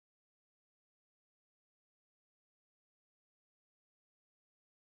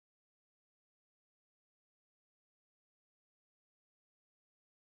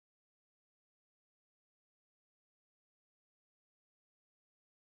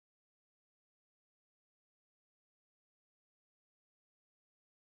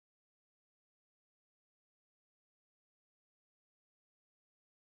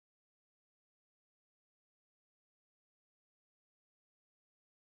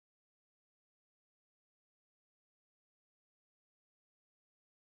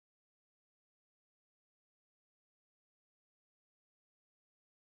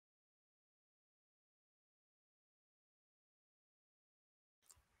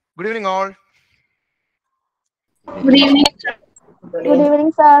Good evening, all. Good evening. Good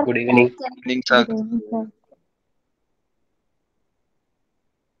evening, sir. Good evening. Good evening, sir. Good evening, sir.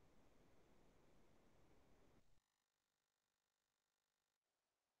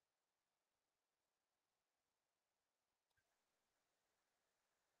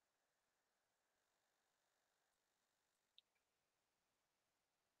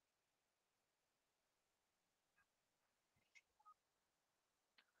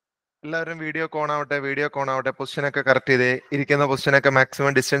 എല്ലാവരും video കോൺ ആവട്ടെ position ഒക്കെ correct ചെയ്തേ. ഇരിക്കുന്ന position ഒക്കെ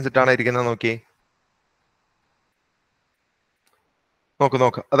maximum distance ഇട്ടാണ് ഇരിക്കുന്നത്. നോക്കി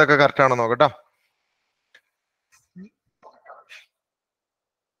നോക്ക് അതൊക്കെ കറക്റ്റ് ആണോ നോക്കട്ടോ.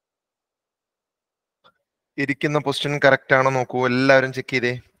 ഇരിക്കുന്ന പൊസിഷൻ കറക്റ്റ് ആണോ നോക്കൂ. എല്ലാവരും ചെക്ക്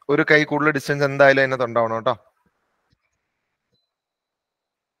ചെയ്തേ. ഒരു കൈ കൂടുതൽ ഡിസ്റ്റൻസ് എന്തായാലും അതിനകത്ത് ഉണ്ടാവണം കേട്ടോ.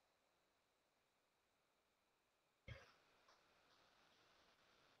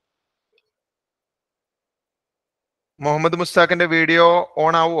 മുഹമ്മദ് മുസ്താഖിന്റെ വീഡിയോ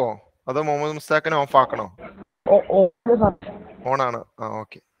ഓൺ ആവുമോ അതോ മുഹമ്മദ് മുസ്താഖിനെ ഓഫ് ആക്കണോ? ഓൺ ആണ്.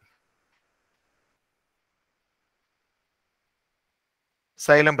 ഓക്കെ.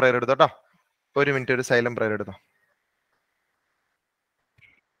 Silent prayer എടുത്തോട്ടോ. ഒരു മിനിറ്റ് ഒരു സൈലന്റ് പ്രയർ എടുത്തോ.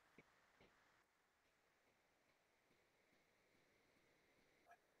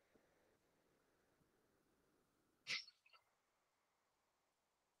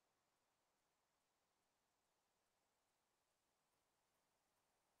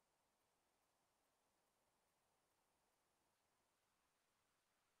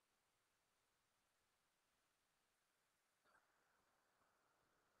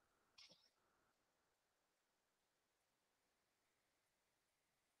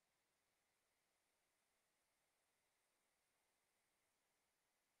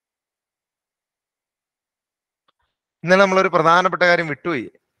 ഇന്നലെ നമ്മളൊരു പ്രധാനപ്പെട്ട കാര്യം വിട്ടുപോയി.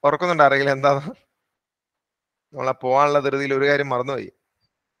 ഓർക്കുന്നുണ്ട് അറിയില്ല എന്താന്ന്? നമ്മളെ പോവാനുള്ള ധൃതിയിൽ ഒരു കാര്യം മറന്നുപോയി.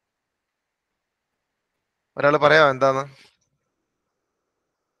 ഒരാൾ പറയാമോ എന്താന്ന്?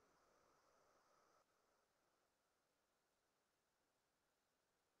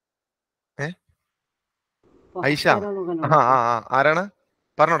 ഐഷ. ആരാണ്?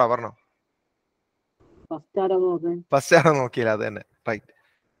 പറഞ്ഞോ. ഫസ്റ്റ് ആരോ നോക്കിയില്ല. അത് തന്നെ റൈറ്റ്.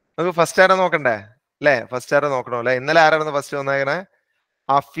 നമുക്ക് ഫസ്റ്റ് ആരോ നോക്കണ്ടേ അല്ലേ? ഫസ്റ്റ് ആരോ നോക്കണോ അല്ലെ? ഇന്നലെ ആരായിരുന്നു ഫസ്റ്റ് വന്നേക്കണേ?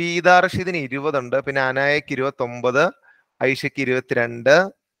 അഫീദ റഷീദിന് 20 ഉണ്ട്, പിന്നെ അനായക്ക് 29, ഐഷയ്ക്ക് 22,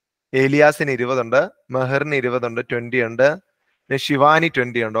 ഏലിയാസിന് 20 ഉണ്ട്, മെഹറിന് 20 ഉണ്ട്, 20 ഉണ്ട്, പിന്നെ ശിവാനി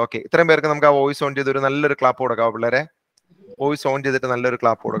 20 ഉണ്ട്. ഓക്കെ, ഇത്രയും പേർക്ക് നമുക്ക് ആ വോയിസ് ഓൺ ചെയ്ത് ഒരു നല്ലൊരു ക്ലാപ്പ് കൊടുക്കാം പിള്ളേരെ. വോയിസ് ഓൺ ചെയ്തിട്ട് നല്ലൊരു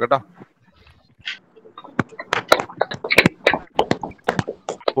ക്ലാപ്പ് കൊടുക്കാം കേട്ടോ.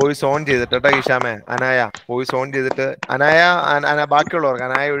 വോയിസ് ഓൺ ചെയ്തിട്ട് കേട്ടോ ഈശാമേ. അനായ വോയിസ് ഓൺ ചെയ്തിട്ട് ബാക്കിയുള്ളവർക്ക്,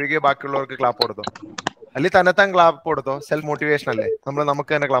 അനായ ഒഴികെ ബാക്കിയുള്ളവർക്ക് ക്ലാപ്പ് കൊടുത്തോ. അല്ലെങ്കിൽ തന്നെത്താൻ ക്ലാപ്പ് കൊടുത്തോ. സെൽഫ് മോട്ടിവേഷൻ അല്ലേ,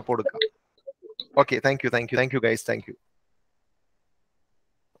 നമുക്ക് തന്നെ ക്ലാപ്പ് കൊടുക്കാം. Okay, thank you guys, thank you.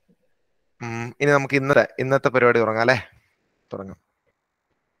 ഇനി നമുക്ക് ഇന്നത്തെ പരിപാടി തുടങ്ങാം അല്ലേ? തുടങ്ങാം.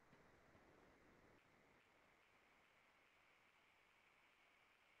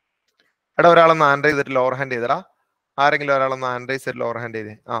 എടാ, ഒരാളൊന്ന് ഹാൻഡ് റൈസ് ചെയ്തിട്ട് ലോവർ ഹാൻഡ് ചെയ്തടാ. ആരെങ്കിലും ഒരാളൊന്ന് ഹാൻഡ് റൈസ് ചെയ്തിട്ട് ലോവർ ഹാൻഡ്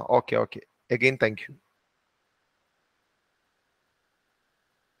ചെയ്തേ. Okay. Again thank you.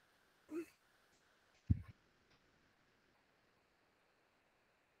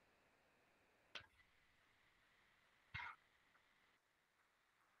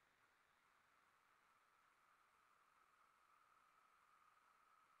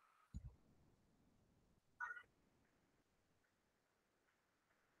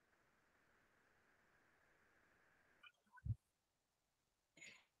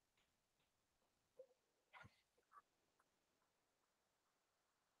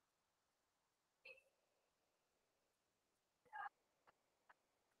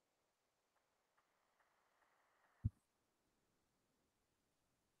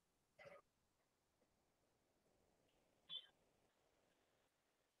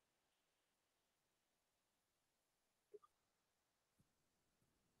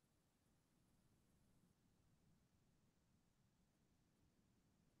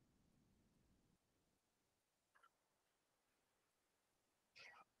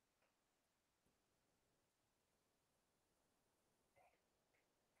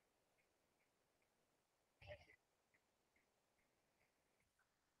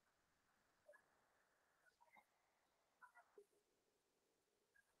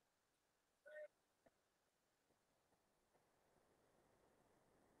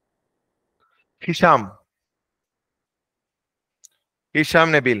 Hisham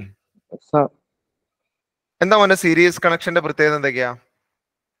Nabeel, എന്താ മോനെ സീരീസ് കണക്ഷന്റെ പ്രത്യേകത എന്തൊക്കെയാ?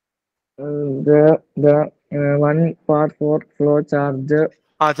 The one part for flow charge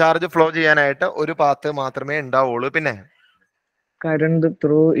ആ ചാർജ് ഫ്ലോ ചെയ്യാനായിട്ട് ഒരു പാത്ത് മാത്രമേ ഉണ്ടാവുള്ളൂ. പിന്നെ current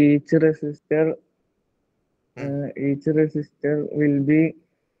through each resistor will be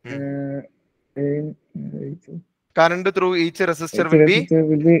same. Current through each resistor Each will be resistor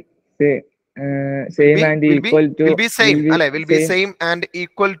will be same and equal to same and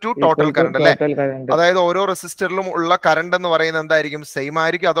equal to total current അല്ലെ. total current. അതായത് ഓരോ റെസിസ്റ്ററിലും ഉള്ള current എന്ന് പറയുന്നത് എന്തായിരിക്കും? സെയിം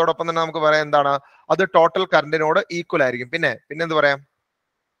ആയിരിക്കും. അതോടൊപ്പം തന്നെ നമുക്ക് പറയാം എന്താണ്, അത് ടോട്ടൽ കറണ്ടിനോട് ഈക്വൽ ആയിരിക്കും. പിന്നെ എന്ത് പറയാം?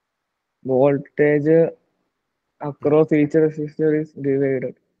 Voltage across each resistor is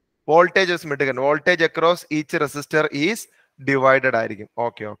divided. Voltage മിടുക്കൻ. Voltage across each resistor is divided ആയിരിക്കും.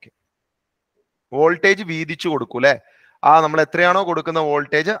 ഓക്കെ. വോൾട്ടേജ് വീതിച്ചു കൊടുക്കൂ അല്ലെ. ആ നമ്മൾ എത്രയാണോ കൊടുക്കുന്ന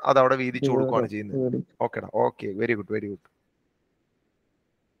വോൾട്ടേജ് അത് അവിടെ വീതിച്ചു കൊടുക്കുകയാണ് ചെയ്യുന്നത്. ഓക്കെടാ. Okay, very good.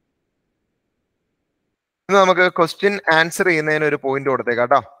 ഇന്ന് നമുക്ക് ക്വസ്റ്റ്യൻ ആൻസർ ചെയ്യുന്നതിന് ഒരു പോയിന്റ് കൊടുത്തേക്കാം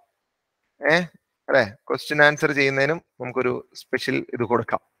കേട്ടോ. അല്ലെ, ക്വസ്റ്റ്യൻ ആൻസർ ചെയ്യുന്നതിനും നമുക്കൊരു സ്പെഷ്യൽ ഇത്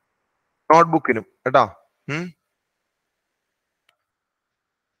കൊടുക്കാം, നോട്ട്ബുക്കിനും കേട്ടോ.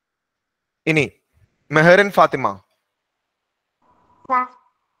 ഇനി മെഹറിൻ ഫാത്തിമ,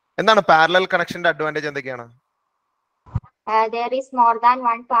 എന്താണ് പാരലൽ കണക്ഷന്റെ അഡ്വാൻറ്റേജ് എന്തൊക്കെയാണ്? There is more than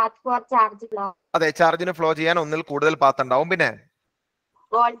one path for charge flow. അതെ, ചാർജിന് ഫ്ലോ ചെയ്യാൻ ഒന്നിൽ കൂടുതൽ പാത്ത് ഉണ്ടാവും. പിന്നെ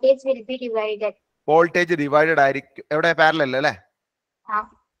Voltage will be divided. Voltage divided ആയിരിക്കും. എവിടെ? പാരലൽ അല്ലേ.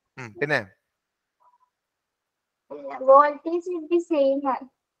 പിന്നെ Voltage will be same.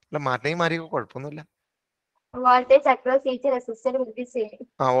 മാറിയോ കുഴപ്പമൊന്നുമില്ല. Voltage across each resistor will be same.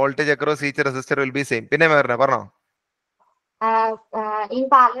 Voltage across each resistor will be same. പിന്നെ പറഞ്ഞോ. In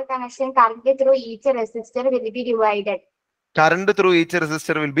parallel connection, current through each resistor will be divided. Current through each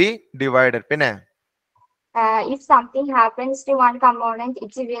resistor will be divided. പിന്നെ if something happens to one component,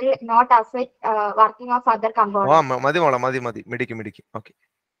 it will not affect working of other components. മതി. മിടിക്ക്. Okay.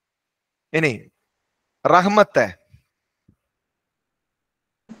 ഇനി റഹ്മത്തെ.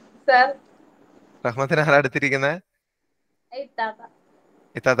 റഹ്മത്തിന് ആരാ അടുത്തിരിക്കുന്നത്?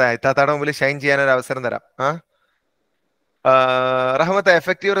 ഇത്താത്തയുടെ മുമ്പിൽ ഷൈൻ ചെയ്യാൻ ഒരു അവസരം തരാം. റഹ്മത്തെ,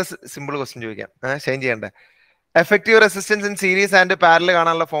 effective simple question ചോദിക്കാം, ഷൈൻ ചെയ്യണ്ടേ. Effective resistance in series and parallel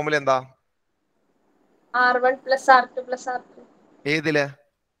കാണാനുള്ള ഫോർമുല എന്താ? R1 plus R2 plus R3. ഏതില്?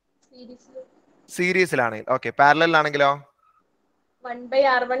 സീരീസിലാണെങ്കിൽ. Okay. പാരലലിലാണെങ്കിലോ? 1 by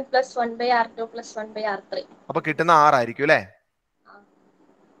R1 plus 1 by R2 plus 1 by R3. അപ്പൊ കിട്ടുന്ന 6 ആയിരിക്കും അല്ലെ.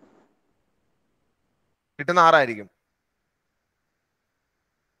 കിട്ടുന്ന 6 ആയിരിക്കും.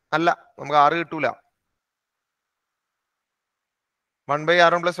 അല്ല, നമുക്ക് 6 കിട്ടൂല. 1 by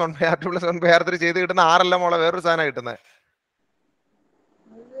R1 plus 1 by R2 plus 1 by R3 ചെയ്ത് കിട്ടുന്ന 6 അല്ല മോളെ, വേറൊരു സാധനം കിട്ടുന്നത്.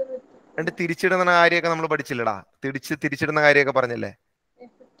 എന്നിട്ട് തിരിച്ചിടുന്ന കാര്യമൊക്കെ നമ്മൾ പഠിച്ചില്ലടാ. തിരിച്ചിടുന്ന കാര്യമൊക്കെ പറഞ്ഞല്ലേ.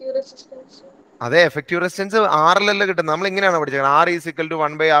 അതെ, എഫക്റ്റീവ് റെസിസ്റ്റൻസ് 6 കിട്ടുന്നത്. നമ്മൾ ഇങ്ങനെയാണ് പഠിച്ചേക്കുന്നത്. R is equal to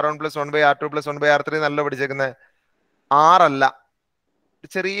 1 by R1 plus 1 by R2 plus 1 by R3 നല്ല പഠിച്ചേക്കുന്നത്. 6 അല്ല.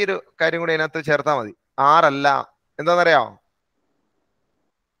 ചെറിയൊരു കാര്യം കൂടി അതിനകത്ത് ചേർത്താൽ മതി. 6 അല്ല. എന്താണെന്നറിയാമോ?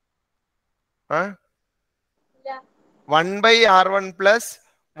 1 by R1 plus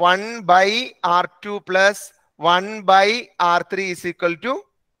 1 by R2 plus 1 by R3 is equal to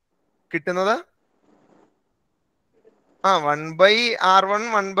കിട്ടുന്നത് 1 by R1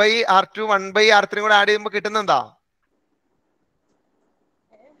 1 by R2 1 by R3 കൂടെ ആഡ് ചെയ്യുമ്പോൾ കിട്ടുന്ന എന്താ?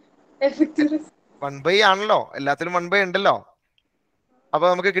 1 by ആണല്ലോ, എല്ലാത്തിലും 1 by ഉണ്ടല്ലോ. അപ്പൊ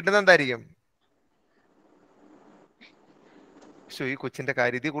നമുക്ക് കിട്ടുന്ന എന്തായിരിക്കും? ഈ കൊച്ചിന്റെ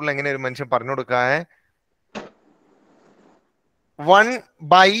കാര്യത്തിൽ കൂടുതൽ എങ്ങനെ ഒരു മനുഷ്യൻ പറഞ്ഞു കൊടുക്കാ? 1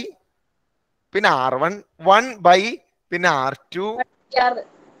 by പിന്നെ R1 1 by പിന്നെ R2.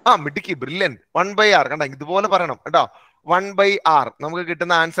 മിടുക്കി, ബ്രില്യൻ. 1 by R. കണ്ട, ഇതുപോലെ പറയണം കേട്ടോ. 1 by R. നമുക്ക്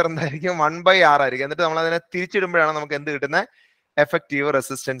കിട്ടുന്ന ആൻസർ എന്തായിരിക്കും? 1 by R ആയിരിക്കും. എന്നിട്ട് നമ്മൾ അതിനെ തിരിച്ചിടുമ്പോഴാണ് നമുക്ക് എന്ത് കിട്ടുന്നത്? എഫക്റ്റീവ്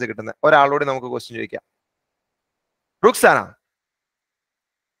റെസിസ്റ്റൻസ് കിട്ടുന്നത്. ഒരാളോട് നമുക്ക് ക്വസ്റ്റ്യൻ ചോദിക്കാം. റുക്സാന,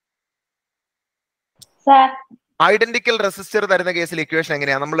 ഐഡന്റിക്കൽ റെസിസ്റ്റർ തരുന്ന കേസിൽ ഇക്വേഷൻ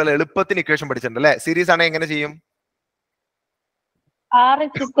എങ്ങനെയാ? നമ്മൾ എളുപ്പത്തിന് ഇക്വേഷൻ പഠിച്ചിട്ടുണ്ട് അല്ലെ. സീരീസ് ആണെങ്കിൽ എങ്ങനെ ചെയ്യും? R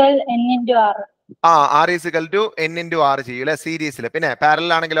is equal N into R. R is equal to N into R ചെയ്യും അല്ലെ സീരീസിൽ. പിന്നെ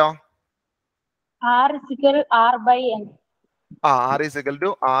പാരലൽ ആണെങ്കിലോ? R is equal R by N. R is equal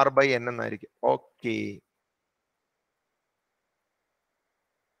to R by N എന്നായിരിക്കും. ഓക്കെ.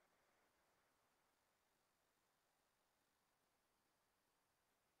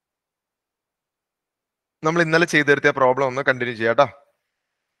 നമ്മൾ ഇന്നലെ ചെയ്തു തീർത്തിയ പ്രോബ്ലം ഒന്ന് കണ്ടിന്യൂ ചെയ്യാം കേട്ടോ.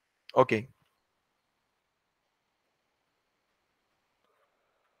 ഓക്കെ.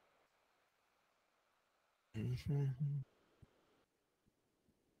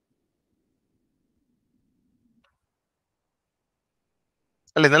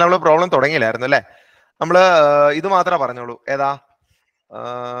 അല്ല, ഇന്നലെ നമ്മള് പ്രോബ്ലം തുടങ്ങിയില്ലായിരുന്നു അല്ലെ. നമ്മള് ഇത് മാത്രമേ പറഞ്ഞോളൂ. ഏതാ?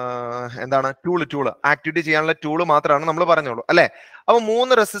 എന്താണ് ടൂള് ആക്ടിവിറ്റി ചെയ്യാനുള്ള ടൂള് മാത്രമാണ് നമ്മൾ പറഞ്ഞോളൂ അല്ലെ. അപ്പൊ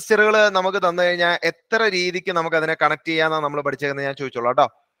 3 റെസിസ്റ്ററുകൾ നമുക്ക് തന്നു കഴിഞ്ഞാൽ എത്ര രീതിക്ക് നമുക്ക് അതിനെ കണക്ട് ചെയ്യാന്നാണ് നമ്മൾ പഠിച്ചതെന്ന് ഞാൻ ചോദിച്ചോളൂ കേട്ടോ.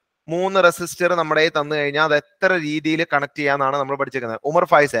 3 റെസിസ്റ്റർ നമ്മുടെ തന്നു കഴിഞ്ഞാൽ അത് എത്ര രീതിയിൽ കണക്ട് ചെയ്യാന്നാണ് നമ്മൾ പഠിച്ചിരിക്കുന്നത്. ഉമർ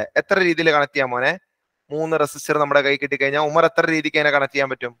ഫൈസെ എത്ര രീതിയിൽ കണക്ട് ചെയ്യാൻ മോനെ? 3 റെസിസ്റ്റർ നമ്മുടെ കൈ കിട്ടിക്കഴിഞ്ഞാൽ ഉമർ എത്ര രീതിക്ക് അതിനെ കണക്ട് ചെയ്യാൻ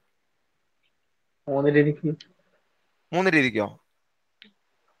പറ്റും? 3 രീതിക്ക്. 3 രീതിക്കോ?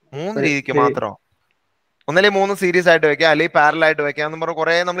 3 രീതിക്ക് മാത്രോ? ഒന്നല്ലേ 3 സീരീസ് ആയിട്ട് വെക്കാം, അല്ലെങ്കിൽ പാരലൽ ആയിട്ട് വെക്കാം എന്ന് പറഞ്ഞ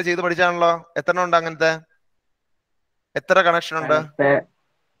കുറെ നമ്മൾ ചെയ്ത് പഠിച്ചാണല്ലോ. എത്ര ഉണ്ട് അങ്ങനത്തെ? എത്ര കണക്ഷൻ ഉണ്ട്?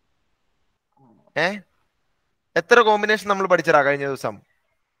 എത്ര കോമ്പിനേഷൻ നമ്മൾ പഠിച്ചടാ കഴിഞ്ഞ ദിവസം?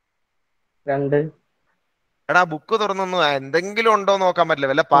 2. എടാ ബുക്ക് തുറന്നൊന്നും എന്തെങ്കിലും ഉണ്ടോ നോക്കാൻ പറ്റില്ല.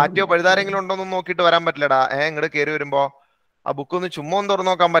 വല്ല പാറ്റിയോ പഴുതാരെങ്കിലും ഉണ്ടോന്നും നോക്കിയിട്ട് വരാൻ പറ്റില്ലടാ. ഇങ്ങോട്ട് കയറി വരുമ്പോ ആ ബുക്ക് ഒന്ന് ചുമ്മാ ഒന്ന്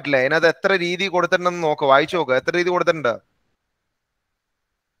തുറന്നു നോക്കാൻ പറ്റില്ല. അതിനകത്ത് എത്ര രീതി കൊടുത്തിട്ടുണ്ടെന്ന് നോക്ക്, വായിച്ചു നോക്ക്. എത്ര രീതി കൊടുത്തിട്ടുണ്ട്?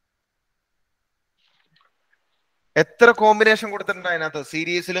 എത്ര കോമ്പിനേഷൻ കൊടുത്തിട്ടുണ്ട് അതിനകത്ത്?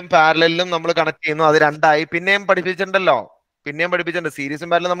 സീരീസിലും പാരലലിലും നമ്മൾ കണക്ട് ചെയ്യുന്നു, അത് 2ആയി. പിന്നെയും പഠിപ്പിച്ചിട്ടുണ്ടല്ലോ, പിന്നെയും പഠിപ്പിച്ചിട്ടുണ്ട്. സീരീസും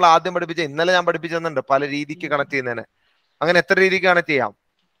പാരലും നമ്മൾ ആദ്യം പഠിപ്പിച്ച, ഇന്നലെ ഞാൻ പഠിപ്പിച്ചു തന്നിട്ടുണ്ട് പല രീതിക്ക് കണക്ട് ചെയ്യുന്നതിന്. അങ്ങനെ എത്ര രീതിക്ക് കണക്ട് ചെയ്യാം?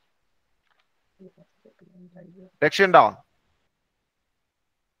 രക്ഷയുണ്ടോ?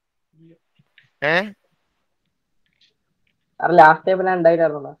 ലാസ്റ്റ്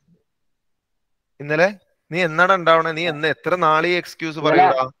ഉണ്ടായിരുന്നു ഇന്നലെ നീ എന്നാടാ ഉണ്ടാവണേ? നീ എത്ര നാളെ എക്സ്ക്യൂസ്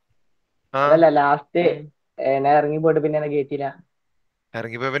പറയൂടാ? ലാസ്റ്റ് ഞാൻ ഇറങ്ങി പോയിട്ട് പിന്നെ കേറ്റില്ല.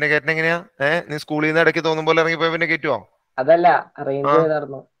 ഇറങ്ങിപ്പോയ പിന്നെ കയറ്റം എങ്ങനെയാ? നീ സ്കൂളിൽ നിന്ന് ഇടയ്ക്ക് തോന്നും പോലെ ഇറങ്ങിപ്പോയ പിന്നെ കയറ്റുവോ? അതല്ല അറേഞ്ച്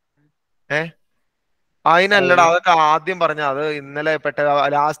ചെയ്തായിരുന്നു. അതിനല്ലടാ, അതൊക്കെ ആദ്യം പറഞ്ഞ. അത് ഇന്നലെ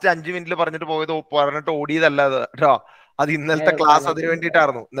ലാസ്റ്റ് 5 മിനിറ്റിൽ പറഞ്ഞിട്ട് പോയത്, പറഞ്ഞിട്ട് ഓടിയതല്ല അത് കേട്ടോ. അത് ഇന്നലത്തെ ക്ലാസ് അതിന്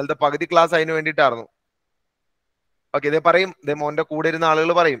വേണ്ടിയിട്ടായിരുന്നു. ഇന്നലത്തെ പകുതി ക്ലാസ് അതിന് വേണ്ടിയിട്ടായിരുന്നു. ഓക്കെ, ഇതേ പറയും, ഇതേ മോന്റെ കൂടെ ഇരുന്ന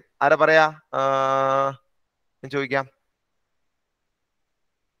ആളുകൾ പറയും. ആരാ പറയാ? ഞാൻ ചോദിക്കാം.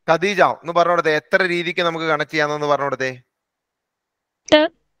 ഖദീജ ഒന്ന് പറഞ്ഞോടത്തെ, എത്ര രീതിക്ക് നമുക്ക് കണക്ട് ചെയ്യാന്നൊന്ന് പറഞ്ഞോടത്തെ.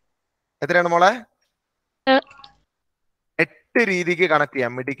 എത്രയാണ് മോളെ? 8 രീതിക്ക് കണക്ട്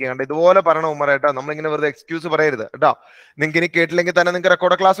ചെയ്യാം. മിടിക്ക് കണ്ട് ഇതുപോലെ പറയണം ഉമ്മറ കേട്ടോ. നമ്മളിങ്ങനെ വെറുതെ എക്സ്ക്യൂസ് പറയരുത് കേട്ടോ. നിങ്ങൾക്ക് ഇനി കേട്ടില്ലെങ്കിൽ തന്നെ നിങ്ങൾക്ക്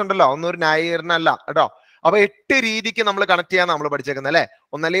റെക്കോർഡ് ക്ലാസ് ഉണ്ടല്ലോ, ഒന്നും ഒരു ന്യായീകരണമല്ല കേട്ടോ. അപ്പൊ 8 രീതിക്ക് നമ്മൾ കണക്ട് ചെയ്യാൻ നമ്മൾ പഠിച്ചേക്കുന്നത് അല്ലെ.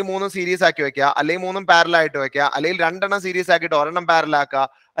 ഒന്നല്ലെങ്കിൽ 3 സീരീസ് ആക്കി വെക്കുക, അല്ലെങ്കിൽ 3 പാരലൽ ആയിട്ട് വെക്കുക, അല്ലെങ്കിൽ 2 സീരീസ് ആക്കിയിട്ട് 1 പാരലൽ ആക്കുക,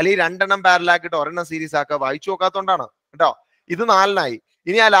 അല്ലെങ്കിൽ 2 പാരലൽ ആക്കിയിട്ട് 1 സീരീസ് ആക്കുക. വായിച്ചു നോക്കാത്തോണ്ടാണ് കേട്ടോ. ഇത് 4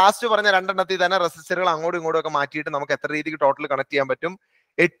 ഇനി ആ ലാസ്റ്റ് പറഞ്ഞ 2 തന്നെ റെസിസ്റ്ററുകൾ അങ്ങോട്ടും ഇങ്ങോട്ടും ഒക്കെ മാറ്റിയിട്ട് നമുക്ക് എത്ര രീതിക്ക് ടോട്ടൽ കണക്ട് ചെയ്യാൻ പറ്റും?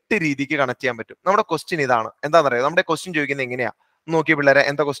 8 രീതിക്ക് കണക്ട് ചെയ്യാൻ പറ്റും. നമ്മുടെ ക്വസ്റ്റ്യൻ ഇതാണ്. എന്താണെന്നറിയോ? നമ്മുടെ ക്വസ്റ്റ്യൻ ചോദിക്കുന്നത് എങ്ങനെയാ നോക്കിയ പിള്ളേരെ?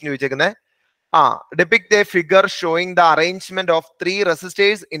 എന്താ question ചോദിച്ചേക്കുന്നത്? depict a figure showing the arrangement of 3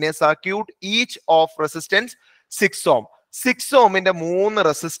 resistors in a circuit, each of resistance 6 ohm. 6 ohmന്റെ 3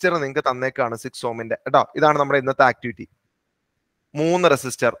 resistor നിങ്ങൾക്ക് തന്നേക്കാണ്. 6 ohmന്റെ കേട്ടോ. ഇതാണ് നമ്മുടെ ഇന്നത്തെ activity. 3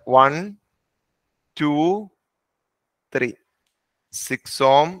 resistor 1 2 3 6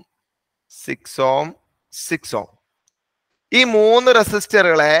 ohm 6 ohm 6 ohm. ഈ 3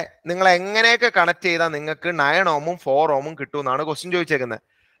 റെസിസ്റ്ററുകളെ നിങ്ങൾ എങ്ങനെയൊക്കെ കണക്ട് ചെയ്താൽ നിങ്ങൾക്ക് 9 ohmഉം 4 ohmഉം കിട്ടും എന്നാണ് ക്വസ്റ്റ്യൻ ചോദിച്ചേക്കുന്നത്.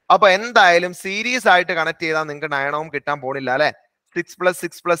 അപ്പൊ എന്തായാലും സീരീസ് ആയിട്ട് കണക്ട് ചെയ്താൽ നിങ്ങൾക്ക് 9 ohm കിട്ടാൻ പോണില്ല അല്ലെ. 6 +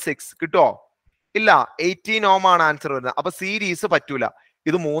 6 + 6 കിട്ടുമോ? ഇല്ല, 18 ohm ആണ് ആൻസർ വരുന്നത്. അപ്പൊ സീരീസ് പറ്റൂല.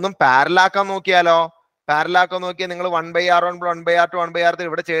 ഇത് 3ഉം പാരലാക്കാൻ നോക്കിയാലോ? പാരലാക്കാൻ നോക്കിയാൽ നിങ്ങൾ 1/R1 1/R2 1/R3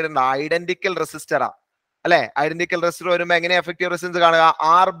 ഇവിടെ ചെയ്തിട്ടുണ്ട്. ഐഡന്റിക്കൽ റെസിസ്റ്ററാ അല്ലെ. ഐഡന്റിക്കൽ റെസിസ്റ്റർ വരുമ്പോ എങ്ങനെ എഫക്റ്റീവ് റെസിസ്റ്റൻസ് കാണുക?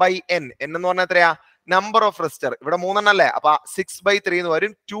 R/N. എന്ന് പറഞ്ഞാൽ എത്രയാ? Number of resistor. ഇവിടെ 3 അല്ലേ, അപ്പൊ 6/3 എന്ന്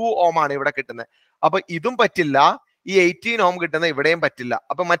വരും. 2 ohm ആണ് ഇവിടെ കിട്ടുന്നത്. അപ്പൊ ഇതും പറ്റില്ല, ഈ 18 ohm കിട്ടുന്ന ഇവിടെയും പറ്റില്ല.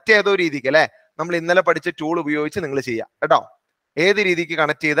 അപ്പൊ മറ്റേതോ രീതിക്ക് അല്ലെ, നമ്മൾ ഇന്നലെ പഠിച്ച ടൂൾ ഉപയോഗിച്ച് നിങ്ങൾ ചെയ്യാം കേട്ടോ. ഏത് രീതിക്ക്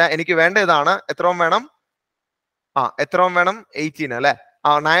കണക്ട് ചെയ്താൽ എനിക്ക് വേണ്ട ഇതാണ്. എത്ര ഓം വേണം? എത്ര ഓം വേണം? 18 അല്ലെ.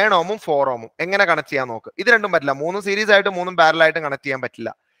 9 ohmഉം 4 ohmഉം എങ്ങനെ കണക്ട് ചെയ്യാൻ നോക്ക്. ഇത് രണ്ടും പറ്റില്ല. 3 സീരീസ് ആയിട്ട് 3ഉം പാരലൽ ആയിട്ട് കണക്ട് ചെയ്യാൻ പറ്റില്ല.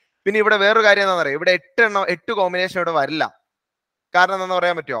 പിന്നെ ഇവിടെ വേറൊരു കാര്യം എന്താണെന്ന് അറിയാം, ഇവിടെ 8 കോമ്പിനേഷൻ ഇവിടെ വരില്ല. കാരണം എന്താണെന്ന്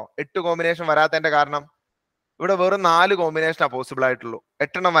പറയാൻ പറ്റുമോ? 8 കോമ്പിനേഷൻ വരാത്തതിന്റെ കാരണം ഇവിടെ വെറും 4 കോമ്പിനേഷനാ പോസിബിൾ ആയിട്ടുള്ളൂ.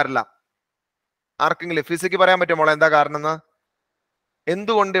 8 വരില്ല. ആർക്കെങ്കിലും ഫിസിക്ക് പറയാൻ പറ്റുമോ എന്താ കാരണം എന്ന്?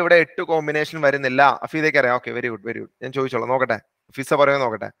 എന്തുകൊണ്ട് ഇവിടെ 8 കോമ്പിനേഷൻ വരുന്നില്ല? അഫീദയ്ക്ക് അറിയാം. Okay, very good very good. ഞാൻ ചോദിച്ചോളാം, നോക്കട്ടെ ഫിസ പറയുമോ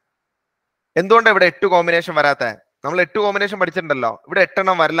നോക്കട്ടെ. എന്തുകൊണ്ട് ഇവിടെ 8 കോമ്പിനേഷൻ വരാത്ത? നമ്മൾ 8 കോമ്പിനേഷൻ പഠിച്ചിട്ടുണ്ടല്ലോ. ഇവിടെ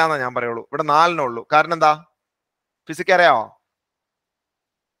 8 വരില്ല എന്നാ ഞാൻ പറയുള്ളൂ. ഇവിടെ 4 ഉള്ളൂ. കാരണം എന്താ? ഫിസിക്ക് അറിയാവോ?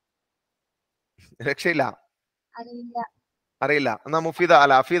 രക്ഷയില്ല, അറിയില്ല. എന്നാ മുഫീദ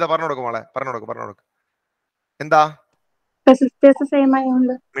അല്ല അഫീദ പറഞ്ഞു കൊടുക്കും മോളെ. പറഞ്ഞു കൊടുക്കും. എന്താ? റെസിസ്റ്റേഴ്സ് സെയിം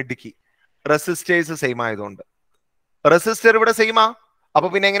ആയതുകൊണ്ട്. മിടുക്കി. റെസിസ്റ്റേഴ്സ് സെയിം ആയതുകൊണ്ട്. റെസിസ്റ്റർ ഇവിടെ സെയിമാ. അപ്പൊ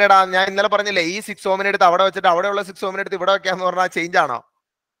പിന്നെ എങ്ങനെയാടാ? ഞാൻ ഇന്നലെ പറഞ്ഞില്ലേ, ഈ 6 ohmനെ എടുത്ത് അവിടെ വെച്ചിട്ട് അവിടെയുള്ള 6 ohmനെ എടുത്ത് ഇവിടെ വെക്കാന്ന് പറഞ്ഞാൽ ചേഞ്ച് ആണോ?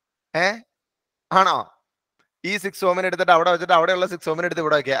 ആണോ? ഈ 6 ohmനെ എടുത്തിട്ട് അവിടെ വെച്ചിട്ട് അവിടെയുള്ള 6 ohmനെ എടുത്ത്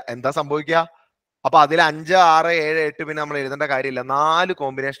ഇവിടെ വെക്കുക. എന്താ സംഭവിക്കുക? അപ്പൊ അതിൽ 5 6 7 8 പിന്നെ നമ്മൾ എഴുതേണ്ട കാര്യമില്ല. 4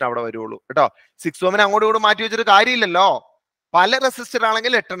 കോമ്പിനേഷൻ അവിടെ വരുള്ളൂ കേട്ടോ. 6 ohmനെ അങ്ങോട്ടും ഇങ്ങോട്ടും മാറ്റി വെച്ചിട്ട് കാര്യമില്ലല്ലോ. പല റെസിസ്റ്റർ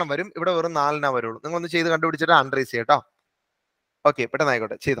ആണെങ്കിൽ 8 വരും. ഇവിടെ വെറും 4 വരുള്ളൂ. നിങ്ങൾ ഒന്ന് ചെയ്ത് കണ്ടുപിടിച്ചിട്ട് അൺറൈസ് ചെയ്യട്ടോ. ഓക്കെ,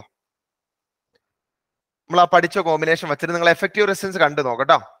 പെട്ടെന്നായിക്കോട്ടെ, ചെയ്തോ. നമ്മൾ ആ പഠിച്ച കോമ്പിനേഷൻ വെച്ചിട്ട് നിങ്ങൾ എഫക്റ്റീവ് റെസിസ്റ്റൻസ് കണ്ടു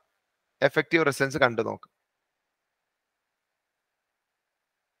നോക്കട്ടോ. എഫക്റ്റീവ് റെസിസ്റ്റൻസ് കണ്ടു നോക്ക്.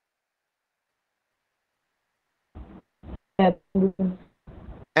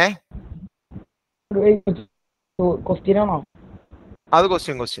 അത്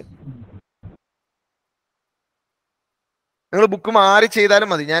ക്വസ്റ്റ്യൻ നിങ്ങൾ ബുക്ക് മാറി ചെയ്താലും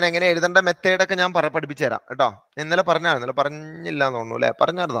മതി. ഞാൻ എങ്ങനെ എഴുതേണ്ട മെത്തേഡൊക്കെ ഞാൻ പഠിപ്പിച്ചു തരാം കേട്ടോ. ഇന്നലെ പറഞ്ഞില്ല എന്ന് തോന്നുന്നു അല്ലെ?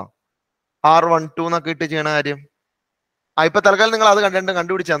 പറഞ്ഞായിരുന്നോ R12 എന്നൊക്കെ ഇട്ട് ചെയ്യണ കാര്യം? ഇപ്പൊ തൽക്കാലം നിങ്ങൾ അത്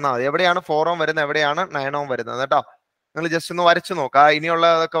കണ്ടുപിടിച്ച് തന്നാൽ മതി. എവിടെയാണ് 4 ഓം വരുന്നത്, എവിടെയാണ് 9 ഓം വരുന്നത് കേട്ടോ. നിങ്ങൾ ജസ്റ്റ് ഒന്ന് വരച്ചു നോക്കുക.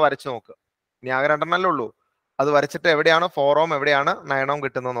 ഇനിയുള്ളതൊക്കെ വരച്ചു നോക്ക്. ഇനി ആകെ 2 എണ്ണല്ലേ ഉള്ളൂ. അത് വരച്ചിട്ട് എവിടെയാണ് 4 ഓം എവിടെയാണ് 9 ഓം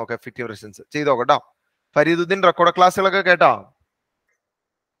കിട്ടുന്നത് നോക്കുക. എഫക്റ്റീവ് റെസിസ്റ്റൻസ് ചെയ്തോ കേട്ടോ. ഫരീദുദ്ദീൻ റെക്കോർഡ് ക്ലാസ്സുകളൊക്കെ കേട്ടോ?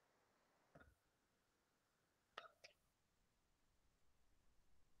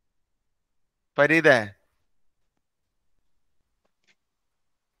 ഫരീദേ,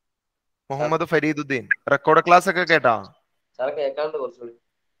 മുഹമ്മദ് ഫരീദുദ്ദീൻ റെക്കോർഡ് ക്ലാസ് ഒക്കെ കേട്ടോ? കേട്ടോ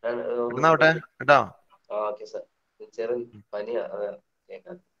കേട്ടോ.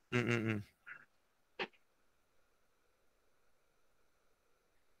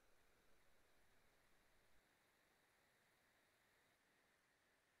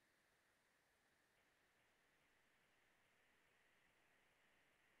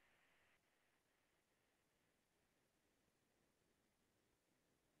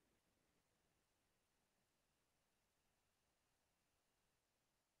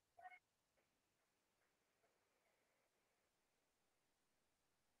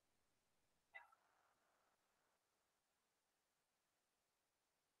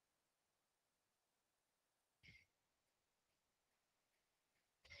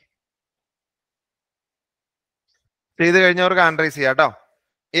 ചെയ്ത് കഴിഞ്ഞവർക്ക് ഹാൻഡ് റൈസ് ചെയ്യാം കേട്ടോ.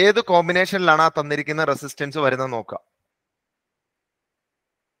 ഏത് കോമ്പിനേഷനിലാണ് ആ തന്നിരിക്കുന്ന റെസിസ്റ്റൻസ് വരുന്നത് നോക്കുക.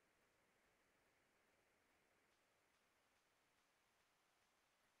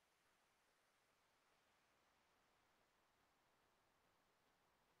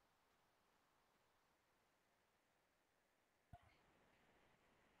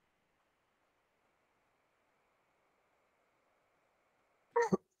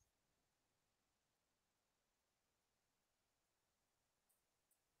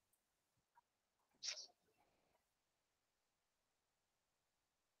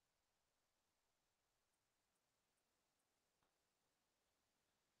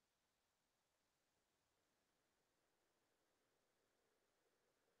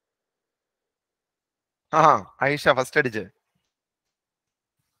 ഐഷ ഫസ്റ്റ് അടിച്ച്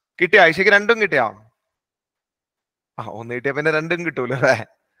കിട്ടിയോ? ഐഷയ്ക്ക് 2 കിട്ടിയോ? ഒന്ന് കിട്ടിയ പിന്നെ 2 കിട്ടൂല അല്ലേ?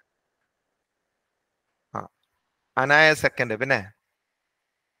 അനായ സെക്കൻഡ്. പിന്നെ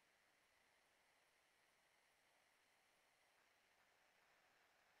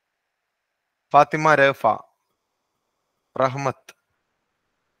ഫാത്തിമ, രഫ, റഹ്മത്ത്.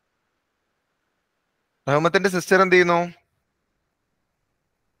 റഹ്മത്തിന്റെ സിസ്റ്റർ എന്ത് ചെയ്യുന്നു?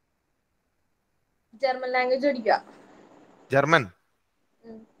 ജർമ്മൻ ലാംഗ്വേജ് പഠിക്കുക. ജർമ്മൻ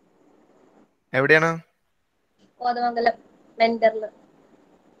എവിടെയാണ്? കോതമംഗലം മെന്ററില്.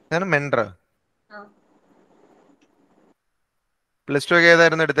 മെൻഡർ. പ്ലസ് ടു ഒക്കെ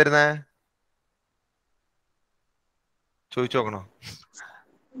ഏതായിരുന്നു എടുത്തിരുന്നേ? ചോദിച്ചു നോക്കണോ?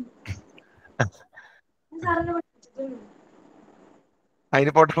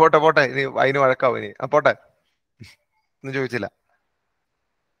 അതിന് പോട്ടെ ഇനി അതിന് വഴക്കാവും ഇനി. പോട്ടെ, ഒന്നും ചോദിച്ചില്ല.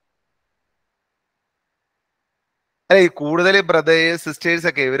 അല്ലെ, കൂടുതൽ ബ്രദേഴ്സ് സിസ്റ്റേഴ്സ്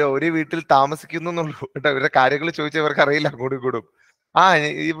ഒക്കെ ഇവര് ഒരു വീട്ടിൽ താമസിക്കുന്നുള്ളൂ കേട്ടോ. ഇവരുടെ കാര്യങ്ങൾ ചോദിച്ചാൽ ഇവർക്ക് അറിയില്ല അങ്ങോട്ടും ഇങ്ങോട്ടും.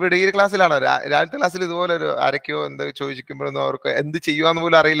 ഇവിടെ ഈ ക്ലാസ്സിലാണോ? രാവിലത്തെ ക്ലാസ്സിൽ ഇതുപോലെ ഒരു ആരൊക്കെയോ എന്ത് ചോദിക്കുമ്പോഴൊന്നും അവർക്ക് എന്ത് ചെയ്യുവാന്ന്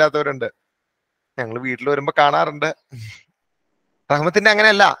പോലും അറിയില്ലാത്തവരുണ്ട്. ഞങ്ങൾ വീട്ടിൽ വരുമ്പോ കാണാറുണ്ട്. റഹ്മത്തിന്റെ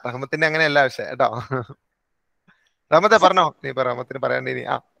അങ്ങനെയല്ല പക്ഷെ കേട്ടോ. റഹ്മത്തെ പറഞ്ഞോ, നീ റഹ്മത്തിന് പറയണ്ടേ ഇനി?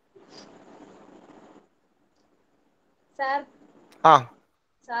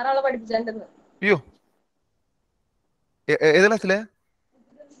 സാറാളെ പഠിപ്പിച്ചിട്ടുണ്ടെന്ന്. അയ്യോ, ഏത് ക്ലാസ്സില്?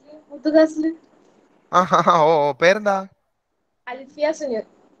 ഓ പേരെന്താ? അൽഫിയ സുനിൽ.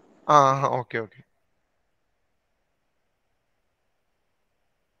 ഓക്കെ.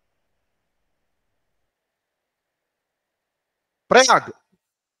 പ്രയാഗ്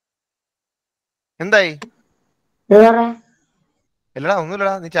എന്തായി? അല്ലടാ,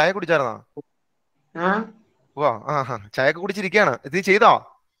 ഒന്നുമില്ലടാ. നീ ചായ കുടിച്ചായിരുന്നോ? ചായ ഒക്കെ കുടിച്ചിരിക്കുകയാണ്. ഇത് ചെയ്തോ?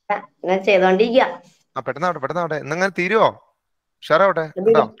 പെട്ടെന്നാവട്ടെ. ഇന്നങ്ങനെ തീരുവോ? ഉഷാറാവട്ടെ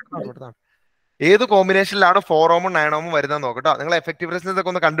കേട്ടോ. പെട്ടെന്നാവട്ടെ. ഏത് കോമ്പിനേഷനിലാണ് 4 ഓമും 9 ഓമും വരുന്നത് നോക്കട്ടോ. നിങ്ങൾ എഫക്റ്റീവ് റെസിസ്റ്റൻസ്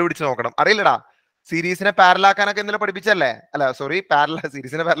ഒക്കെ ഒന്ന് കണ്ടുപിടിച്ച് നോക്കണം. അറിയില്ലടാ, സീരീസിനെ പാരലാക്കാനൊക്കെ ഇന്നലെ പഠിപ്പിച്ചല്ലേ? അല്ല സോറി,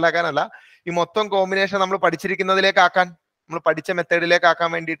 സീരീസിനെ പാരലാക്കാനല്ല, ഈ മൊത്തം കോമ്പിനേഷൻ നമ്മൾ പഠിച്ചിരിക്കുന്നതിലേക്ക് ആക്കാൻ നമ്മൾ പഠിച്ച മെത്തേഡിലേക്ക് ആക്കാൻ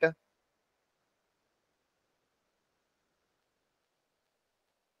വേണ്ടിയിട്ട്?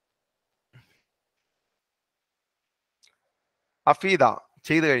 അഫീദ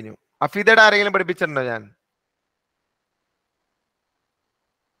ചെയ്തു കഴിഞ്ഞു. അഫീദയുടെ ആരെങ്കിലും പഠിപ്പിച്ചിട്ടുണ്ടോ ഞാൻ?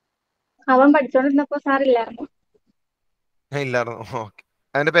 അവൻ പഠിച്ചോണ്ടിരുന്നപ്പോ സാറില്ലായിരുന്നു. ഇല്ലായിരുന്നു. ഓക്കെ.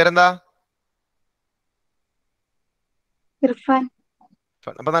 അതിന്റെ പേരെന്താ? ഇർഫാൻ.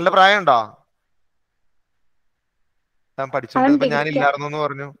 അപ്പൊ നല്ല പ്രായമുണ്ടോ? ഞാൻ അവൻ പഠിച്ചോണ്ടിരുന്നപ്പോ ഞാൻ ഡിഗ്രിക്കാ. ഇല്ലായിരുന്നു എന്ന്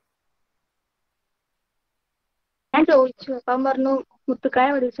പറഞ്ഞു. ഞാൻ ചോദിച്ചു, അപ്പൊ അവൻ പറഞ്ഞു മുത്തുക്കായ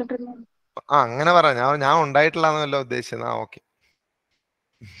പഠിച്ചോണ്ടിരുന്നു. ആ അങ്ങനെ പറ. ഞാൻ ഉണ്ടായിട്ടില്ലാന്നല്ലോ ഉദ്ദേശിച്ചത്. ആ ഓക്കെ.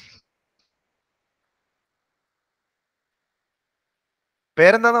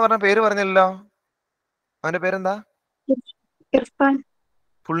 പേരെന്താന്ന് പറഞ്ഞ? പേര് പറഞ്ഞല്ലോ. അവന്റെ പേരെന്താ? Irfan.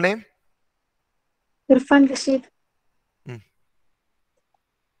 Full name? Irfan Rasheed.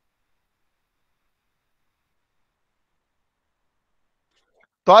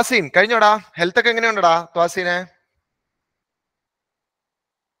 ത്വാസീൻ കഴിഞ്ഞോടാ? Health ഒക്കെ എങ്ങനെയുണ്ടടാ ത്വാസീനെ?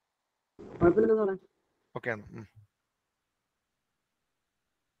 ഓക്കെ ആണ്.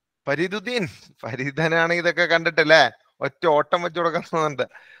 ഫരീദുദ്ദീൻ, ഫരീദനാണെങ്കിൽ ഇതൊക്കെ കണ്ടിട്ടല്ലേ ഒറ്റ ഓട്ടം വെച്ച് കൊടുക്കുന്നുണ്ട്.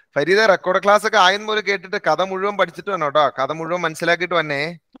 ഫരീദ റെക്കോർഡ് ക്ലാസ് ഒക്കെ ആയെന്ന് പോലും കേട്ടിട്ട് കഥ മുഴുവൻ പഠിച്ചിട്ട് വേണം കേട്ടോ. കഥ മുഴുവൻ മനസ്സിലാക്കിയിട്ട് വന്നേ.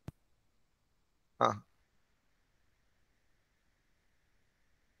 ആ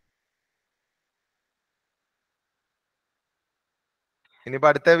ഇനിയിപ്പോ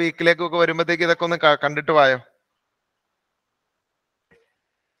അടുത്ത വീക്കിലേക്കൊക്കെ വരുമ്പോഴത്തേക്ക് ഇതൊക്കെ ഒന്ന് കണ്ടിട്ട് പോയോ.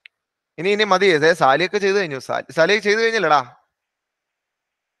 ഇനി മതി. സാലിയൊക്കെ ചെയ്തു കഴിഞ്ഞു. സാലി ചെയ്തു കഴിഞ്ഞില്ലടാ.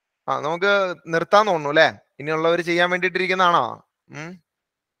 ആ നമുക്ക് നിർത്താൻ തോന്നുന്നു അല്ലെ? ഇനിയുള്ളവർ ചെയ്യാൻ വേണ്ടിട്ടിരിക്കുന്നതാണോ?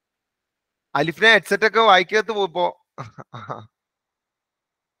 അലിഫിനെ ഹെഡ്സെറ്റ് ഒക്കെ വായിക്കകത്ത് പോയിപ്പോ.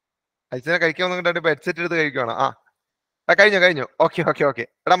 അലിഫിനെ കഴിക്കാൻ കണ്ടിട്ട് ഇപ്പൊ ഹെഡ്സെറ്റ് എടുത്ത് കഴിക്കുവാണ്. കഴിഞ്ഞു. ഓക്കെ.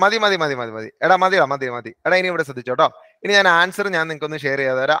 എടാ മതി. എടാ മതി. എടാ ഇനി ഇവിടെ ശ്രദ്ധിച്ചോട്ടോ. ഇനി ഞാൻ ആൻസർ നിങ്ങൾക്ക് ഒന്ന് ഷെയർ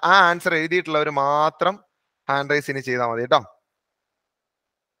ചെയ്ത് തരാം. ആ ആൻസർ എഴുതിയിട്ടുള്ളവർ മാത്രം ഹാൻഡ് റൈസ് ഇനി ചെയ്താൽ മതി കേട്ടോ.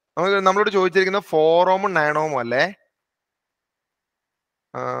 നമ്മളോട് ചോദിച്ചിരിക്കുന്നത് 4 ohms 9 ohms അല്ലേ?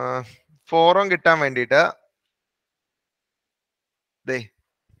 4 ohm കിട്ടാൻ വേണ്ടിയിട്ട്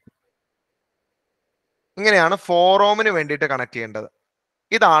ഇങ്ങനെയാണ് 4 ohmന് വേണ്ടിയിട്ട് കണക്ട് ചെയ്യേണ്ടത്.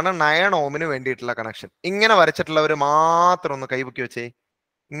 ഇതാണ് 9 ohmന് വേണ്ടിയിട്ടുള്ള കണക്ഷൻ. ഇങ്ങനെ വരച്ചിട്ടുള്ളവർ മാത്രം ഒന്ന് കൈപൊക്കി വെച്ചേ.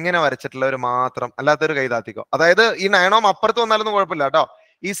 ഇങ്ങനെ വരച്ചിട്ടുള്ളവർ മാത്രം, അല്ലാത്തൊരു കൈ താത്തിക്കോ. അതായത് ഈ 9 ohm അപ്പുറത്ത് വന്നാലൊന്നും കുഴപ്പമില്ല കേട്ടോ.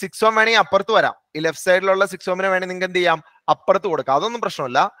 ഈ 6 ohm വേണമെങ്കിൽ അപ്പുറത്ത് വരാം. ഈ ലെഫ്റ്റ് സൈഡിലുള്ള 6 ohmന് വേണമെങ്കിൽ നിങ്ങൾക്ക് എന്ത് ചെയ്യാം? അപ്പുറത്ത് കൊടുക്കാം. അതൊന്നും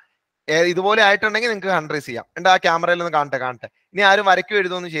പ്രശ്നമില്ല. ഇതുപോലെ ആയിട്ടുണ്ടെങ്കിൽ നിങ്ങൾക്ക് ഹാൻഡ് റൈസ് ചെയ്യാം. ആ ക്യാമറയിൽ ഒന്ന് കാണട്ടെ. ഇനി ആരും വരയ്ക്കും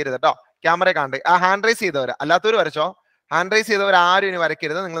എഴുതൊന്നും ചെയ്യരുത് കേട്ടോ. ക്യാമറയെ കാണട്ടെ. ആ ഹാൻഡ് റൈസ് ചെയ്തവർ, അല്ലാത്തവർ വരച്ചോ. ഹാൻഡ് റൈസ് ചെയ്തവർ ആരും ഇനി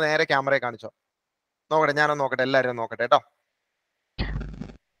വരയ്ക്കരുത്. നിങ്ങൾ നേരെ ക്യാമറയെ കാണിച്ചോ. നോക്കട്ടെ, ഞാനൊന്ന് നോക്കട്ടെ. എല്ലാവരും നോക്കട്ടെ കേട്ടോ.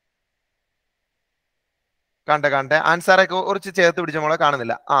 കണ്ടേ ആൻസറൊക്കെ കുറച്ച് ചേർത്ത് പിടിച്ച മോളെ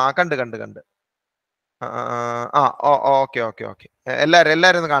കാണുന്നില്ല. കണ്ട്. ഓക്കെ.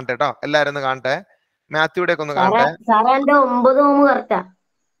 എല്ലാരും ഒന്ന് കാണട്ടെ കേട്ടോ. എല്ലാരും ഒന്ന് കാണട്ടെ. മാത്യുയുടെ ഒക്കെ ഒന്ന് കാണട്ടെ.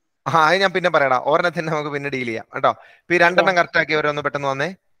 അത് ഞാൻ പിന്നെ പറയടാ. ഒരെണ്ണത്തിന് നമുക്ക് പിന്നെ ഡീൽ ചെയ്യാം കേട്ടോ. ഇപ്പൊ ഈ 2 എണ്ണം കറക്റ്റ് ആക്കിയവരൊന്ന് പെട്ടെന്ന് വന്നേ.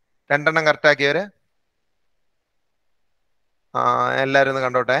 2 എണ്ണം കറക്റ്റ് ആക്കിയവര് എല്ലാരും ഒന്ന്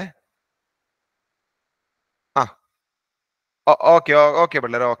കണ്ടോട്ടെ. ഓക്കെ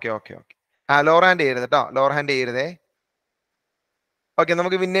പിള്ളേർ. ഓക്കെ. ലോവർ ഹാൻഡ് ചെയ്യരുത് കേട്ടോ. Lower hand ചെയ്യരുതേ. ഓക്കെ,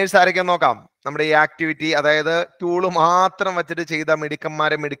 നമുക്ക് വിന്നേഴ്സ് ആരൊക്കെ നോക്കാം. നമ്മുടെ ഈ ആക്ടിവിറ്റി, അതായത് ടൂള് മാത്രം വെച്ചിട്ട് ചെയ്ത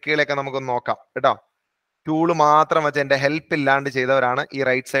മിടുക്കികളെയൊക്കെ നമുക്കൊന്ന് നോക്കാം കേട്ടോ. ടൂള് മാത്രം വെച്ച് എന്റെ ഹെൽപ്പ് ഇല്ലാണ്ട് ചെയ്തവരാണ് ഈ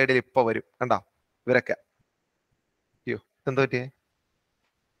റൈറ്റ് സൈഡിൽ ഇപ്പൊ വരും കണ്ടോ ഇവരൊക്കെ. അയ്യോ എന്തോ പറ്റിയേ?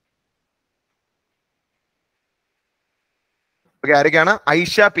 ഓക്കെ, ആരൊക്കെയാണ്?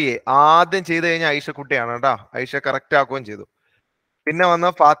 ഐഷ പി എ ആദ്യം ചെയ്ത് കഴിഞ്ഞാൽ ഐഷ കുട്ടിയാണ് കേട്ടോ. ഐഷ കറക്റ്റ് ആക്കുകയും ചെയ്തു. പിന്നെ വന്ന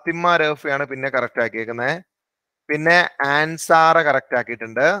ഫാത്തിമ റഫിയാണ് പിന്നെ കറക്റ്റ് ആക്കിയേക്കുന്നത്. പിന്നെ ആൻസാറ കറക്റ്റ്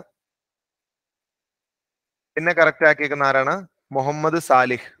ആക്കിയിട്ടുണ്ട്. പിന്നെ കറക്റ്റ് ആക്കിയേക്കുന്ന ആരാണ്? മുഹമ്മദ്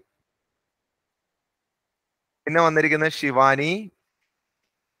സാലിഹ്. പിന്നെ വന്നിരിക്കുന്നത് ശിവാനി.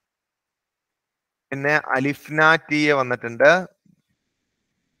 പിന്നെ അലിഫ്ന ടി എ വന്നിട്ടുണ്ട്.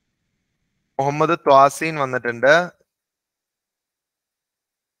 മുഹമ്മദ് ത്വാസീൻ വന്നിട്ടുണ്ട്.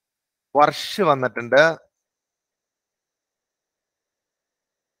 വർഷ് വന്നിട്ടുണ്ട്.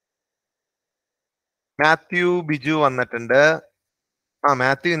 മാത്യു ബിജു വന്നിട്ടുണ്ട്.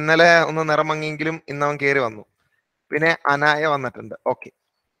 മാത്യു ഇന്നലെ ഒന്ന് നിറമങ്ങിയെങ്കിലും ഇന്ന് അവൻ കയറി വന്നു. പിന്നെ അനായ വന്നിട്ടുണ്ട്. ഓക്കെ,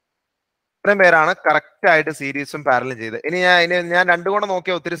 ഇത്രയും പേരാണ് കറക്റ്റ് ആയിട്ട് സീരീസും പാരലും ചെയ്ത്. ഇനി ഞാൻ 2 കൂടെ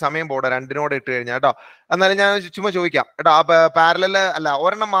നോക്കിയാൽ ഒത്തിരി സമയം പോടാ. 2 ഇട്ട് കഴിഞ്ഞാൽ കേട്ടോ. എന്നാലും ഞാൻ ചുമ്മാ ചോദിക്കാം കേട്ടോ. പാരലല് അല്ല,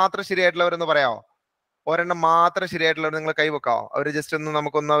 ഒരെണ്ണം മാത്രം ശരിയായിട്ടുള്ളവരെന്ന് പറയാമോ? ഒരെണ്ണം മാത്രം ശരിയായിട്ടുള്ളവർ നിങ്ങൾ കൈവെക്കാവോ? അവർ ജസ്റ്റ് ഒന്ന്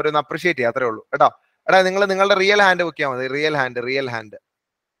നമുക്കൊന്ന് അവരൊന്ന് അപ്രീഷിയേറ്റ് ചെയ്യാം. അത്രേ ഉള്ളൂ കേട്ടോ. നിങ്ങളുടെ റിയൽ ഹാൻഡ് വെക്കിയാൽ മതി. റിയൽ ഹാൻഡ്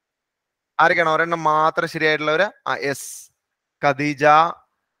ആരൊക്കെയാണ്? ഒരെണ്ണം മാത്രം ശരിയായിട്ടുള്ളവര്. യെസ്, ഖദീജ,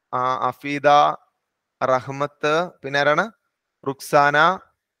 അഫീദ, റഹ്മത്ത്, പിന്നെ ആരാണ്? റുക്സാന,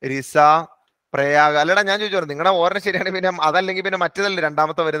 റിസ, പ്രയാഗ. അല്ലടാ ഞാൻ ചോദിച്ചോ നിങ്ങളുടെ ഓർമ്മ ശരിയാണ്, പിന്നെ അതല്ലെങ്കിൽ പിന്നെ മറ്റേതല്ലേ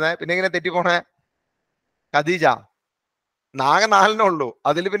രണ്ടാമത്തെ വരുന്നത്, പിന്നെ എങ്ങനെ തെറ്റിപ്പോണേ? ഖദീജ. നാഗ 4 ഉള്ളൂ,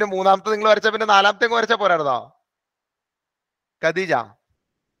 അതിൽ പിന്നെ മൂന്നാമത്തെ നിങ്ങൾ വരച്ച പിന്നെ നാലാമത്തേക്ക് വരച്ചാ പോരായിരുന്നോ? ഖദീജ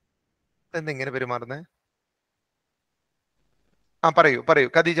എന്തെങ്ങനെ പെരുമാറുന്നേ? ആ പറയൂ പറയൂ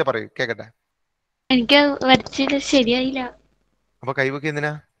ഖദീജ പറയൂ, കേക്കട്ടെ. എനിക്ക് വരച്ചിട്ട് ശരിയായില്ല. അപ്പൊ കൈവക്ക്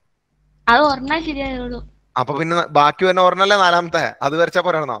എന്തിനാ? അത് ഓർമ്മ ശരിയായുള്ളൂ. അപ്പൊ പിന്നെ ബാക്കി വരുന്ന ഓർമ്മല്ലേ നാലാമത്തെ, അത് വരച്ചാ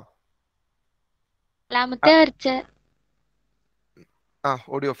പോരായിരുന്നോ? നാലാമത്തെ വരച്ച.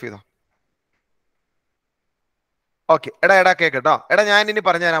 ഓഡിയോ ഓഫ് ചെയ്തോ. ഓക്കെ എടാ കേട്ടോ, എടാ ഞാൻ ഇനി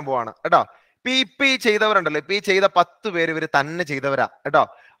പറഞ്ഞു തരാൻ പോവാണ് കേട്ടോ. ഇപ്പൊ ഈ ചെയ്തവരുണ്ടല്ലോ, ഇപ്പൊ ഈ ചെയ്ത 10 പേര് ഇവര് തന്നെ ചെയ്തവരാ കേട്ടോ.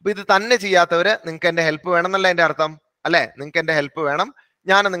 അപ്പൊ ഇത് തന്നെ ചെയ്യാത്തവര് നിങ്ങൾക്ക് എന്റെ ഹെൽപ്പ് വേണം എന്നല്ല എന്റെ അർത്ഥം, അല്ലെ? നിങ്ങൾക്ക് എന്റെ ഹെൽപ്പ് വേണം,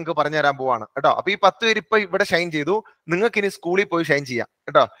 ഞാൻ നിങ്ങൾക്ക് പറഞ്ഞു തരാൻ പോവാണ് കേട്ടോ. അപ്പൊ ഈ 10 പേര് ഇപ്പൊ ഇവിടെ ഷൈൻ ചെയ്തു, നിങ്ങൾക്ക് ഇനി സ്കൂളിൽ പോയി ഷൈൻ ചെയ്യാം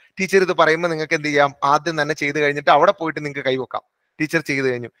കേട്ടോ. ടീച്ചർ ഇത് പറയുമ്പോൾ നിങ്ങൾക്ക് എന്ത് ചെയ്യാം, ആദ്യം തന്നെ ചെയ്ത് കഴിഞ്ഞിട്ട് അവിടെ പോയിട്ട് നിങ്ങൾക്ക് കൈവെക്കാം. ടീച്ചർ ചെയ്ത്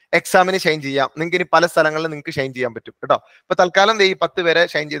കഴിഞ്ഞു, എക്സാമിന് ഷൈൻ ചെയ്യാം, നിങ്ങൾക്ക് ഇനി പല സ്ഥലങ്ങളിൽ നിങ്ങൾക്ക് ഷൈൻ ചെയ്യാൻ പറ്റും കേട്ടോ. ഇപ്പൊ തൽക്കാലം ഈ 10 പേരെ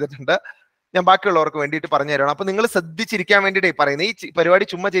ഷൈൻ ചെയ്തിട്ടുണ്ട്, ഞാൻ ബാക്കിയുള്ളവർക്ക് വേണ്ടിയിട്ട് പറഞ്ഞു തരണം. അപ്പൊ നിങ്ങൾ ശ്രദ്ധിച്ചിരിക്കാൻ വേണ്ടിയിട്ടേ പറയുന്നത്, ഈ പരിപാടി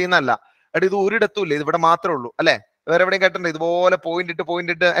ചുമ്മാ ചെയ്യുന്നതല്ല. എടാ ഇത് ഒരിടത്തും ഇല്ല, ഇത് ഇവിടെ മാത്രമേ ഉള്ളൂ അല്ലെ? വേറെ എവിടെയും കേട്ടിട്ടുണ്ട് ഇതുപോലെ പോയിന്റ്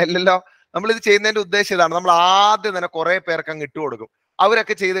ഇട്ട് അല്ലല്ലോ. നമ്മൾ ഇത് ചെയ്യുന്നതിന്റെ ഉദ്ദേശം ഇതാണ്, നമ്മൾ ആദ്യം തന്നെ കുറെ പേർക്ക് അങ്ങ് ഇട്ട് കൊടുക്കും.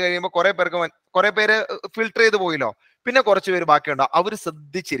 അവരൊക്കെ ചെയ്ത് കഴിയുമ്പോൾ കുറെ പേര് ഫിൽട്ടർ ചെയ്ത് പോയില്ലോ, പിന്നെ കുറച്ച് പേര് ബാക്കിയുണ്ടാവും, അവർ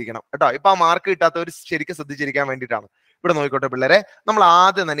ശ്രദ്ധിച്ചിരിക്കണം കേട്ടോ. ഇപ്പൊ ആ മാർക്ക് കിട്ടാത്തവർ ശരിക്കും ശ്രദ്ധിച്ചിരിക്കാൻ വേണ്ടിയിട്ടാണ്. ഇവിടെ നോക്കിക്കോട്ടെ പിള്ളേരെ, നമ്മൾ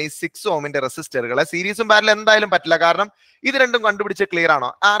ആദ്യം തന്നെ ഈ 6 ഓമിന്റെ റെസിസ്റ്ററുകളെ, സീരീസും പാരലൽ എന്തായാലും പറ്റില്ല, കാരണം ഇത് രണ്ടും കണ്ടുപിടിച്ച് ക്ലിയർ ആണോ?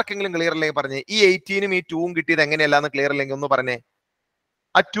 ആർക്കെങ്കിലും ക്ലിയർ അല്ലെങ്കിൽ പറഞ്ഞേ. ഈ 18ഉം ഈ 2ഉം കിട്ടിയത് എങ്ങനെയല്ലാന്ന് ക്ലിയർ അല്ലെങ്കിൽ ഒന്ന് പറഞ്ഞേ.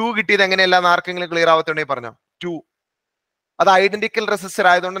 ആ 2 കിട്ടിയത് എങ്ങനെയല്ലാന്ന് ആർക്കെങ്കിലും ക്ലിയർ ആവത്തുണ്ടെങ്കിൽ പറഞ്ഞോ. 2 അത് ഐഡന്റിക്കൽ റെസിസ്റ്റർ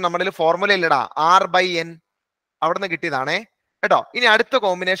ആയതുകൊണ്ട് നമ്മളിൽ ഫോർമുല ഇല്ലടാ, R/N അവിടെ നിന്ന് കിട്ടിയതാണേ കേട്ടോ. ഇനി അടുത്ത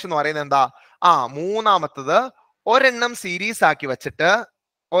കോമ്പിനേഷൻ എന്ന് പറയുന്നത് എന്താ? മൂന്നാമത്തത് ഒരെണ്ണം സീരീസ് ആക്കി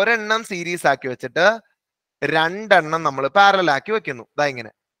വെച്ചിട്ട് രണ്ടെണ്ണം നമ്മൾ പാരലൽ ആക്കി വെക്കുന്നു. ഇതാ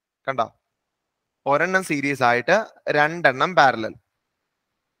ഇങ്ങനെ കണ്ടോ, ഒരെണ്ണം സീരീസ് ആയിട്ട് രണ്ടെണ്ണം പാരലൽ.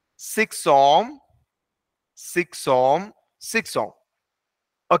 6 ഓം 6 ഓം 6 ഓം.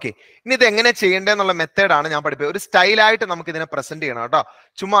 ഓക്കെ, ഇനി ഇത് എങ്ങനെ ചെയ്യേണ്ടതെന്നുള്ള മെത്തേഡാണ് ഞാൻ പഠിപ്പിച്ചത്. ഒരു സ്റ്റൈലായിട്ട് നമുക്ക് ഇതിനെ പ്രസന്റ് ചെയ്യണം കേട്ടോ.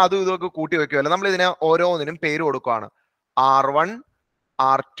 ചുമ്മാ അതും ഇതൊക്കെ കൂട്ടി വെക്കുമല്ലോ, നമ്മൾ ഇതിനെ ഓരോന്നിനും പേര് കൊടുക്കുകയാണ്. R1,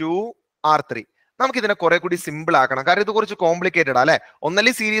 R2, R3. നമുക്ക് ഇതിനെ കുറെ കൂടി സിമ്പിൾ ആക്കണം, കാരണം ഇത് കുറച്ച് കോംപ്ലിക്കേറ്റഡ് അല്ലെ.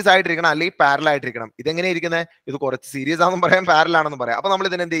 ഒന്നല്ലേ സീരീസ് ആയിട്ടിരിക്കണം, അല്ലെങ്കിൽ പാരലൽ ആയിട്ടിരിക്കണം. ഇതെങ്ങനെ ഇരിക്കുന്നത്? ഇത് കുറച്ച് സീരീസ് ആണെന്നും പറയാം, പാരലൽ ആണെന്നും പറയാം. അപ്പൊ നമ്മൾ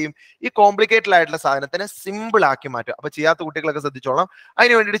ഇതിനെ എന്ത് ചെയ്യും, ഈ കോംപ്ലിക്കേറ്റഡ് ആയിട്ടുള്ള സാധനത്തിനെ സിമ്പിൾ ആക്കി മാറ്റും. അപ്പൊ ചെയ്യാത്ത കുട്ടികളൊക്കെ ശ്രദ്ധിച്ചോളാം.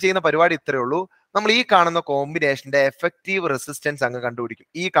 അതിന് വേണ്ടിയിട്ട് ചെയ്യുന്ന പരിപാടി ഇത്രയേ ഉള്ളൂ. നമ്മൾ ഈ കാണുന്ന കോമ്പിനേഷന്റെ എഫക്റ്റീവ് റെസിസ്റ്റൻസ് അങ്ങ് കണ്ടുപിടിക്കും.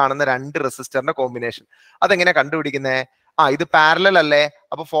 ഈ കാണുന്ന 2 റെസിസ്റ്ററിന്റെ കോമ്പിനേഷൻ അതെങ്ങനെ കണ്ടുപിടിക്കുന്നേ? ഇത് പാരലൽ അല്ലേ,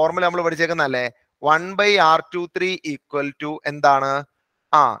 അപ്പൊ ഫോർമുല നമ്മൾ പഠിച്ചേക്കുന്നല്ലേ, 1/R23 ഈക്വൽ ടു എന്താണ്?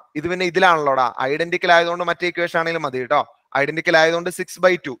 ഇത് പിന്നെ ഇതിലാണല്ലോടാ, ഐഡന്റിക്കൽ ആയതുകൊണ്ട് മറ്റേ ഇക്വേഷൻ ആണെങ്കിലും മതി കേട്ടോ. ഐഡന്റിക്കൽ ആയതുകൊണ്ട്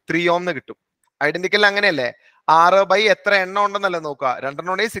 6/2 3 ഓം എന്ന് കിട്ടും. ഐഡന്റിക്കൽ അങ്ങനെയല്ലേ, 6 എത്ര എണ്ണം ഉണ്ടെന്നല്ലേ നോക്കുക. 2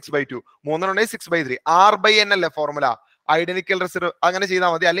 ഉണ്ടെങ്കിൽ 6/2, 3 ഉണ്ടെങ്കിൽ 6/3. R/N അല്ലേ ഫോർമുല. ഐഡന്റിക്കൽ റിസർവ് അങ്ങനെ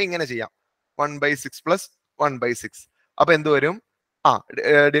ചെയ്താൽ മതി, അല്ലെങ്കിൽ ഇങ്ങനെ ചെയ്യാം, 1/6 + 1/6. അപ്പൊ എന്ത് വരും?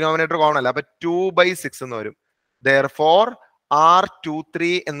 ഡിനോമിനേറ്റർ കോമൺ അല്ല, അപ്പൊ 2/6 എന്ന് വരും. Therefore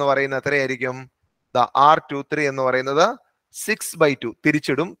R23 എന്ന് പറയുന്നത് എത്രയായിരിക്കും? R23 എന്ന് പറയുന്നത് 6/2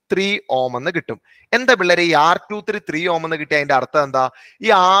 തിരിച്ചിടും 3 ഓം എന്ന് കിട്ടും. എന്താ പിള്ളേരെ ഈ R23 3 ഓം എന്ന് കിട്ടിയ അതിന്റെ അർത്ഥം എന്താ? ഈ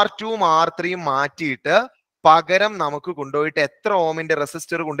R2ഉം R3യും മാറ്റിയിട്ട് പകരം നമുക്ക് കൊണ്ടുപോയിട്ട് എത്ര ഓമിന്റെ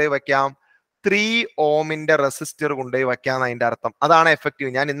റെസിസ്റ്റർ കൊണ്ടുപോയി വെക്കാം? 3 ഓമിന്റെ റെസിസ്റ്റർ കൊണ്ടുപോയി വെക്കാം അതിന്റെ അർത്ഥം. അതാണ്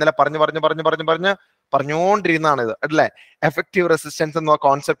എഫക്റ്റീവ്. ഞാൻ ഇന്നലെ പറഞ്ഞുകൊണ്ടിരുന്നതാണ് ഇത് അല്ലേ. എഫക്റ്റീവ് റെസിസ്റ്റൻസ് എന്ന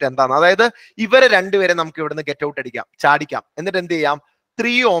കോൺസെപ്റ്റ് എന്താണ്? അതായത് ഇവരെ രണ്ടുപേരെ നമുക്ക് ഇവിടുന്ന് ഗെറ്റ് ഔട്ട് അടിക്കാം, ചാടിക്കാം, എന്നിട്ട് എന്ത് ചെയ്യാം,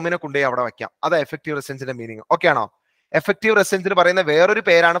 3 ഓമിനെ കൊണ്ടുപോയി അവിടെ വെക്കാം. അതാ എഫക്റ്റീവ് റെസിസ്റ്റൻസിന്റെ മീനിങ്. ഓക്കെ ആണോ? എഫക്റ്റീവ് റെസിസ്റ്റൻസിന് പറയുന്ന വേറൊരു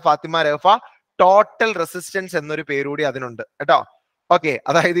പേരാണ് ഫാത്തിമ രഹഫ, ടോട്ടൽ റെസിസ്റ്റൻസ് എന്നൊരു പേരുകൂടി അതിനുണ്ട് കേട്ടോ. ഓക്കെ,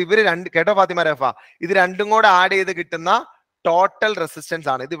 അതായത് ഇവര് കേട്ടോ ഫാത്തിമ രഹഫ, ഇത് രണ്ടും കൂടെ ആഡ് ചെയ്ത് കിട്ടുന്ന ടോട്ടൽ റെസിസ്റ്റൻസ്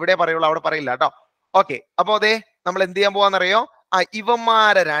ആണ്. ഇത് ഇവിടെ പറയുള്ളൂ, അവിടെ പറയില്ല കേട്ടോ. ഓക്കെ, അപ്പൊ അതെ നമ്മൾ എന്ത് ചെയ്യാൻ പോവാന്നറിയോ?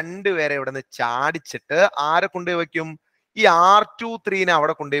 ഇവന്മാരെ രണ്ടുപേരെ ഇവിടെ നിന്ന് ചാടിച്ചിട്ട് ആരെ കൊണ്ടുപോയി വെക്കും? ഈ R23നെ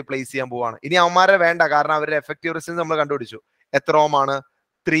അവിടെ കൊണ്ടുപോയി പ്ലേസ് ചെയ്യാൻ പോവാണ്. ഇനി അവന്മാരെ വേണ്ട, കാരണം അവരുടെ എഫക്റ്റീവ് റെസിസ്റ്റൻസ് നമ്മൾ കണ്ടുപിടിച്ചു. എത്ര ഓം ആണ്?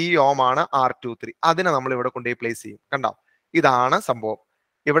 3 ഓം ആണ് R23. അതിനെ നമ്മൾ ഇവിടെ കൊണ്ടുപോയി പ്ലേസ് ചെയ്യും. കണ്ടോ, ഇതാണ് സംഭവം.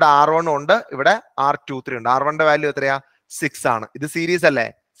 ഇവിടെ R1 ഉണ്ട്, ഇവിടെ R23 ഉണ്ട്. R1ന്റെ വാല്യൂ എത്രയാ? 6 ആണ്. ഇത് സീരീസ് അല്ലേ?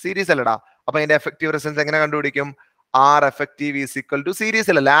 സീരീസ് അല്ലടാ. അപ്പൊ അതിന്റെ എഫക്റ്റീവ് റെസിസ്റ്റൻസ് എങ്ങനെ കണ്ടുപിടിക്കും? R effective is equal to series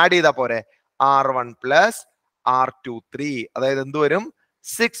അല്ലേ, ആഡ് ചെയ്താ പോരെ. R1 + R23, അതായത് എന്ത് വരും?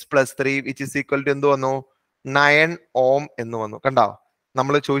 6 + 3 which is equal to എന്ത് വന്നു? 9 ഓം എന്ന് വന്നു. കണ്ടോ,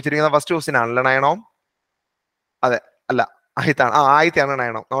 നമ്മൾ ചോദിച്ചിരിക്കുന്ന ഫസ്റ്റ് ക്വസ്റ്റ്യൻ ആണല്ലോ 9 ഓം. അതെ, അല്ല ആയിരത്താണ്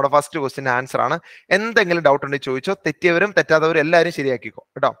 9 ഓം. നമ്മുടെ ഫസ്റ്റ് ക്വസ്റ്റ്യൻ ആൻസർ ആണ്. എന്തെങ്കിലും ഡൗട്ട് ഉണ്ടെങ്കിൽ ചോദിച്ചോ. തെറ്റിയവരും തെറ്റാത്തവരും എല്ലാവരും ശരിയാക്കിക്കോ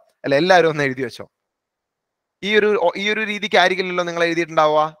കേട്ടോ. അല്ല, എല്ലാവരും ഒന്ന് എഴുതി വെച്ചോ. ഈ ഒരു രീതിക്ക് ആയിരിക്കില്ലല്ലോ നിങ്ങൾ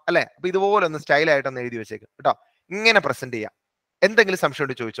എഴുതിയിട്ടുണ്ടാവുക അല്ലെ. അപ്പൊ ഇതുപോലെ ഒന്ന് സ്റ്റൈലായിട്ടൊന്ന് എഴുതി വെച്ചേക്കും കേട്ടോ. ഇങ്ങനെ പ്രസന്റ് ചെയ്യാം. എന്തെങ്കിലും സംശയം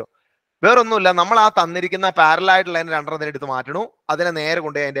ഉണ്ട് ചോദിച്ചോ. വേറൊന്നുമില്ല, നമ്മൾ ആ തന്നിരിക്കുന്ന പാരലായിട്ടുള്ള രണ്ടെണ്ണത്തിന് എടുത്ത് മാറ്റണു, അതിനെ നേരെ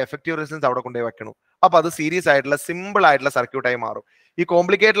കൊണ്ടുപോയി അതിന്റെ എഫക്റ്റീവ് റെസിസ്റ്റൻസ് അവിടെ കൊണ്ടുപോയി വെക്കണു. അപ്പൊ അത് സീരീസ് ആയിട്ടുള്ള സിമ്പിൾ ആയിട്ടുള്ള സർക്യൂട്ടായി മാറും. ഈ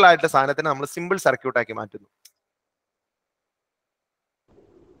കോംപ്ലിക്കേറ്റഡ് ആയിട്ടുള്ള സാധനത്തിന് നമ്മൾ സിമ്പിൾ സർക്യൂട്ടാക്കി മാറ്റുന്നു.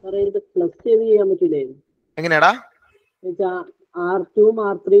 എങ്ങനെയാടാ? R2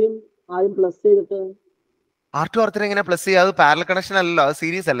 R3 ആദ്യം പ്ലസ് ചെയ്തിട്ട് R2 R3 എങ്ങനെ പ്ലസ് ചെയ്യുക? അത് പാരലൽ കണക്ഷൻ അല്ലല്ലോ, അത്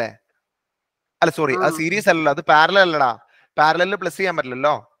സീരീസ് അല്ലേ? അല്ല സോറി, അത് സീരീസ് അല്ലല്ലോ, അത് പാരലൽ അല്ലടാ. പാരലലിൽ പ്ലസ് ചെയ്യാൻ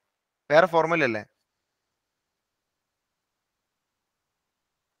പറ്റില്ലല്ലോ, വേറെ ഫോർമുല അല്ലേ?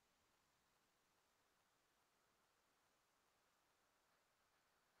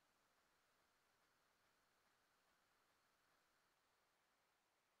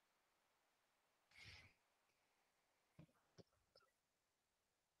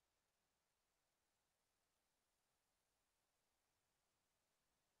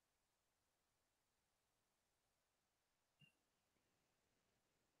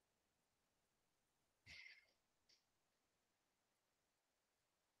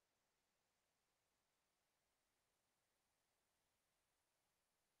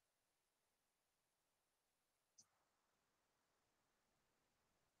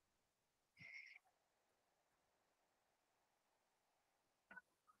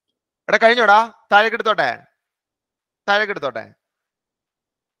 എടാ കഴിഞ്ഞോടാ, താഴേക്ക് എടുത്തോട്ടെ, താഴേക്ക് എടുത്തോട്ടെ.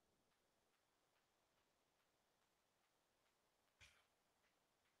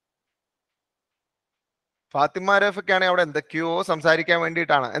 ഫാത്തിമ രഫൊക്കെയാണെങ്കിൽ അവിടെ എന്തൊക്കെയോ സംസാരിക്കാൻ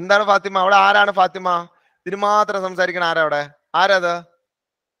വേണ്ടിയിട്ടാണ്. എന്താണ് ഫാത്തിമ? അവിടെ ആരാണ് ഫാത്തിമ? ഇതിന് മാത്രം സംസാരിക്കണ ആരാ അവിടെ? ആരാത്?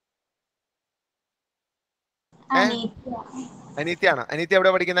 അനീത്തിയാണ്. അനീത്തി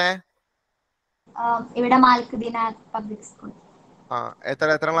എവിടെ പഠിക്കുന്നേ? ഇവിടെ മാൽക്കുദീന പബ്ലിക് സ്കൂൾ. ആ,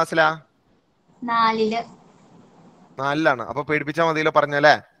 എത്ര ക്ലാസ്സിലാ? 4-ല്. 4-ലാണ്. അപ്പൊ പേടിപ്പിച്ചാൽ മതിയല്ലോ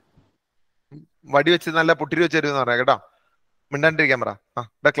പറഞ്ഞല്ലേ. വടി വെച്ച് നല്ല പുട്ടിരി വെച്ച് തരുമെന്ന് പറയാം കേട്ടോ. മിണ്ടാണ്ടിരിക്കാൻ പറ.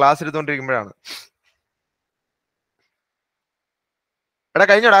 ഇവിടെ ക്ലാസ് എടുത്തോണ്ടിരിക്കുമ്പോഴാണ്. എടാ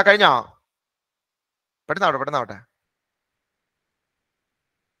കഴിഞ്ഞോടാ, കഴിഞ്ഞോ? പെട്ടെന്നാവട്ടെ.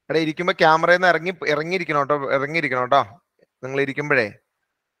 എടാ ഇരിക്കുമ്പോ ക്യാമറയിൽ നിന്ന് ഇറങ്ങിയിരിക്കണം കേട്ടോ. നിങ്ങൾ ഇരിക്കുമ്പോഴേ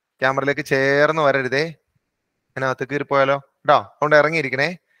ക്യാമറയിലേക്ക് ചേർന്ന് വരരുതേ, അതിനകത്ത് കീറിപ്പോയാലോ കേട്ടോ. അതുകൊണ്ട് ഇറങ്ങിയിരിക്കണേ,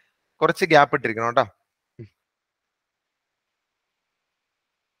 കുറച്ച് ഗ്യാപ്പ് ഇട്ടിരിക്കണം കേട്ടോ.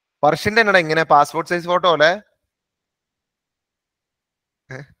 വർഷിന്റെ എന്നടാ ഇങ്ങനെ പാസ്പോർട്ട് സൈസ് ഫോട്ടോ അല്ലേ?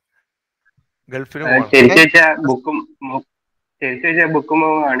 ഗൾഫിന്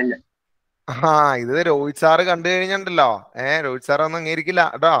കാണില്ല. ഇത് രോഹിത് സാറ് കണ്ടു കഴിഞ്ഞിട്ടുണ്ടല്ലോ. രോഹിത് സാർ ഒന്നും അംഗീകരിക്കില്ല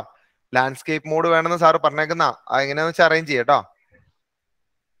കേട്ടോ. ലാൻഡ്സ്കേപ്പ് മോഡ് വേണമെന്ന് സാറ് പറഞ്ഞേക്കുന്ന എങ്ങനെയാന്ന് വെച്ചാൽ അറേഞ്ച് ചെയ്യാം കേട്ടോ.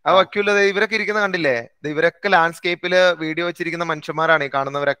 അത് വയ്ക്കൂല. ഇവരൊക്കെ ഇരിക്കുന്ന കണ്ടില്ലേ? ഇവരൊക്കെ ലാൻഡ്സ്കേപ്പില് വീഡിയോ വെച്ചിരിക്കുന്ന മനുഷ്യന്മാരാണ് ഈ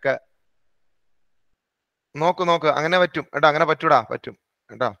കാണുന്നവരൊക്കെ. നോക്ക് അങ്ങനെ പറ്റും കേട്ടോ. അങ്ങനെ പറ്റും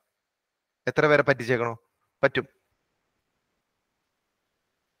കേട്ടോ. എത്ര പേരെ പറ്റിച്ചേക്കണോ? പറ്റും.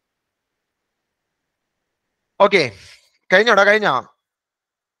 ഓക്കെ,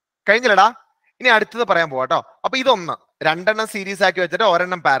 കഴിഞ്ഞില്ലടാ. ഇനി അടുത്തത് പറയാൻ പോവാ കേട്ടോ. അപ്പൊ ഇതൊന്ന് 2 സീരീസ് ആക്കി വെച്ചിട്ട്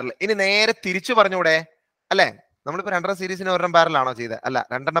 1 പാരലൽ. ഇനി നേരെ തിരിച്ചു പറഞ്ഞൂടെ അല്ലെ? നമ്മളിപ്പോ 2 സീരീസിന് 1 പാരലാണോ ചെയ്തത്? അല്ല,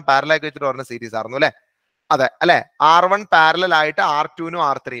 2 പാരലൽ ആക്കി വെച്ചിട്ട് 1 സീരീസ് ആയിരുന്നു അല്ലെ? അതെ അല്ലെ. R1 പാരലൽ ആയിട്ട് R2-നും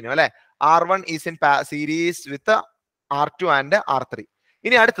R3-നും അല്ലെ. R1 is in series with R2 and R3.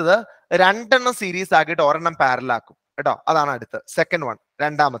 ഇനി അടുത്തത് 2 സീരീസ് ആക്കിയിട്ട് 1 പാരലൽ ആക്കും കേട്ടോ. അതാണ് അടുത്ത് സെക്കൻഡ് വൺ,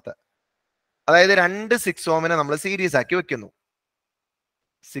 രണ്ടാമത്തെ. അതായത് 2 6 ഓമിനെ നമ്മൾ സീരീസ് ആക്കി വെക്കുന്നു.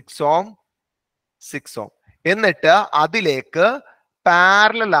 6 ഓം എന്നിട്ട് അതിലേക്ക്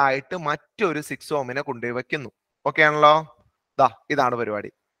പാരലൽ ആയിട്ട് മറ്റൊരു 6 ഓമിനെ കൊണ്ടുപോയി വെക്കുന്നു. ഓക്കെ ആണല്ലോ? ഇതാണ് പരിപാടി.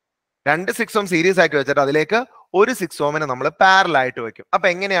 2 6 ഓം സീരീസ് ആക്കി വെച്ചിട്ട് അതിലേക്ക് ഒരു 6 ഓമിനെ നമ്മൾ പാരലൽ ആയിട്ട് വെക്കും. അപ്പൊ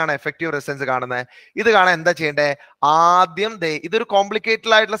എങ്ങനെയാണ് എഫക്റ്റീവ് റെസിസ്റ്റൻസ് കാണുന്നത്? ഇത് കാണാൻ എന്താ ചെയ്യേണ്ടേ? ആദ്യം ഇതൊരു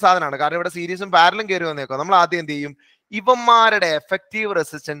കോംപ്ലിക്കേറ്റഡ് ആയിട്ടുള്ള സാധനമാണ്, കാരണം ഇവിടെ സീരീസും പാരലും കയറി വന്നേക്കോ. നമ്മൾ ആദ്യം എന്ത് ചെയ്യും? ഇവന്മാരുടെ എഫക്റ്റീവ്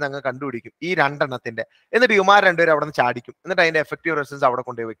റെസിസ്റ്റൻസ് അങ്ങ് കണ്ടുപിടിക്കും, ഈ 2 എണ്ണത്തിന്റെ. എന്നിട്ട് ഇവന്മാർ 2 പേരും അവിടെ നിന്ന് ചാടിക്കും. എന്നിട്ട് അതിന്റെ എഫക്റ്റീവ് റെസിസ്റ്റൻസ് അവിടെ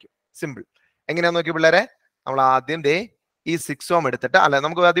കൊണ്ടുപോയി വെക്കും. സിമ്പിൾ. എങ്ങനെയാന്ന് നോക്കി പിള്ളേരെ, നമ്മൾ ആദ്യം ഈ 6 ഓം എടുത്തിട്ട്, അല്ലെ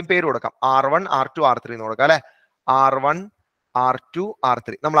നമുക്ക് ആദ്യം പേര് കൊടുക്കാം. R1 R2 R3 എന്ന് കൊടുക്കാം അല്ലെ. R1 R2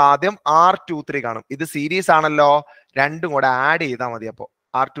 R3. നമ്മൾ ആദ്യം R23 കാണും. ഇത് സീരീസ് ആണല്ലോ, രണ്ടും കൂടെ ആഡ് ചെയ്താൽ മതി. അപ്പോ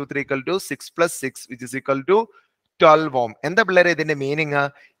R23 = 6 + 6 which is equal to 12 ഓം. എന്താ പിള്ളേരെ ഇതിന്റെ മീനിങ്?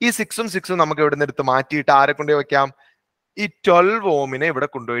 ഈ 6ഉം 6ഉം നമുക്ക് ഇവിടെ നിന്ന് എടുത്ത് മാറ്റിയിട്ട് ആരെ കൊണ്ടുപോയി വെക്കാം? ഈ 12 ഓമിനെ ഇവിടെ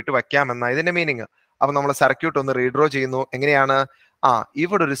കൊണ്ടുപോയിട്ട് വെക്കാം എന്നാ ഇതിന്റെ മീനിങ്. അപ്പൊ നമ്മൾ സർക്യൂട്ട് ഒന്ന് റീഡ്രോ ചെയ്യുന്നു. എങ്ങനെയാണ്?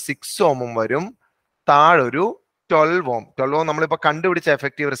 ഇവിടെ ഒരു 6 ഓമും വരും, താഴൊരു 12 ഓം. 12 ഓം നമ്മളിപ്പോ കണ്ടുപിടിച്ച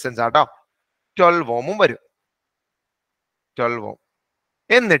എഫക്റ്റീവ് റെസിസ്റ്റൻസ് ആട്ടോ. 12 ഓമും വരും, 12 ഓം.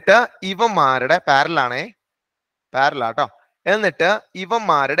 എന്നിട്ട് ഇവന്മാരുടെ പാരലാട്ടോ. എന്നിട്ട്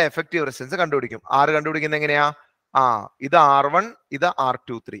ഇവന്മാരുടെ എഫക്റ്റീവ് റെസിസ്റ്റൻസ് കണ്ടുപിടിക്കും. ആര് കണ്ടുപിടിക്കുന്നത് എങ്ങനെയാ? ഇത് R1, ഇത്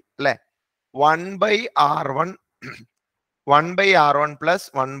R23 അല്ലെ. 1/R1 1/R1 പ്ലസ്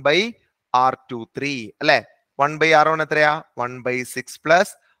 1/R23 അല്ലെ? 1/R1 എത്രയാ? 1/6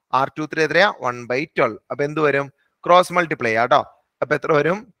 പ്ലസ് R23 എത്രയാ? 1/12. അപ്പൊ എന്ത് വരും? ക്രോസ് മൾട്ടിപ്ലൈ ചെയ്യാട്ടോ. അപ്പൊ എത്ര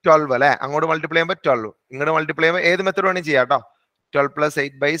വരും? 12 അല്ലെ? അങ്ങോട്ട് മൾട്ടിപ്ലൈ ചെയ്യുമ്പോൾ 12, ഇങ്ങോട്ട് മൾട്ടിപ്ലൈ ചെയ്യുമ്പോൾ ഏത് മെത്തേഡ് വേണമെങ്കിൽ ചെയ്യാം കേട്ടോ. 12 പ്ലസ്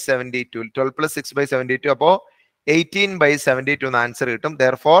 8/72, 12 പ്ലസ് 6/72, അപ്പോ 18/72 എന്ന് ആൻസർ കിട്ടും.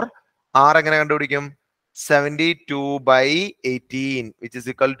 Therefore R എങ്ങനെ കണ്ടുപിടിക്കും? 72/18 which is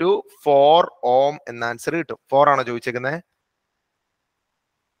equal to 4 ohm എന്ന ആൻസർ കിട്ടും. 4 ആണോ ചോദിച്ചേക്കുന്നത്?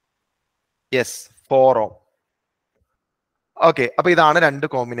 Yes, 4 ohm. ഓക്കെ, അപ്പൊ ഇതാണ് രണ്ട്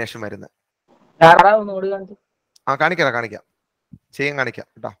കോമ്പിനേഷൻ വരുന്നത്. കാണിക്കാം കാണിക്കാം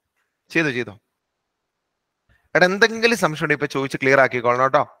കേട്ടോ. ചെയ്തോ. എടാ എന്തെങ്കിലും സംശയം ഉണ്ടെങ്കിൽ ഇപ്പൊ ചോദിച്ച് ക്ലിയർ ആക്കിക്കോളണം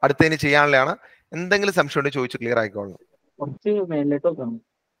കേട്ടോ. അടുത്തതിന് ചെയ്യാനുള്ളതാണ്. എന്തെങ്കിലും സംശയം ഉണ്ടെങ്കിൽ ചോദിച്ച് ക്ലിയർ ആക്കിക്കോളണം.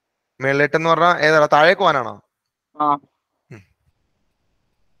 മേളിലേട്ടെന്ന് പറഞ്ഞാൽ ഏതാ? താഴേക്ക് പോകാനാണോ?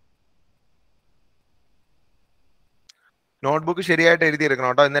 നോട്ട്ബുക്ക് ശരിയായിട്ട് എഴുതിയെടുക്കണം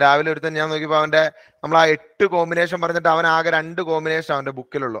കേട്ടോ. ഇന്ന് രാവിലെ ഒരുത്തൻ ഞാൻ നോക്കിയപ്പോൾ നമ്മൾ ആ 8 കോമ്പിനേഷൻ പറഞ്ഞിട്ട് അവൻ ആകെ 2 കോമ്പിനേഷൻ അവന്റെ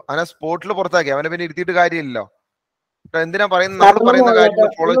ബുക്കിലുള്ളൂ. അവനെ സ്പോട്ടിൽ പുറത്താക്കി. അവനെ പിന്നെ ഇരുത്തിയിട്ട് കാര്യമില്ലല്ലോ. എന്തിനാ പറയുന്നത്? നമ്മൾ പറയുന്ന കാര്യങ്ങൾ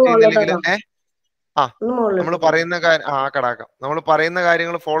ഫോളോ ചെയ്യുന്നില്ലെങ്കിൽ നമ്മൾ പറയുന്ന നമ്മൾ പറയുന്ന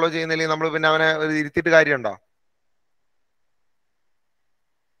കാര്യങ്ങൾ ഫോളോ ചെയ്യുന്നില്ലെങ്കിൽ നമ്മൾ പിന്നെ അവനെ ഇരുത്തിയിട്ട് കാര്യമുണ്ടോ?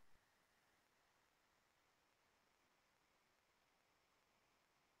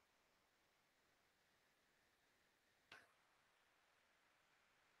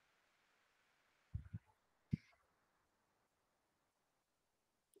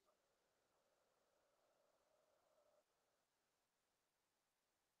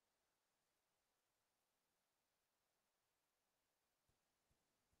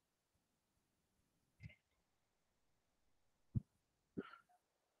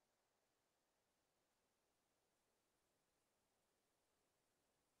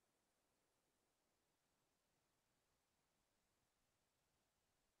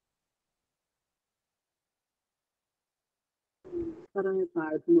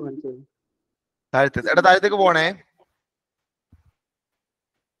 താഴത്തേക്ക് പോണേ.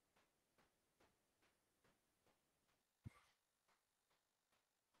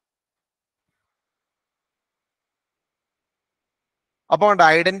 അപ്പൊ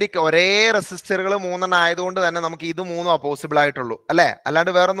ഐഡന്റിക് ഒരേ റെസിസ്റ്ററുകൾ 3 ആയതുകൊണ്ട് തന്നെ നമുക്ക് ഇത് 3 പോസിബിൾ ആയിട്ടുള്ളൂ അല്ലെ?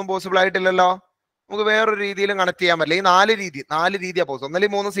 അല്ലാണ്ട് വേറൊന്നും പോസിബിൾ ആയിട്ടില്ലല്ലോ. നമുക്ക് വേറൊരു രീതിയിലും കണക്ട് ചെയ്യാൻ പറ്റില്ല. ഈ 4 രീതിയാ പോസിബിൾ.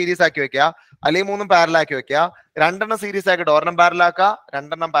 ഒന്നല്ലെങ്കിൽ 3 സീരീസ് ആക്കി വെക്കുക, അല്ലെങ്കിൽ 3 പാരൽ ആക്കി വെക്കുക, 2 സീരീസ് ആക്കിയിട്ട് 1 പാരൽ ആക്കുക,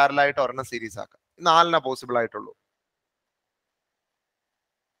 2 പാരൽ ആയിട്ട് 1 സീരീസ് ആക്കുക. 4 പോസിബിൾ ആയിട്ടുള്ളൂ.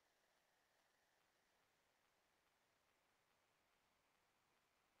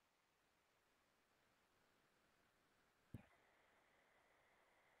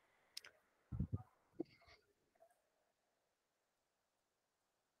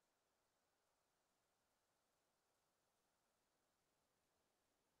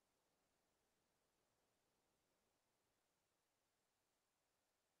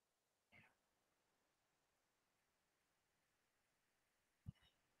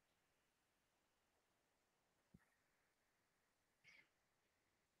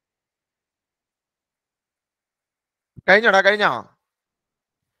 കഴിഞ്ഞോ?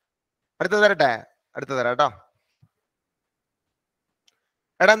 അടുത്ത തരാം കേട്ടോ.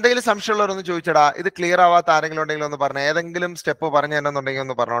 എടാ എന്തെങ്കിലും സംശയമുള്ളവരൊന്ന് ചോദിച്ചടാ. ഇത് ക്ലിയർ ആവാത്ത ആരെങ്കിലും ഉണ്ടെങ്കിൽ ഒന്ന് പറഞ്ഞേ. ഏതെങ്കിലും സ്റ്റെപ്പ് പറഞ്ഞു തന്നെന്നുണ്ടെങ്കിൽ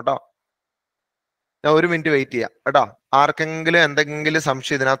ഒന്ന് പറഞ്ഞോ കേട്ടോ. ഞാൻ 1 മിനിറ്റ് വെയിറ്റ് ചെയ്യാം കേട്ടോ. ആർക്കെങ്കിലും എന്തെങ്കിലും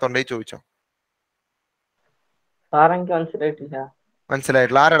സംശയം ഇതിനകത്തുണ്ടെങ്കിൽ ചോദിച്ചോ.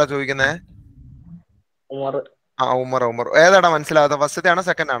 മനസ്സിലായിട്ടില്ല. ആരാടാ ചോദിക്കുന്നേ? ഉമർ. ഏതാടാ മനസ്സിലാവാത്ത? ഫസ്റ്റത്തെ ആണോ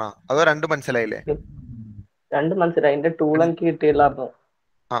സെക്കൻഡ് ആണോ? അതോ 2 മനസ്സിലായില്ലേ? 2 മനസ്സിലായി. എന്റെ ടൂൾ എനിക്ക് കിട്ടിയില്ലായിരുന്നു.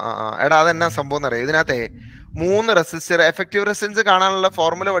 എടാ അതെന്നാ സംഭവം എന്നറിയാം. ഇതിനകത്തെ 3 റെസിസ്റ്റർ എഫക്റ്റീവ് റെസിസ്റ്റൻസ് കാണാനുള്ള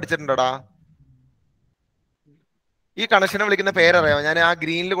ഫോർമുല പഠിച്ചിട്ടുണ്ടോടാ? ഈ കണക്ഷനെ വിളിക്കുന്ന പേരറിയാമോ? ഞാൻ ആ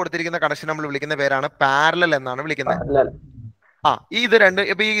ഗ്രീനിൽ കൊടുത്തിരിക്കുന്ന കണക്ഷൻ നമ്മൾ വിളിക്കുന്ന പേരാണ് പാരലൽ എന്നാണ് വിളിക്കുന്നത്. ഇത് 2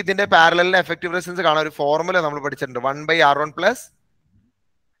 ഇപ്പൊ ഈ ഇതിന്റെ പാരലലിന് എഫക്റ്റീവ് റെസിസ്റ്റൻസ് കാണാൻ ഒരു ഫോർമുല നമ്മൾ പഠിച്ചിട്ടുണ്ട്. 1/R1 plus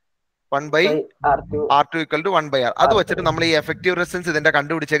 1/R2 equal to 1/R. അത് വെച്ചിട്ട് നമ്മൾ ഈ എഫക്റ്റീവ് റെസിസ്റ്റൻസ് ഇതിന്റെ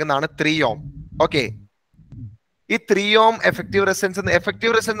കണ്ടുപിടിച്ചേക്കുന്നതാണ് 3 ohm. ഓക്കെ, ഈ 3 ohm എഫക്റ്റീവ് റെസിസ്റ്റൻസ് എന്ന്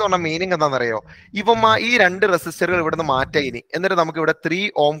പറഞ്ഞ മീനിങ് എന്താണെന്നറിയോ? ഈ 2 റെസിസ്റ്ററുകൾ ഇവിടുന്ന് മാറ്റാം ഇനി. എന്നിട്ട് നമുക്ക് ഇവിടെ 3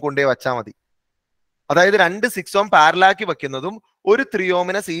 ohm കൊണ്ടേ വെച്ചാൽ മതി. അതായത് 2 6 ohm പാരലാക്കി വെക്കുന്നതും 1 3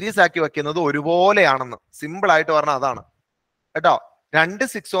 ohമിനെ സീരീസ് ആക്കി വെക്കുന്നതും ഒരുപോലെയാണെന്ന് സിമ്പിൾ ആയിട്ട് പറഞ്ഞാൽ അതാണ് കേട്ടോ. 2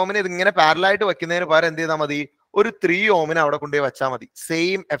 6 ohമിനെ ഇതിങ്ങനെ പാരലായിട്ട് വെക്കുന്നതിന് പകരം എന്ത് ചെയ്താൽ മതി? ഒരു 3 ohമിനെ അവിടെ കൊണ്ടുപോയി വെച്ചാൽ മതി.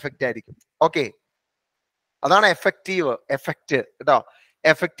 സെയിം എഫക്റ്റ് ആയിരിക്കും. ഓക്കെ, അതാണ് എഫക്റ്റ് കേട്ടോ.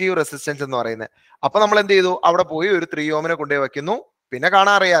 എഫക്റ്റീവ് റെസിസ്റ്റൻസ് എന്ന് പറയുന്നത്. അപ്പൊ നമ്മൾ എന്ത് ചെയ്തു? അവിടെ പോയി ഒരു 3 ohമിനെ കൊണ്ടുപോയി വെക്കുന്നു. പിന്നെ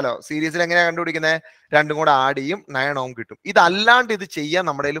കാണാൻ അറിയാലോ സീരീസിൽ എങ്ങനെയാ കണ്ടുപിടിക്കുന്നത്, രണ്ടും കൂടെ ആഡ് ചെയ്യും 9 ഓം കിട്ടും. ഇതല്ലാണ്ട് ഇത് ചെയ്യാൻ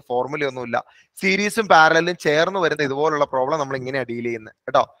നമ്മുടെ കയ്യിൽ ഫോർമുല ഒന്നുമില്ല. സീരീസും പാരലലും ചേർന്ന് വരുന്ന ഇതുപോലുള്ള പ്രോബ്ലം നമ്മൾ ഇങ്ങനെയാ ഡീൽ ചെയ്യുന്നത്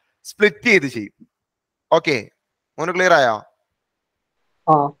കേട്ടോ. സ്പ്ലിറ്റ് ചെയ്ത് ചെയ്യും. ഓക്കെ, മോന് ക്ലിയർ ആയോ?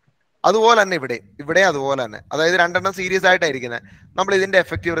 അതുപോലെ തന്നെ ഇവിടെ അതുപോലെ തന്നെ, അതായത് രണ്ടെണ്ണം സീരീസ് ആയിട്ടായിരിക്കുന്നത്. നമ്മൾ ഇതിന്റെ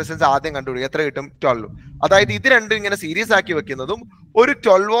എഫക്റ്റീവ് റെസിസ്റ്റൻസ് ആദ്യം കണ്ടുപിടിക്കും. എത്ര കിട്ടും? 12. അതായത് ഇത് രണ്ടും ഇങ്ങനെ സീരീസ് ആക്കി വെക്കുന്നതും ഒരു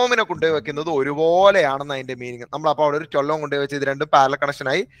 12 ഓമിനെ കൊണ്ടുപോയി വെക്കുന്നതും ഒരുപോലെയാണെന്ന് അതിന്റെ മീനിങ്. നമ്മൾ അപ്പോൾ അവിടെ ഒരു 12 ഓം കൊണ്ടുപോയി വെച്ച് ഇത് രണ്ടും പാരലൽ കണക്ഷൻ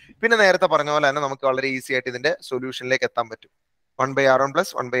ആയി. പിന്നെ നേരത്തെ പറഞ്ഞ പോലെ തന്നെ നമുക്ക് വളരെ ഈസി ആയിട്ട് ഇതിന്റെ സൊല്യൂഷനിലേക്ക് എത്താൻ പറ്റും. 1/R1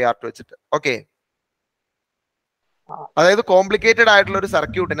 + 1/R2 വെച്ചിട്ട്. ഓക്കെ, അതായത് കോംപ്ലിക്കേറ്റഡ് ആയിട്ടുള്ള ഒരു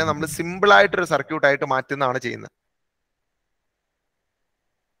സർക്യൂട്ടിനെ നമ്മൾ സിമ്പിൾ ആയിട്ടൊരു സർക്യൂട്ട് ആയിട്ട് മാറ്റുന്നതാണ് ചെയ്യുന്നത്.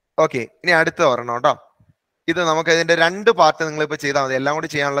 ഓക്കെ, ഇനി അടുത്ത ഒരെണ്ണം കേട്ടോ. ഇത് നമുക്ക് ഇതിന്റെ 2 പാർട്ട് നിങ്ങൾ ഇപ്പൊ ചെയ്താൽ മതി. എല്ലാം കൂടി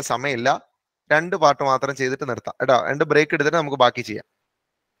ചെയ്യാനുള്ള സമയമില്ല. 2 പാർട്ട് മാത്രം ചെയ്തിട്ട് നിർത്താം കേട്ടോ. 2 ബ്രേക്ക് എടുത്തിട്ട് നമുക്ക് ബാക്കി ചെയ്യാം.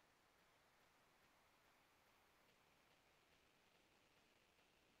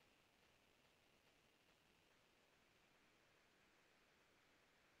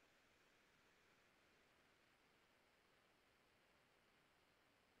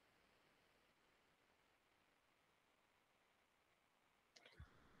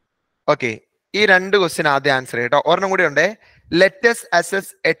 ഓക്കെ, ഈ 2 ക്വസ്റ്റ്യൻ ആദ്യം ആൻസർ ചെയ്യട്ടോ. ഒരെണ്ണം കൂടി ഉണ്ട്. ലെറ്റസ്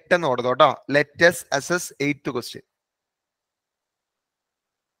അസസ് 8 എന്ന് ഓടുന്നു കേട്ടോ. Let's assess 8th question.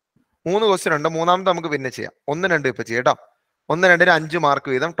 3 question ഉണ്ട്. മൂന്നാമത്തെ നമുക്ക് പിന്നെ ചെയ്യാം. 1, 2 ഇപ്പൊ ചെയ്യാം കേട്ടോ. 1, 2 5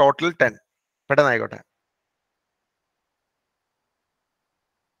 മാർക്ക് വീതം, ടോട്ടൽ 10. പെട്ടെന്നായിക്കോട്ടെ.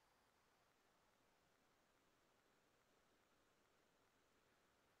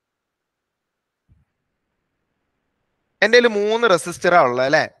 എന്റെ കയ്യിൽ 3 റെസിസ്റ്ററാ ഉള്ളത്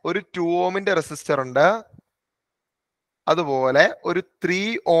അല്ലെ. ഒരു 2 ഓമിന്റെ റെസിസ്റ്റർ ഉണ്ട്, അതുപോലെ ഒരു 3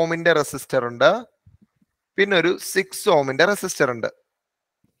 ഓമിന്റെ റെസിസ്റ്റർ ഉണ്ട്, പിന്നെ ഒരു 6 ഓമിന്റെ റെസിസ്റ്റർ ഉണ്ട്.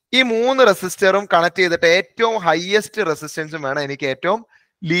 ഈ 3 റെസിസ്റ്ററും കണക്ട് ചെയ്തിട്ട് ഏറ്റവും ഹയസ്റ്റ് റെസിസ്റ്റൻസും വേണം, എനിക്ക് ഏറ്റവും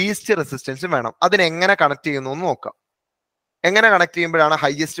ലീസ്റ്റ് റെസിസ്റ്റൻസും വേണം. അതിനെങ്ങനെ കണക്ട് ചെയ്യുന്നു എന്ന് നോക്കാം. എങ്ങനെ കണക്ട് ചെയ്യുമ്പോഴാണ്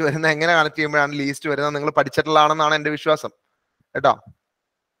ഹയസ്റ്റ് വരുന്നത്, എങ്ങനെ കണക്ട് ചെയ്യുമ്പോഴാണ് ലീസ്റ്റ് വരുന്നത്, നിങ്ങൾ പഠിച്ചിട്ടുള്ളതാണെന്നാണ് എന്റെ വിശ്വാസം കേട്ടോ.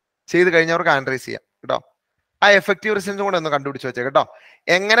 ചെയ്ത് കഴിഞ്ഞവർക്ക് ആൻഡ്രൈസ് ചെയ്യാം കേട്ടോ. ആ എഫക്റ്റീവ് റെസിസ്റ്റൻസ് കൂടെ ഒന്ന് കണ്ടുപിടിച്ച് വെച്ചേ കേട്ടോ.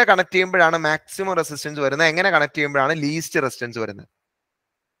 എങ്ങനെ കണക്ട് ചെയ്യുമ്പോഴാണ് മാക്സിമം റെസിസ്റ്റൻസ് വരുന്നത്, എങ്ങനെ കണക്ട് ചെയ്യുമ്പോഴാണ് ലീസ്റ്റ് റെസിസ്റ്റൻസ് വരുന്നത്.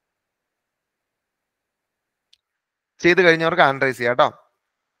 ചെയ്ത് കഴിഞ്ഞവർക്ക് ആൻഡ്രൈസ് ചെയ്യാം കേട്ടോ.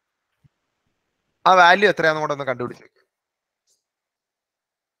 ആ വാല്യൂ എത്രയാണെന്ന് കൂടെ ഒന്ന് കണ്ടുപിടിച്ച് വെക്കുക.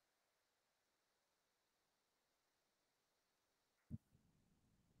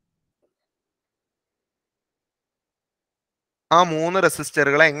 ആ 3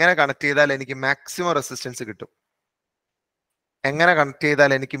 റെസിസ്റ്ററുകളെ എങ്ങനെ കണക്ട് ചെയ്താൽ എനിക്ക് മാക്സിമം റെസിസ്റ്റൻസ് കിട്ടും, എങ്ങനെ കണക്ട്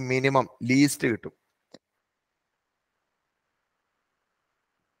ചെയ്താൽ എനിക്ക് മിനിമം ലീസ്റ്റ് കിട്ടും.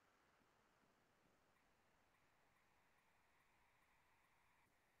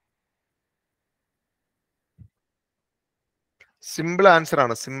 സിമ്പിൾ ആൻസർ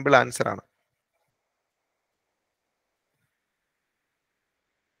ആണ്, സിമ്പിൾ ആൻസർ ആണ്.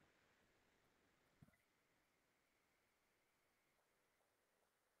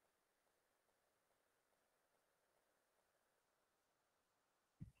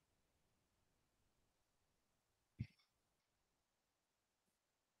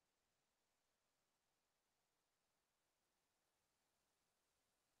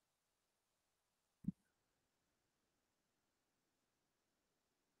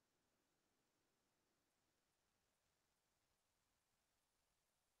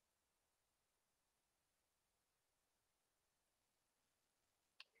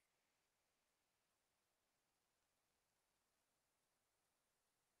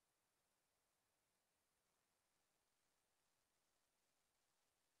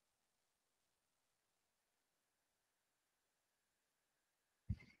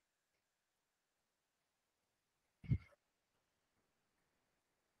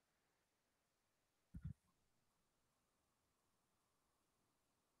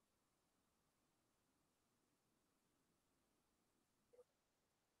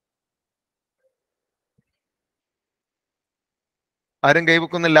 ആരും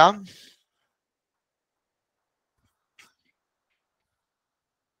കൈവെക്കുന്നില്ല.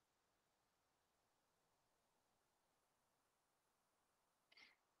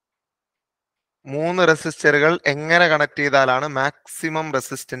 മൂന്ന് റെസിസ്റ്ററുകൾ എങ്ങനെ കണക്ട് ചെയ്താലാണ് മാക്സിമം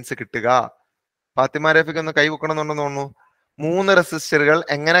റെസിസ്റ്റൻസ് കിട്ടുക? ഫാത്തിമ രഫിക്ക് ഒന്ന് കൈവെക്കണമെന്നുണ്ടെന്ന് തോന്നുന്നു. 3 റെസിസ്റ്ററുകൾ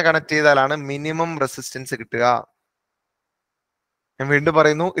എങ്ങനെ കണക്ട് ചെയ്താലാണ് മിനിമം റെസിസ്റ്റൻസ് കിട്ടുക? ഞാൻ വീണ്ടും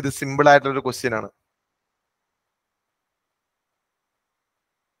പറയുന്നു, ഇത് സിമ്പിൾ ആയിട്ടുള്ള ഒരു ക്വസ്റ്റ്യൻ ആണ്.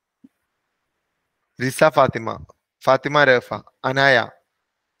 റിസ ഫാത്തിമ, ഫാത്തിമ രഫ, അനായ,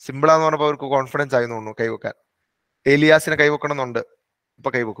 സിമ്പിളാന്ന് പറഞ്ഞപ്പോ അവർക്ക് കോൺഫിഡൻസ് ആയി തോന്നുന്നു കൈവെക്കാൻ. ഏലിയാസിനെ കൈവെക്കണമെന്നുണ്ട്, ഇപ്പൊ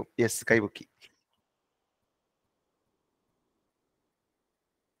കൈവെക്കും. യെസ്, കൈവെക്കി.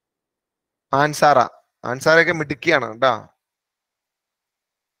 ആൻസാറൊക്കെ മിടുക്കിയാണ് കേട്ടോ.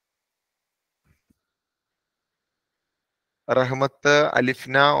 റഹ്മത്ത്,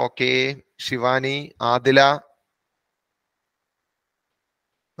 അലിഫ്ന, ഓക്കെ, ശിവാനി, ആദില,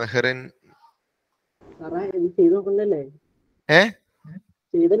 മെഹറിൻ. സാറേ ഇത് ചെയ്ത് നോക്കണ്ടല്ലേ?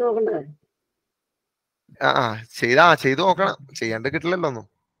 ചെയ്ത് നോക്കണ്ടേ? ചെയ്തു നോക്കണം. ചെയ്യാണ്ട് കിട്ടില്ലല്ലോ ഒന്നും.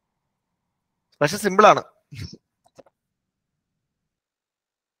 പക്ഷെ സിമ്പിൾ ആണ്.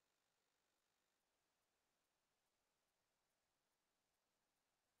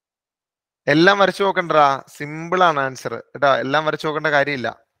 എല്ലാം വരച്ചു നോക്കണ്ടാ, സിമ്പിൾ ആണ് ആൻസർ കേട്ടോ. എല്ലാം വരച്ചു നോക്കേണ്ട കാര്യമില്ല.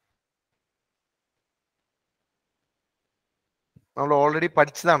 നമ്മൾ ഓൾറെഡി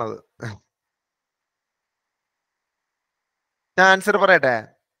പഠിച്ചതാണത്. ഞാൻ ആൻസർ പറയട്ടെ.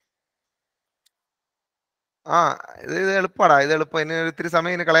 ഇത് എളുപ്പമാടാ, ഇത് എളുപ്പം. ഇനി ഒത്തിരി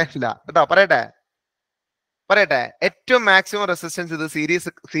സമയം ഇനി കളയാനില്ല കേട്ടോ. പറയട്ടെ. ഏറ്റവും മാക്സിമം റെസിസ്റ്റൻസ് ഇത്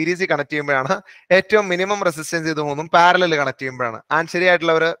സീരീസിൽ കണക്ട് ചെയ്യുമ്പോഴാണ്. ഏറ്റവും മിനിമം റെസിസ്റ്റൻസ് ഇത് മൂന്നും പാരലൽ കണക്ട് ചെയ്യുമ്പോഴാണ്.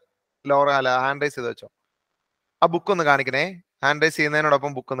 ശരിയായിട്ടുള്ളവര് ലോവർ ഹാൻഡ് റൈസ് ചെയ്ത് വെച്ചോ. ആ ബുക്ക് ഒന്ന് കാണിക്കണേ. ഹാൻഡ് റൈസ്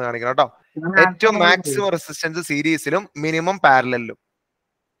ചെയ്യുന്നതിനോടൊപ്പം ബുക്ക് ഒന്ന് കാണിക്കണം കേട്ടോ. ഏറ്റവും മാക്സിമം റെസിസ്റ്റൻസ് സീരീസിലും മിനിമം പാരലലിലും.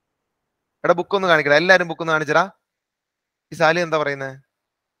 എടാ ബുക്ക് ഒന്ന് കാണിക്കടാ. എല്ലാരും ബുക്ക് ഒന്ന് കാണിച്ചടാ. ഈ സാലി എന്താ പറയുന്നത്?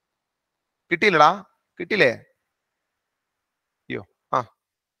 കിട്ടിയില്ലടാ? കിട്ടിയില്ലേ? അയ്യോ.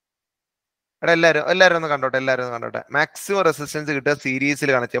 എടാ എല്ലാരും ഒന്ന് കണ്ടോട്ടെ. മാക്സിമം റെസിസ്റ്റൻസ് കിട്ടുക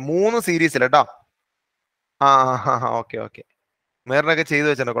സീരീസിൽ കണക്ട് ചെയ്യാം. 3 സീരീസിൽ കേട്ടോ. ഓക്കെ. മേറിനൊക്കെ ചെയ്തു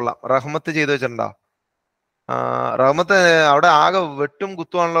വെച്ചിട്ടുണ്ടോ? കൊള്ളാം. റഹ്മത്ത് ചെയ്തു വെച്ചിട്ടുണ്ടോ? റഹ്മത്ത് അവിടെ ആകെ വെട്ടും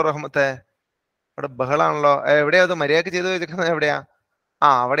കുത്തുവാണല്ലോ റഹ്മത്തെ. അവിടെ ബഹളാണല്ലോ. എവിടെയാ അത് മര്യാദക്ക് ചെയ്തു വെച്ചിരിക്കുന്നത്? എവിടെയാ?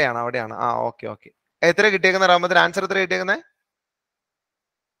 അവിടെയാണ്. ഓക്കെ. എത്ര കിട്ടിയേക്കുന്ന റഹ്മത്തിന്? ആൻസർ എത്ര കിട്ടിയേക്കുന്നത്?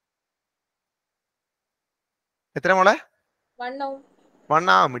 എത്ര മോളെ?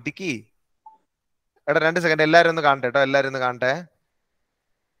 1. മിടുക്കി. എടാ 2 സെക്കൻഡ്. എല്ലാരും ഒന്ന് കാണട്ടെ കേട്ടോ.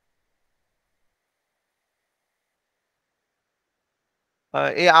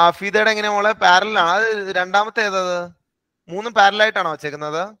 ഈ ആഫീദയുടെ എങ്ങനെയാ മോളെ? പാരലാണ്. അത് രണ്ടാമത്തെ ഏതത്? 3 പാരലായിട്ടാണോ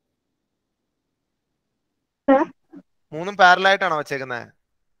വെച്ചേക്കുന്നത്? 3 പാരലായിട്ടാണോ വെച്ചേക്കുന്നത്?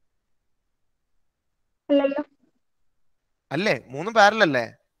 അല്ലേ? 3 പാരലല്ലേ?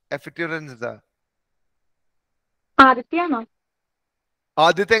 Effective resistance.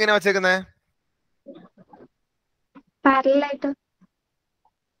 ആദ്യത്തെ എങ്ങനെയാ വെച്ചേക്കുന്നത്? പാരലായിട്ട്.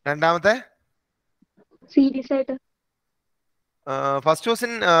 രണ്ടാമത്തെ സീരീസ് ആയിട്ട്. ഫസ്റ്റ്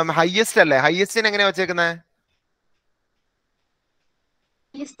ക്വസ്റ്റ്യൻ ഹൈയസ്റ്റ് അല്ലേ? ഹൈയസ്റ്റിന് എങ്ങനെയാ വെച്ചേക്കുന്നത്?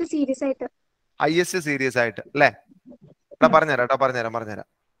 സീരീസ് ആയിട്ട്. ഹൈയസ്റ്റ് സീരീസ് ആയിട്ട് അല്ലേ? പറഞ്ഞുതരാം.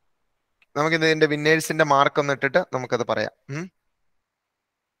 നമുക്ക് ഇതിന്റെ വിന്നേഴ്സിന്റെ മാർക്ക് ഒന്ന് ഇട്ടിട്ട് നമുക്കത് പറയാം.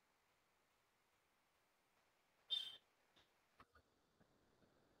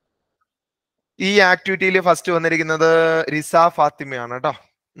 ഈ ആക്ടിവിറ്റിയിൽ ഫസ്റ്റ് വന്നിരിക്കുന്നത് റിസ ഫാത്തിമയാണ് കേട്ടോ.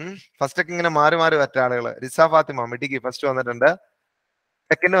 ഫസ്റ്റ് ഒക്കെ ഇങ്ങനെ മാറി പറ്റ ആളുകള്. റിസ ഫാത്തിമ മിടിക്ക് ഫസ്റ്റ് വന്നിട്ടുണ്ട്.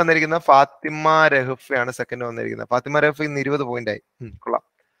 സെക്കൻഡ് വന്നിരിക്കുന്നത് ഫാത്തിമ രഹഫയാണ്. സെക്കൻഡ് വന്നിരിക്കുന്നത് ഫാത്തിമ രഹഫ് ഇന്ന് 20 പോയിന്റ് ആയി. കൊള്ളാം.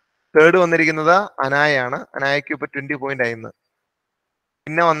 തേർഡ് വന്നിരിക്കുന്നത് അനായാണ്. അനായക്ക് ഇപ്പൊ 20 പോയിന്റ് ആയി ഇന്ന്.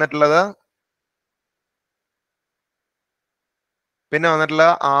 പിന്നെ വന്നിട്ടുള്ളത്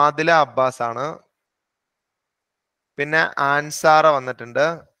ആദില അബ്ബാസ് ആണ്. പിന്നെ ആൻസാറ വന്നിട്ടുണ്ട്.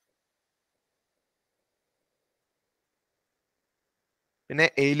 പിന്നെ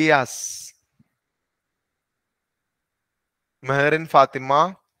ഏലിയാസ്, മെഹറിൻ ഫാത്തിമ,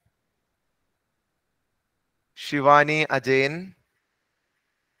 ശിവാനി അജയൻ,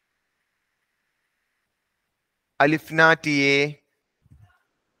 അലിഫ്ന ടി എ,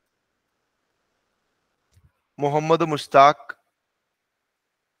 മുഹമ്മദ് മുഷ്താഖ്,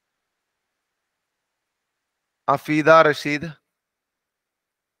 അഫീദ റഷീദ്,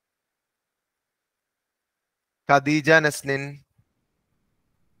 ഖദീജ നസ്നിൻ,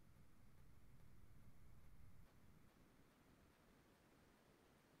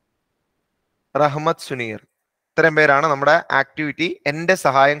 റഹ്മത്ത് സുനീർ. ഇത്രയും പേരാണ് നമ്മുടെ ആക്ടിവിറ്റി എന്റെ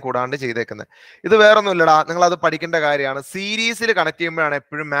സഹായം കൂടാണ്ട് ചെയ്തേക്കുന്നത്. ഇത് വേറൊന്നുമില്ലടാ, നിങ്ങൾ അത് പഠിക്കേണ്ട കാര്യമാണ്. സീരീസിൽ കണക്ട് ചെയ്യുമ്പോഴാണ്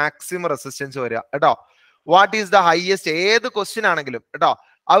എപ്പോഴും മാക്സിമം റെസിസ്റ്റൻസ് വരിക കേട്ടോ. What is the highest? ഏത് ക്വസ്റ്റ്യൻ ആണെങ്കിലും കേട്ടോ,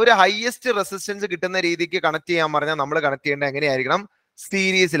 അവര് ഹൈയസ്റ്റ് റെസിസ്റ്റൻസ് കിട്ടുന്ന രീതിക്ക് കണക്ട് ചെയ്യാൻ പറഞ്ഞാൽ നമ്മൾ കണക്ട് ചെയ്യേണ്ടത് എങ്ങനെയായിരിക്കണം?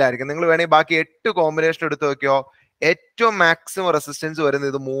 സീരീസിലായിരിക്കും. നിങ്ങൾ വേണമെങ്കിൽ ബാക്കി 8 കോമ്പിനേഷൻ എടുത്ത് നോക്കിയോ, ഏറ്റവും മാക്സിമം റെസിസ്റ്റൻസ്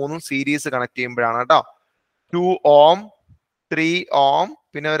വരുന്നത് ഇത് 3 സീരീസ് കണക്ട് ചെയ്യുമ്പോഴാണ് കേട്ടോ. 2 ohm, 3 ohm,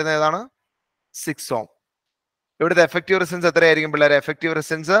 പിന്നെ വരുന്ന ഏതാണ്? 6 ohm. ഇവിടുത്തെ എഫക്റ്റീവ് റെസിസ്റ്റൻസ് എത്രയായിരിക്കും പിള്ളേരെ? Effective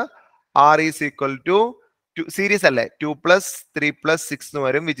resistance R is equal to series അല്ലേ, 2 + 3 + 6 എന്ന്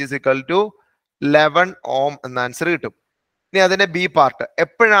വരും, which is equal to 11 ohm എന്ന ആൻസർ കിട്ടും. ഇനി അതിന്റെ ബി പാർട്ട്,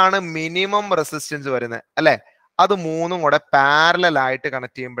 എപ്പോഴാണ് മിനിമം റെസിസ്റ്റൻസ് വരുന്നത് അല്ലെ? അത് 3ഉം കൂടെ പാരലൽ ആയിട്ട്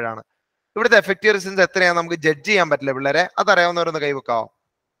കണക്ട് ചെയ്യുമ്പോഴാണ്. ഇവിടുത്തെ എഫക്റ്റീവ് റെസിസ്റ്റൻസ് എത്രയാണെന്ന് നമുക്ക് ജഡ്ജ് ചെയ്യാൻ പറ്റില്ല പിള്ളേരെ. അതറിയാവുന്നവരൊന്ന് കൈവെക്കാവോ?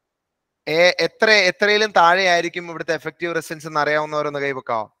 എത്രയിലും താഴെ ആയിരിക്കും ഇവിടുത്തെ എഫക്റ്റീവ് റെസിസ്റ്റൻസ് എന്ന് അറിയാവുന്നവരൊന്ന്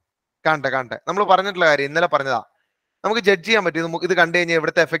കൈവെക്കാവോ? കാണട്ടെ നമ്മൾ പറഞ്ഞിട്ടുള്ള കാര്യം ഇന്നലെ പറഞ്ഞതാ. നമുക്ക് ജഡ്ജ് ചെയ്യാൻ പറ്റും ഇത് കണ്ടു കഴിഞ്ഞാൽ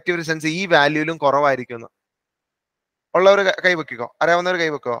ഇവിടുത്തെ എഫക്റ്റീവ് റെസിസ്റ്റൻസ് ഈ വാല്യൂലും കുറവായിരിക്കും ഉള്ളവർ കൈവെക്കോ? അറിയാവുന്നവർ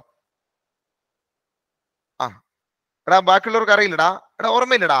കൈവെക്കോ? ആ എടാ ബാക്കിയുള്ളവർക്ക് അറിയില്ലടാ.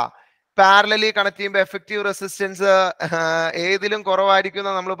 ഓർമ്മയില്ലടാ, പാരലലി കണക്ട് ചെയ്യുമ്പോ എഫക്റ്റീവ് റെസിസ്റ്റൻസ് ഏതിലും കുറവായിരിക്കും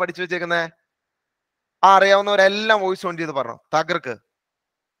എന്നാ നമ്മൾ പഠിച്ചു വെച്ചേക്കുന്നത്. അറിയാവുന്നവരെല്ലാം വോയിസ് ഓൺ ചെയ്ത് പറഞ്ഞു. തകർക്ക്,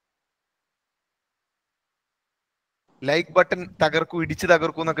 ലൈക്ക് ബട്ടൺ തകർക്കൂ, ഇടിച്ച്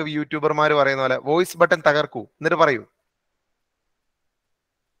തകർക്കൂ എന്നൊക്കെ യൂട്യൂബർമാർ പറയുന്ന പോലെ വോയിസ് ബട്ടൺ തകർക്കൂ. എന്നിട്ട് പറയൂ.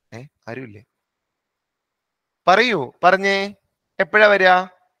 ആരുമില്ലേ? പറയൂ, പറഞ്ഞേ. എപ്പോഴാ വരിക?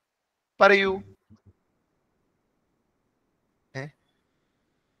 പറയൂ.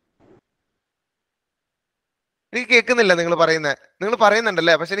 എനിക്ക് കേൾക്കുന്നില്ല നിങ്ങൾ പറയുന്നത്. നിങ്ങൾ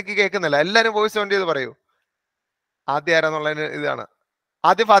പറയുന്നുണ്ടല്ലേ, പക്ഷെ എനിക്ക് കേൾക്കുന്നില്ല. എല്ലാരും വോയിസ് ഓൺ ചെയ്ത് പറയൂ. ആദ്യം ആരാന്നുള്ളതിന് ഇതാണ്.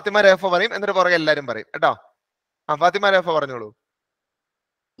 ആദ്യം ഫാത്തിമ രേഫ പറയും, എന്നിട്ട് പുറകെ എല്ലാരും പറയും കേട്ടോ. ഫാത്തിമ രേഫ പറഞ്ഞോളൂ.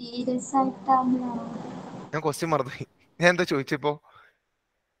 ഞാൻ ക്വസ്റ്റ്യൻ മറന്നുപോയി. ഞാൻ എന്താ ചോദിച്ചപ്പോ?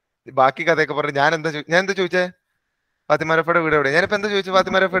 ബാക്കി കഥയൊക്കെ പറഞ്ഞു. ഞാൻ എന്താ ചോദിച്ചേ? ഫാത്തിമ രേഫയുടെ വീട് എവിടെ? ഞാനിപ്പോ എന്താ ചോദിച്ചു?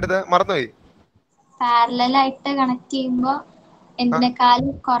 ഫാത്തിമ രേഫ എടുത്ത് മറന്നുപോയി. പാരലായിട്ട് കണക്ട് ചെയ്യുമ്പോ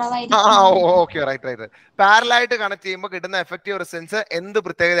എന്തിനേക്കാളും കുറവായിരിക്കും. Okay, right. പാരലായിട്ട് കണക്ട് ചെയ്യുമ്പോൾ കിട്ടുന്ന എഫക്റ്റീവ് റെസിസ്റ്റൻസ് എന്ത്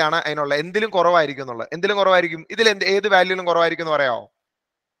പ്രത്യേകതയാണ് അതിനുള്ള? എന്തിലും കുറവായിരിക്കും എന്നുള്ളത്. എന്തിലും കുറവായിരിക്കും? ഇതിൽ ഏത് വാല്യൂലും കുറവായിരിക്കും എന്ന് പറയാമോ?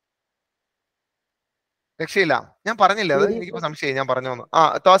 രക്ഷയില്ല. ഞാൻ പറഞ്ഞില്ല അത്. എനിക്കിപ്പോ സംശയം ഞാൻ പറഞ്ഞോന്ന്.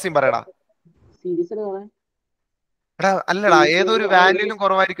 തോസിം പറയടാ. എടാ അല്ലടാ, ഏതൊരു വാല്യൂലും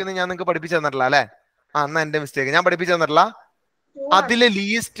കുറവായിരിക്കും ഞാൻ നിങ്ങൾക്ക് പഠിപ്പിച്ചു തന്നിട്ടില്ല അല്ലെ? എന്നാ എന്റെ മിസ്റ്റേക്ക്. ഞാൻ പഠിപ്പിച്ചു തന്നിട്ടില്ല. അതിലെ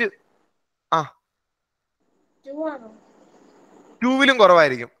ലീസ്റ്റ് 2-ലും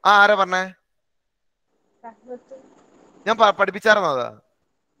കുറവായിരിക്കും. ആരാ പറഞ്ഞേ? ഞാൻ പഠിപ്പിച്ചായിരുന്നോ അത്?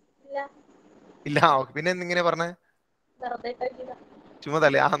 ഇല്ല. ഓക്കെ, പിന്നെ എന്തിങ്ങനെ പറഞ്ഞേ?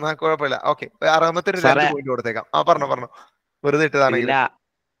 ചുമതല്ലേ? എന്നാ കുഴപ്പമില്ല. ഓക്കെ, 60 2 പോയിന്റ് കൊടുത്തേക്കാം. പറഞ്ഞു. വെറുതെ ഇട്ടതാണെങ്കിൽ.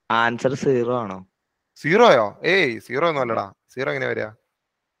 ആൻസർ 0 ആണോ? 0യോ? ഏയ് 0 ഒന്നും അല്ലടാ. 0 എങ്ങനെ വരിക?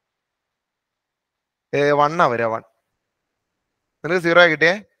 1 വരിക. 1. നിനക്ക് 0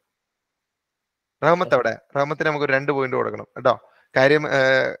 കിട്ടിയേ? റഹ്മത്ത് എവിടെ? റഹ്മത്തിന് നമുക്ക് 2 പോയിന്റ് കൊടുക്കണം കേട്ടോ. കാര്യം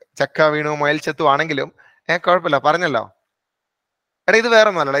ചക്ക വീണു മൊയൽ ചെത്തു ആണെങ്കിലും കുഴപ്പമില്ല, പറഞ്ഞല്ലോ. എടാ ഇത് വേറെ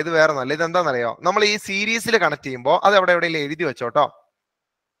ഒന്നല്ല. ഇത് എന്താണെന്നറിയോ? നമ്മൾ ഈ സീരീസിൽ കണക്ട് ചെയ്യുമ്പോൾ അത് എവിടെയെങ്കിലും എഴുതി വെച്ചോട്ടോ.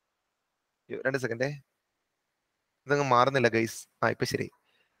 2 സെക്കൻഡേ, ഇതങ്ങ് മാറുന്നില്ല ഗൈസ്. ഇപ്പൊ ശരി.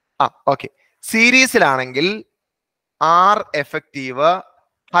 ഓക്കെ. സീരീസിലാണെങ്കിൽ ആർ എഫക്റ്റീവ്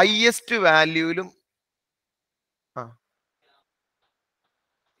ഹയസ്റ്റ് വാല്യൂലും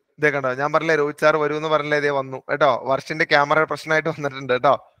ഇതേ കണ്ടോ? ഞാൻ പറഞ്ഞില്ലേ രോഹിത് സാർ വരും എന്ന് പറഞ്ഞില്ലേ? ഇതേ വന്നു കേട്ടോ. വർഷിന്റെ ക്യാമറ പ്രശ്നമായിട്ട് വന്നിട്ടുണ്ട്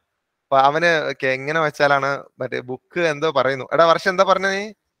കേട്ടോ. അപ്പൊ അവന് എങ്ങനെ വെച്ചാലാണ് മറ്റേ ബുക്ക് എന്തോ പറയുന്നു. എടാ വർഷം എന്താ പറഞ്ഞ? നീ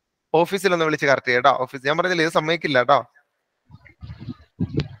ഓഫീസിലൊന്ന് വിളിച്ച് കറക്റ്റ് ചെയ്യട്ടോ. ഓഫീസ് ഞാൻ പറഞ്ഞില്ല ഇത് സമ്മതിക്കില്ല കേട്ടോ.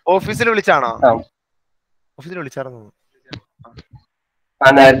 ഓഫീസിൽ വിളിച്ചാണോ? ഓഫീസിൽ വിളിച്ചായിരുന്നു.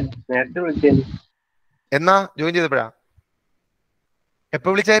 എന്നാ ജോയിൻ ചെയ്തപ്പോഴാ? എപ്പോ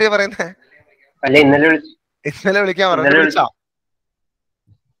വിളിച്ച കാര്യ പറയുന്നേ? ഇന്നലെ വിളിക്കാൻ പറഞ്ഞു. വിളിച്ചാ?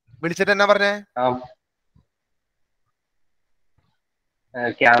 വിളിച്ചിട്ട് എന്നാ പറഞ്ഞേ?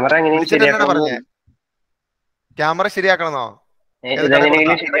 വിളിച്ചിട്ട് എന്നാ പറഞ്ഞേ? ക്യാമറ ശരിയാക്കണമെന്നോ?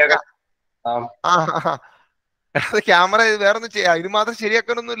 ക്യാമറ വേറൊന്നും ചെയ്യാ, ഇത് മാത്രം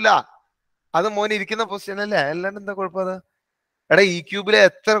ശരിയാക്കാനൊന്നുമില്ല. അത് മോനെ ഇരിക്കുന്ന പൊസിഷൻ അല്ലേ, അല്ലാണ്ട് എന്താ കുഴപ്പം? അത് എടാ ഈ ക്യൂബിലെ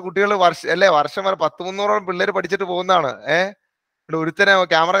എത്ര കുട്ടികൾ വർഷം വരെ 100-300 പിള്ളേര് പഠിച്ചിട്ട് പോകുന്നതാണ്. ഇവിടെ ഒരുത്തനെ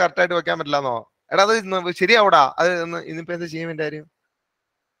ക്യാമറ കറക്റ്റ് ആയിട്ട് വെക്കാൻ പറ്റില്ലെന്നോ? എടാ അത് ശരിയാവൂടാ. അത് ഇന്നിപ്പോ എന്താ ചെയ്യാൻ വേണ്ടി കാര്യം?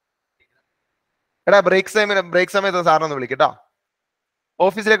 എടാ ബ്രേക്ക് സമയത്ത് സാറിനൊന്ന് വിളിക്കട്ടോ.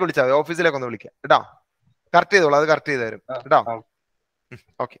 ഓഫീസിലേക്ക് വിളിച്ചാൽ മതി. ഓഫീസിലേക്ക് ഒന്ന് വിളിക്കാം കേട്ടോ. കറക്റ്റ് ചെയ്തോളൂ. അത് കറക്റ്റ് ചെയ്ത് തരും കേട്ടോ.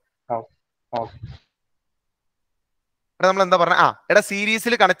 ഓക്കെ. നമ്മൾ എന്താ പറഞ്ഞ? എടാ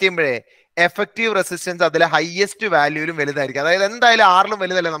സീരീസിൽ കണക്ട് ചെയ്യുമ്പോഴേ എഫക്റ്റീവ് റെസിസ്റ്റൻസ് അതിലെ ഹയസ്റ്റ് വാല്യൂലും വലുതായിരിക്കും. അതായത് എന്തായാലും 6-ലും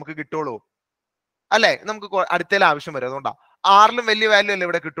വലുതല്ലേ നമുക്ക് കിട്ടുള്ളൂ അല്ലെ? നമുക്ക് അടുത്തേലും ആവശ്യം വരും. അതുകൊണ്ടാ 6-ലും വലിയ വാല്യൂ അല്ലേ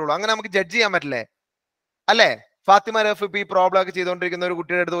ഇവിടെ കിട്ടുള്ളൂ. അങ്ങനെ നമുക്ക് ജഡ്ജ് ചെയ്യാൻ പറ്റില്ലേ അല്ലേ? ഫാത്തിമ രഫ് ഇപ്പൊ ഈ പ്രോബ്ലം ഒക്കെ ചെയ്തുകൊണ്ടിരിക്കുന്ന ഒരു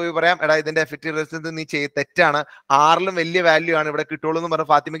കുട്ടിയുടെ അടുത്ത് പോയി പറയാം, എടാ ഇതിന്റെ എഫക്റ്റീവ് റെസിസ്റ്റൻസ് നീ തെറ്റാണ്, 6-ലും വലിയ വാല്യൂ ആണ് ഇവിടെ കിട്ടുള്ളൂ എന്ന് പറഞ്ഞ്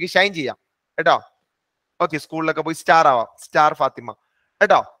ഫാത്തിമയ്ക്ക് ഷൈൻ ചെയ്യാം കേട്ടോ. ഓക്കെ, സ്കൂളിലൊക്കെ പോയി സ്റ്റാർ ആവാം. സ്റ്റാർ ഫാത്തിമ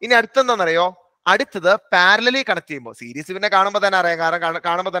കേട്ടോ. ഇനി അടുത്തെന്താണെന്നറിയോ? അടുത്തത് പാരലലി കണക്ട് ചെയ്യുമ്പോൾ സീരീസ് പിന്നെ കാണുമ്പോൾ തന്നെ അറിയാം. കാരണം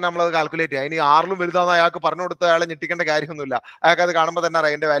കാണുമ്പോൾ തന്നെ നമ്മളത് കാൽക്കുലേറ്റ് ചെയ്യാം. ഇനി 6-ലും വലുതാന്ന് അയാൾക്ക് പറഞ്ഞു കൊടുത്ത് അയാളെ ഞെട്ടിക്കേണ്ട കാര്യമൊന്നുമില്ല. അയാൾക്ക് അത് കാണുമ്പോൾ തന്നെ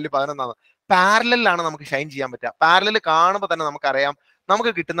അറിയാം എന്റെ വാല്യൂ 11 പാരലലിലാണ് നമുക്ക് ഷൈൻ ചെയ്യാൻ പറ്റുക. പാരലൽ കാണുമ്പോൾ തന്നെ നമുക്കറിയാം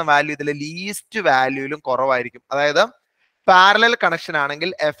നമുക്ക് കിട്ടുന്ന വാല്യൂ ഇതിലെ ലീസ്റ്റ് വാല്യൂയിലും കുറവായിരിക്കും. അതായത് പാരലൽ കണക്ഷൻ ആണെങ്കിൽ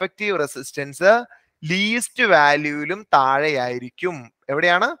എഫക്റ്റീവ് റെസിസ്റ്റൻസ് ലീസ്റ്റ് വാല്യൂയിലും താഴെയായിരിക്കും.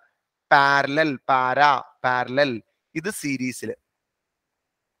 എവിടെയാണ്? പാരലൽ. പാരലൽ ഇത് സീരീസിൽ.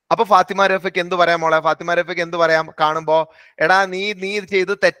 അപ്പൊ ഫാത്തിമ രഫയ്ക്ക് എന്ത് പറയാം മോളെ? ഫാത്തിമ രഫയ്ക്ക് എന്ത് പറയാം കാണുമ്പോ? എടാ നീ ഇത്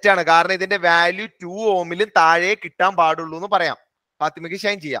ചെയ്ത് തെറ്റാണ്, കാരണം ഇതിന്റെ വാല്യൂ 2 ഓമിലും താഴെ കിട്ടാൻ പാടുള്ളൂ എന്ന് പറയാം. ഫാത്തിമയ്ക്ക്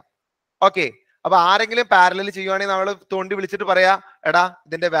ഷൈൻ ചെയ്യാം. ഓക്കെ, അപ്പൊ ആരെങ്കിലും പാരലൽ ചെയ്യുവാണെങ്കിൽ നമ്മൾ തോണ്ടി വിളിച്ചിട്ട് പറയാ, എടാ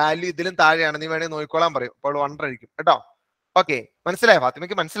ഇതിന്റെ വാല്യൂ ഇതിലും താഴെയാണ്, നീ വേണമെങ്കിൽ നോക്കിക്കോളാൻ പറയും. അപ്പോൾ 100 ആയിരിക്കും കേട്ടോ. ഓക്കെ, മനസ്സിലായോ?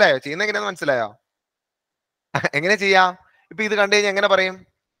 ഫാത്തിമയ്ക്ക് മനസ്സിലായോ? ചെയ്യുന്ന എങ്ങനെയാന്ന് മനസ്സിലായോ? എങ്ങനെ ചെയ്യാം? ഇപ്പൊ ഇത് കണ്ടു കഴിഞ്ഞാൽ എങ്ങനെ പറയും?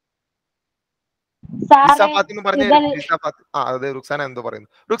 ലിസ ഫാത്തിമ പറഞ്ഞു തരും. ലിസ ഫാത്തിമ, അതെ, റുക്സാന എന്തോ പറയുന്നു.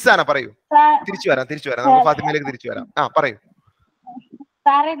 റുക്സാന പറയൂ. തിരിച്ചു വരാം നമുക്ക് ഫാത്തിമയിലേക്ക് തിരിച്ചു വരാം. പറയൂ.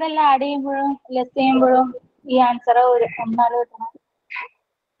 സാർ ഇതെല്ലാം ആഡ് ചെയ്യുമ്പോഴും ലെസ് ചെയ്യുമ്പോഴും ഈ ആൻസർ ഒന്നാല് കിട്ടണം.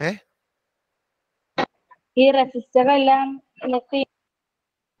 ഈ റെസിസ്റ്റർ എല്ലാം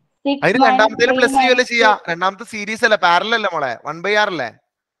അതിന് രണ്ടാമത്തേലും പ്ലസ് ചെയ്യുമല്ലേ ചെയ്യാ? രണ്ടാമത്തെ സീരീസ് അല്ലേ, പാരലൽ അല്ലേ മോളെ? 1/r അല്ലേ?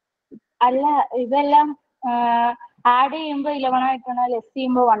 അല്ല, ഇതെല്ലാം ആഡ് ചെയ്യുമ്പോ 11 ആയിട്ടാണ്, ലെസ്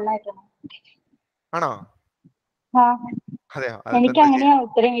ചെയ്യുമ്പോ 1 ആയിട്ടാണ്. ആണോ? അതെയോ? എനിക്ക് അങ്ങനെയാ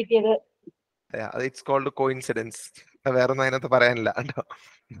ഉത്തരം കിട്ടിയത്. It's called coincidence. വേറെ ഒന്നും അതിനകത്ത് പറയാനില്ല കേട്ടോ.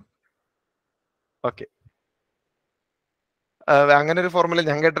 ഓക്കെ, അങ്ങനെ ഒരു ഫോർമുല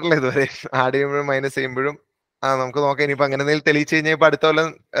ഞാൻ കേട്ടിട്ടില്ല ഇതുവരെ. ആഡ് ചെയ്യുമ്പോഴും മൈനസ് ചെയ്യുമ്പോഴും. നമുക്ക് നോക്കാം ഇനിയിപ്പോ അങ്ങനെ എന്തെങ്കിലും തെളിയിച്ച് കഴിഞ്ഞാൽ ഇപ്പൊ അടുത്ത കൊല്ലം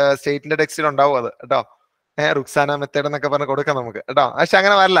സ്റ്റേറ്റിന്റെ ടെക്സ്റ്റിൽ ഉണ്ടാവും അത് കേട്ടോ. റുക്സാന മെത്തേഡ് എന്നൊക്കെ പറഞ്ഞ് കൊടുക്കാം നമുക്ക് കേട്ടോ. പക്ഷെ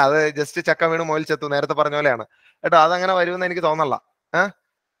അങ്ങനെ വരില്ല, അത് ജസ്റ്റ് ചക്ക വീണ് മോയിൽ ചെത്തു, നേരത്തെ പറഞ്ഞ പോലെയാണ് കേട്ടോ. അതങ്ങനെ വരുമെന്ന് എനിക്ക് തോന്നല്ല.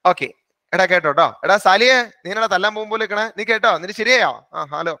 ഓക്കെ, എടാ കേട്ടോ. എടാ സാലിയെ, നീനടാ തല്ലാൻ പോകുമ്പോൾ നിൽക്കണേ, നീ കേട്ടോ? നിന് ശരിയായോ?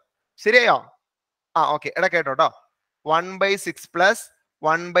 ഹലോ, ശരിയായോ? ഓക്കെ, എടാ കേട്ടോ. 1/6 പ്ലസ്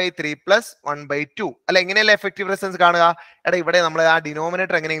 1/3 പ്ലസ് 1/2 അല്ല, എങ്ങനെയല്ല എഫക്റ്റീവ് റെസിസ്റ്റൻസ് കാണുക? എടാ ഇവിടെ നമ്മൾ ആ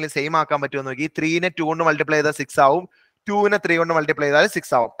ഡിനോമിനേറ്റർ എങ്ങനെയെങ്കിലും സെയിം ആക്കാൻ പറ്റുമോ നോക്കി. 3നെ 2 കൊണ്ട് മൾട്ടിപ്ലൈ ചെയ്താൽ 6 ആവും, 2നെ 3 കൊണ്ട് മൾട്ടിപ്ലൈ ചെയ്താൽ 6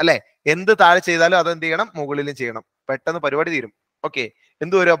 ആവും അല്ലെ? എന്ത് താഴെ ചെയ്താലും അത് എന്ത് ചെയ്യണം? മുകളിലും ചെയ്യണം. പെട്ടെന്ന് പരിപാടി തീരും. ഓക്കെ,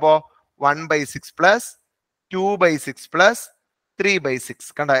 എന്ത് വരും അപ്പോ? 1/6 പ്ലസ് 2/6 പ്ലസ് 3/6.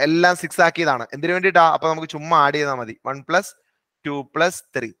 കണ്ടോ, എല്ലാം 6 ആക്കിയതാണ്. എന്തിനു വേണ്ടിയിട്ടാ? അപ്പൊ നമുക്ക് ചുമ്മാ ആഡ് ചെയ്താൽ മതി. 1 പ്ലസ് 2 പ്ലസ്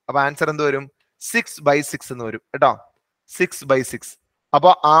 3. അപ്പൊ ആൻസർ എന്ത് വരും? 6/6 എന്ന് വരും കേട്ടോ. 6/6. അപ്പൊ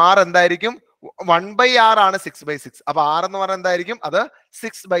R എന്തായിരിക്കും? 1/r ആണ് 6/6. അപ്പൊ R എന്ന് പറഞ്ഞാൽ എന്തായിരിക്കും? അത്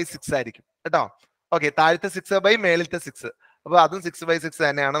 6/6 ആയിരിക്കും കേട്ടോ. ഓക്കെ, താഴത്തെ 6 മേളിലത്തെ 6. അപ്പൊ അതും 6/6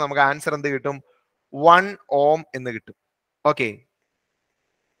 തന്നെയാണ്. നമുക്ക് ആൻസർ എന്ത് കിട്ടും? 1 ഓം എന്ന് കിട്ടും. ഓക്കെ,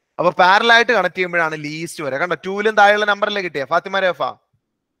 അപ്പൊ പാരലായിട്ട് കണക്ട് ചെയ്യുമ്പോഴാണ് ലീസ്റ്റ് വരെ. കണ്ടോ, 2ലും താഴെയുള്ള നമ്പറല്ലേ കിട്ടിയ ഫാത്തിമ രഫ?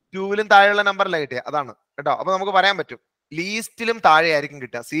 2ലും താഴെയുള്ള നമ്പറല്ലേ കിട്ടിയ? അതാണ് കേട്ടോ. അപ്പൊ നമുക്ക് പറയാൻ പറ്റും ലീസ്റ്റിലും താഴെ ആയിരിക്കും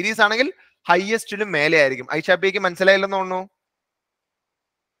കിട്ടുക. സീരീസ് ആണെങ്കിൽ ഹയസ്റ്റിലും മേലെ ആയിരിക്കും. ഐഷാബിക്ക് മനസ്സിലായില്ലെന്ന് തോന്നുന്നു.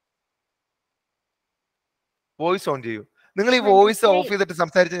 വോയിസ് ഓൺ ചെയ്യൂ. നിങ്ങൾ ഈ വോയിസ് ഓഫ് ചെയ്തിട്ട്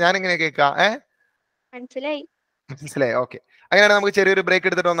സംസാരിച്ച് ഞാൻ എങ്ങനെ കേൾക്കാം? മനസ്സിലായി. ഓക്കെ, അങ്ങനെയാണെങ്കിൽ നമുക്ക് ചെറിയൊരു ബ്രേക്ക്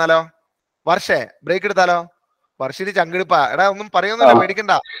എടുത്തിട്ട് വന്നാലോ? വർഷേ, ബ്രേക്ക് എടുത്താലോ? വർഷിന് ചങ്കെടുപ്പാ. എടാ ഒന്നും പറയുന്നില്ല,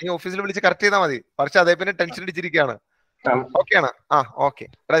 പേടിക്കണ്ട. നീ ഓഫീസിൽ വിളിച്ച് കറക്റ്റ് ചെയ്താൽ മതി. വർഷ അതേ പിന്നെ ടെൻഷൻ അടിച്ചിരിക്കുകയാണ്. ഓക്കെ ആണ്? ഓക്കെ,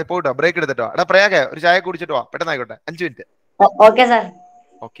 എടാ പോയിട്ടോ, ബ്രേക്ക് എടുത്തിട്ടോ. എടാ പ്രയാഗേ, ഒരു ചായ കുടിച്ചിട്ട് വാ, പെട്ടെന്നായിക്കോട്ടെ. 5 minute. Okay sir.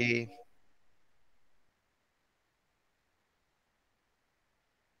 Okay.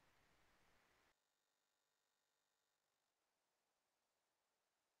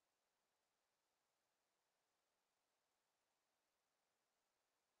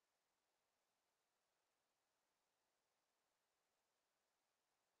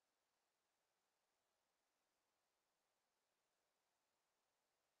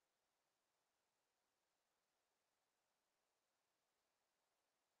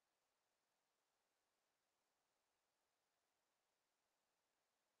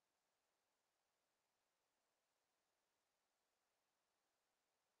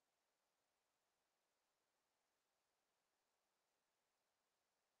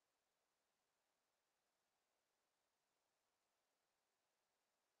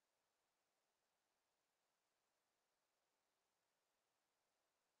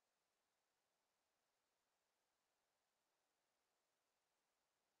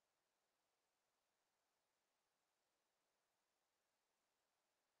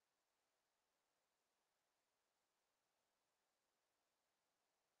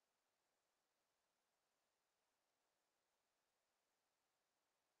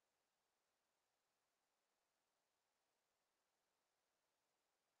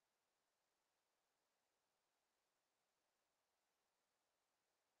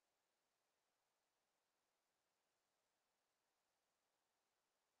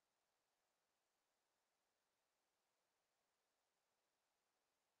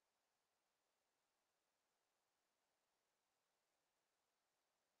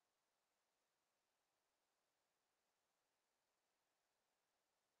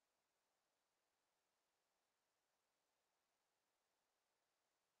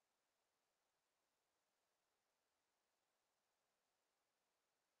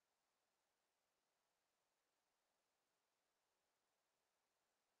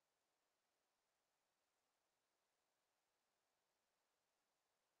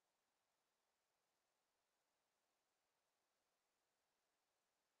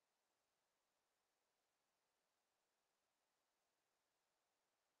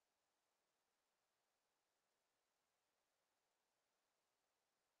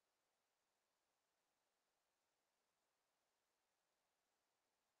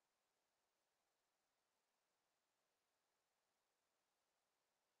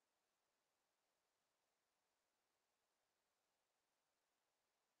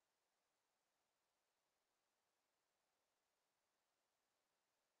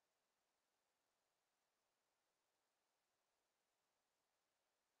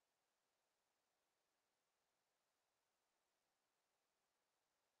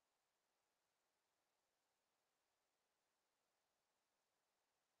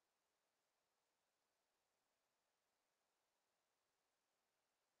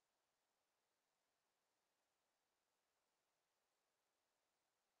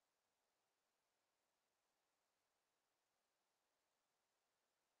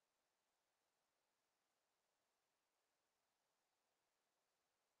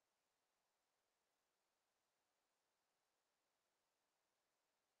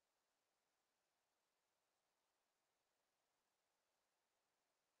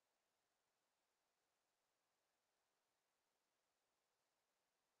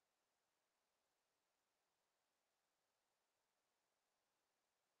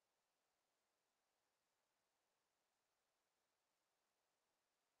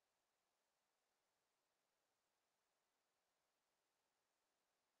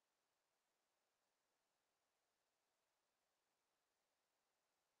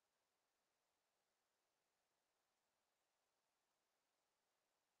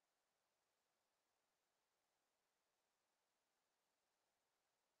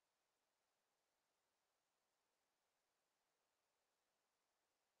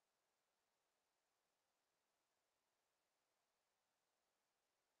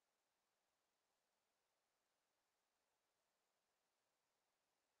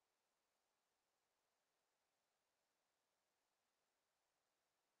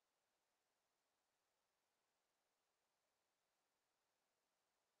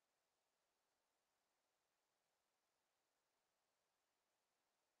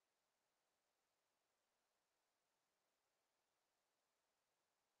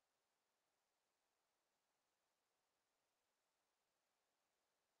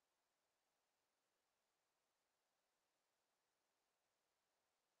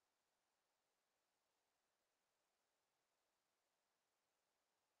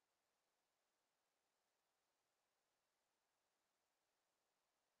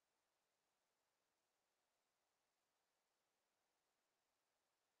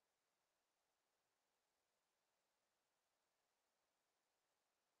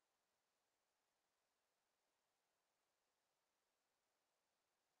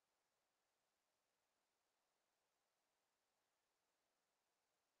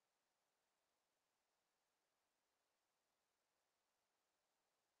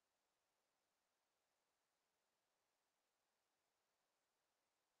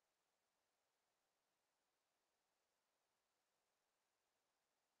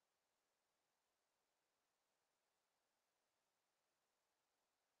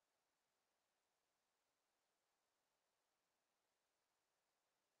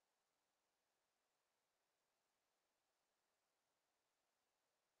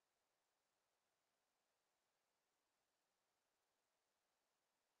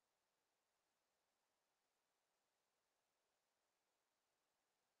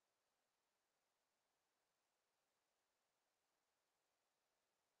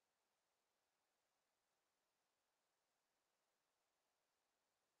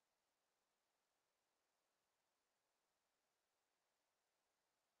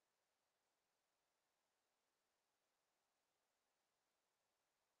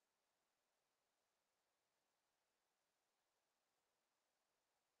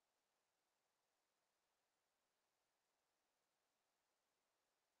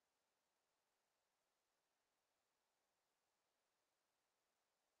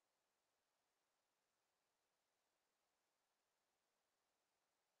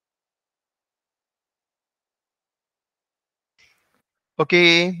 Okay,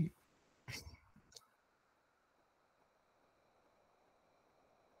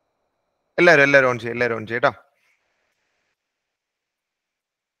 എല്ലാരും ഓൺ ചെയ്യും കേട്ടോ.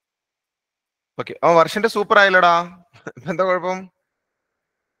 Okay, വർഷന്റെ super ആയല്ലോടാ. എന്താ കുഴപ്പം?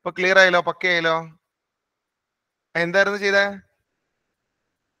 ഇപ്പൊ ക്ലിയർ ആയല്ലോ, പക്കയായല്ലോ. എന്തായിരുന്നു ചെയ്തേ?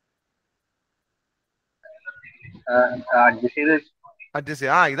 അഡ്ജസ്റ്റ്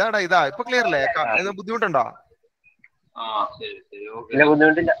ഇതാ ഇപ്പൊ ക്ലിയർ അല്ലേ? ബുദ്ധിമുട്ടുണ്ടോ?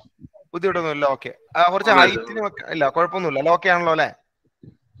 ബുദ്ധിമുട്ടൊന്നുമില്ല. ഓക്കെ, കുറച്ച് ഹൈറ്റിന് ഇല്ല, കുഴപ്പമൊന്നുമില്ല. ഓക്കെ ആണല്ലോ അല്ലേ?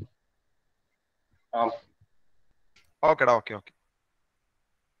 ഓക്കെടാ, ഓക്കെ.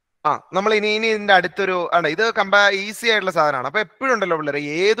 നമ്മൾ ഇനി ഇതിന്റെ അടുത്തൊരു ഇത് ഈസി ആയിട്ടുള്ള സാധനമാണ്. അപ്പൊ എപ്പോഴും ഉണ്ടല്ലോ പിള്ളേരെ,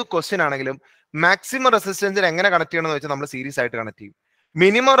 ഏത് ക്വസ്റ്റ്യൻ ആണെങ്കിലും മാക്സിമം റെസിസ്റ്റൻസിന് എങ്ങനെ കണക്ട് ചെയ്യണമെന്ന് വെച്ചാൽ നമ്മൾ സീരീസ് ആയിട്ട് കണക്ട് ചെയ്യും.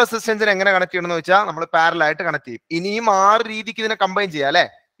 മിനിമം റെസിസ്റ്റൻസിന് എങ്ങനെ കണക്ട് ചെയ്യണമെന്ന് വെച്ചാൽ നമ്മൾ പാരലൽ ആയിട്ട് കണക്ട് ചെയ്യും. ഇനിയും 6 രീതിക്ക് ഇതിനെ കമ്പൈൻ ചെയ്യാം അല്ലെ?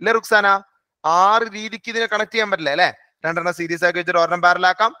 ഇല്ലേ റുക്സാന? 6 രീതിക്ക് ഇതിനെ കണക്ട് ചെയ്യാൻ പറ്റില്ല അല്ലെ? 2 സീരീസ് ആക്കി വെച്ചിട്ട് 1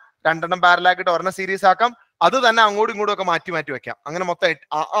 പാരലാക്കാം, 2 പാരലാക്കിയിട്ട് 1 സീരീസ് ആക്കാം. അത് തന്നെ അങ്ങോട്ടും ഇങ്ങോട്ടും ഒക്കെ മാറ്റി വെക്കാം. അങ്ങനെ മൊത്തം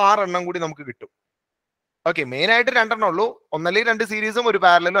 6 കൂടി നമുക്ക് കിട്ടും. ഓക്കെ, മെയിൻ ആയിട്ട് 2 ഉള്ളൂ. ഒന്നല്ലെങ്കിൽ 2 സീരീസും 1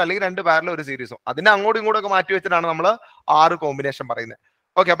 പാരലും, അല്ലെങ്കിൽ 2 പാരലും 1 സീരീസും. അതിന്റെ അങ്ങോട്ടും ഇങ്ങോട്ടും ഒക്കെ മാറ്റി വെച്ചിട്ടാണ് നമ്മൾ 6 കോമ്പിനേഷൻ പറയുന്നത്.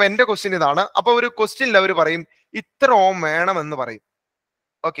 ഓക്കെ, അപ്പൊ എന്റെ ക്വസ്റ്റ്യൻ ഇതാണ്. അപ്പൊ ഒരു ക്വസ്റ്റ്യനിൽ അവർ പറയും ഇത്ര ഓം വേണം എന്ന് പറയും.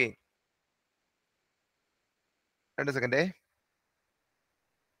 ഓക്കെ, 2 സെക്കൻഡേ.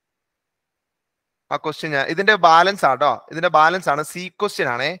 ആ ക്വസ്റ്റ്യൻ ഇതിന്റെ ബാലൻസ് ആട്ടോ, ഇതിന്റെ ബാലൻസ് ആണ്. സി ക്വസ്റ്റ്യൻ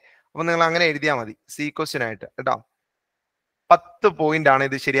ആണേ. അപ്പൊ നിങ്ങൾ അങ്ങനെ എഴുതിയാൽ മതി, സി ക്വസ്റ്റ്യൻ ആയിട്ട് കേട്ടോ. 10 പോയിന്റ് ആണ്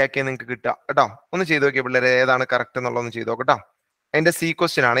ഇത് ശരിയാക്കിയാൽ നിങ്ങൾക്ക് കിട്ടുക കേട്ടോ. ഒന്ന് ചെയ്ത് നോക്കിയ പിള്ളേരെ, ഏതാണ് കറക്റ്റ് എന്നുള്ളതൊന്ന് ചെയ്ത് നോക്കട്ടോ. അതിന്റെ സി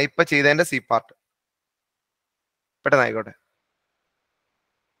ക്വസ്റ്റ്യൻ ആണ് ഇപ്പൊ ചെയ്തതിന്റെ സി പാർട്ട്. പെട്ടെന്നായിക്കോട്ടെ.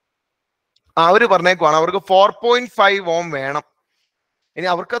 അവര് പറഞ്ഞേക്കുവാണ് അവർക്ക് 4.5 ഓം വേണം. ഇനി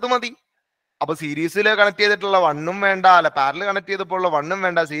അവർക്കത് മതി. അപ്പൊ സീരീസിൽ കണക്ട് ചെയ്തിട്ടുള്ള 1ഉം വേണ്ട, അല്ല പാരലൽ കണക്ട് ചെയ്തപ്പോൾ ഉള്ള 1ഉം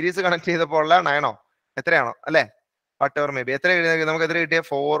വേണ്ട, സീരീസ് കണക്ട് ചെയ്തപ്പോൾ ഉള്ള 9 എത്രയാണോ അല്ലെ? What ever may be. എത്ര നമുക്ക് എത്ര കിട്ടിയ?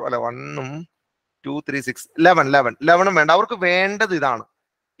 4 അല്ല, 1ഉം 2 3 6 11ഉം വേണ്ട. അവർക്ക് വേണ്ടത് ഇതാണ്.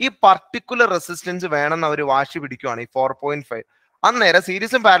 ഈ പർട്ടിക്കുലർ റെസിസ്റ്റൻസ് വേണമെന്ന് അവർ വാശി പിടിക്കുവാണ്, ഈ 4.5. അന്നേരം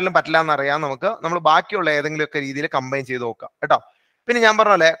സീരീസും പാരലും പറ്റില്ല എന്നറിയാം നമുക്ക്. നമ്മൾ ബാക്കിയുള്ള ഏതെങ്കിലുമൊക്കെ രീതിയിൽ കമ്പൈൻ ചെയ്ത് നോക്കാം കേട്ടോ. പിന്നെ ഞാൻ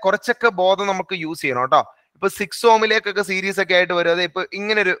പറഞ്ഞ കുറച്ചൊക്കെ ബോധം നമുക്ക് യൂസ് ചെയ്യണം കേട്ടോ. ഇപ്പൊ 6 ഓമിലേക്കൊക്കെ സീരീസ് ഒക്കെ ആയിട്ട് വരും. അത് ഇപ്പൊ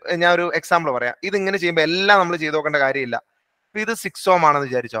ഇങ്ങനെ ഞാൻ ഒരു എക്സാമ്പിൾ പറയാം. ഇത് ഇങ്ങനെ ചെയ്യുമ്പോൾ എല്ലാം നമ്മൾ ചെയ്ത് നോക്കേണ്ട കാര്യമില്ല. ഇപ്പൊ ഇത് 6 ഓം ആണെന്ന്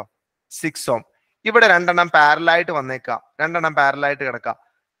വിചാരിച്ചോ. 6 ഓം ഇവിടെ 2 പാരലായിട്ട് വന്നേക്കാം, 2 പാരലായിട്ട് കിടക്കാം.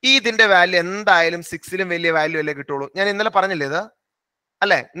 ഇതിന്റെ വാല്യൂ എന്തായാലും 6ലും വലിയ വാല്യൂ അല്ലേ കിട്ടുള്ളൂ. ഞാൻ ഇന്നലെ പറഞ്ഞില്ലേ ഇത്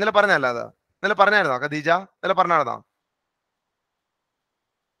അല്ലെ? ഇന്നലെ പറഞ്ഞല്ല അത്? ഇന്നലെ പറഞ്ഞായിരുന്നോ ഖദീജ? ഇന്നലെ പറഞ്ഞായിരുന്നോ?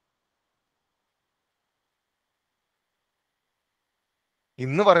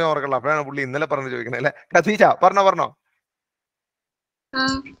 ഇന്ന് പറഞ്ഞ ഓർക്കുള്ള, അപ്പോഴാണ് പുള്ളി ഇന്നലെ പറഞ്ഞു ചോദിക്കുന്നത് അല്ലെ? ഖദീജ പറഞ്ഞോ.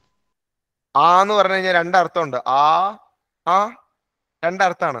 എന്ന് പറഞ്ഞു കഴിഞ്ഞാൽ 2 അർത്ഥമുണ്ട്. ആ 2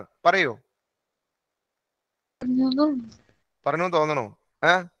 അർത്ഥാണ്. പറയൂ. പറഞ്ഞു തോന്നണു.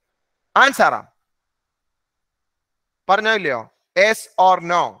 ആൻസാറാ? പറഞ്ഞോ ഇല്ലയോ? Yes or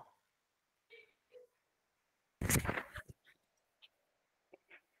no?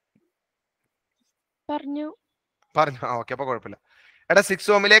 പറഞ്ഞു. ഓക്കെ, അപ്പൊ കുഴപ്പമില്ല. എടാ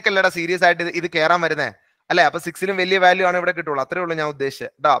 6 ഓമിലേക്കല്ലടാ സീരിയസ് ആയിട്ട് ഇത് കയറാൻ വരുന്നേ അല്ലെ? അപ്പൊ 6ലും വലിയ വാല്യൂ ആണ് ഇവിടെ കിട്ടുള്ളൂ. അത്രേ ഉള്ളൂ ഞാൻ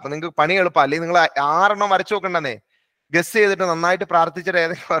ഉദ്ദേശിച്ചത് കേട്ടോ. അപ്പൊ നിങ്ങൾക്ക് പണി എളുപ്പം. അല്ലെങ്കിൽ നിങ്ങൾ 6 വരച്ചു നോക്കണ്ടെന്നേ. ഗസ് ചെയ്തിട്ട് നന്നായിട്ട് പ്രാർത്ഥിച്ചിട്ട്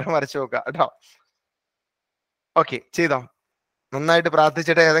ഏതെങ്കിലും വരച്ചു നോക്കുക കേട്ടോ. ഓക്കെ, ചെയ്തോ. നന്നായിട്ട്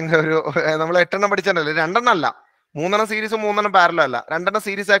പ്രാർത്ഥിച്ചിട്ട് ഏതെങ്കിലും ഒരു, നമ്മൾ 8 പഠിച്ചിട്ടല്ലേ? 2 അല്ല, 3 സീരീസും 3 പാരലും അല്ല, 2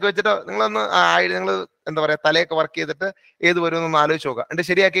 സീരീസ് ആക്കി വെച്ചിട്ട് നിങ്ങളൊന്ന് നിങ്ങൾ എന്താ പറയാ തലയൊക്കെ വർക്ക് ചെയ്തിട്ട് ഏത് വരും എന്നൊന്ന് ആലോചിച്ച് നോക്കുക. എന്നിട്ട്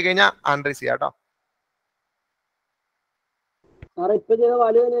ശരിയാക്കി കഴിഞ്ഞാൽ ആൻഡ്രീസ് ചെയ്യാം കേട്ടോ.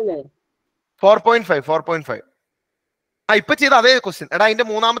 4.5 ഇപ്പൊ ചെയ്ത അതേ ക്വസ്റ്റ്യൻ. എടാ അതിന്റെ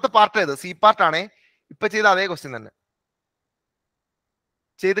 3ാമത്തെ പാർട്ട് ഏത്? സി പാർട്ട് ആണേ. ഇപ്പൊ ചെയ്ത അതേ ക്വസ്റ്റ്യൻ തന്നെ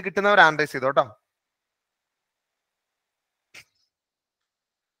ചെയ്ത് കിട്ടുന്നവർ ആൻഡ്രൈസ് ചെയ്തോ കേട്ടോ.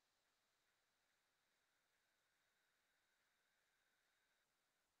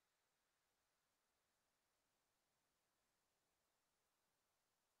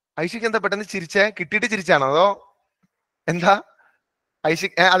 ഐഷയ്ക്ക് എന്താ പെട്ടെന്ന് ചിരിച്ചേ? കിട്ടിയിട്ട് ചിരിച്ചാണോ അതോ എന്താ? ഐഷ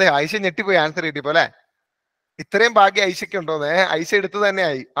അതെ, ഐഷ ഞെട്ടിപ്പോയി ആൻസർ കിട്ടിയപ്പോ അല്ലെ? ഇത്രയും ഭാഗ്യം ഐഷയ്ക്ക് ഉണ്ടോന്നേ? ഐഷ എടുത്തു തന്നെ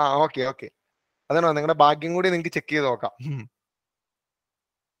ആയി. ഓക്കെ. അതാണോ? നിങ്ങളുടെ ഭാഗ്യം കൂടി നിങ്ങൾക്ക് ചെക്ക് ചെയ്ത് നോക്കാം.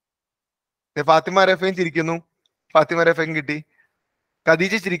 ഫാത്തിമ റഫീൻ ചിരിക്കുന്നു. ഫാത്തിമ റഫീൻ കിട്ടി.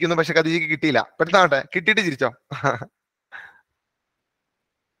 ഖദീജ ചിരിക്കുന്നു, പക്ഷെ ഖദീജക്ക് കിട്ടിയില്ല. പെട്ടെന്നാവട്ടെ, കിട്ടിയിട്ട് ചിരിച്ചോ.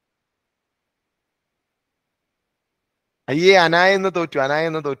 അയ്യേ, അനായെന്ന് തോറ്റു.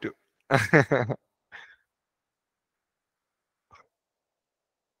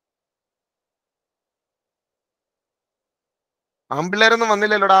 ആമ്പിള്ളേരൊന്നും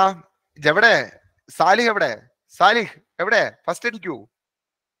വന്നില്ലല്ലോടാ. എവിടെ സാലിഹ്? എവിടെ ഫസ്റ്റ് അടിക്കൂ.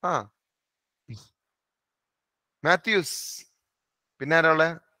 മാത്യൂസ് പിന്നെ ആരാ ഉള്ളെ?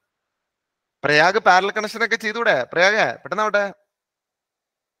 പ്രയാഗ് പാരലൽ കണക്ഷൻ ഒക്കെ ചെയ്തൂടെ? പ്രയാഗ് പെട്ടെന്നാവട്ടെ.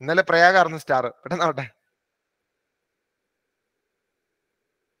 ഇന്നലെ പ്രയാഗായിരുന്നു സ്റ്റാർ. പെട്ടെന്നാവട്ടെ.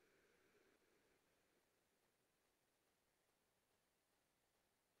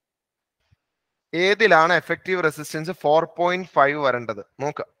 ഏതിലാണ് എഫക്റ്റീവ് റെസിസ്റ്റൻസ് 4.5 വരേണ്ടത്?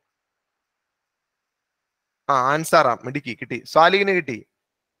 നോക്ക. ആൻസാറാ മിടുക്കി, കിട്ടി. സാലിഹിന് കിട്ടി,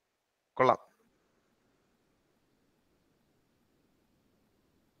 കൊള്ളാം.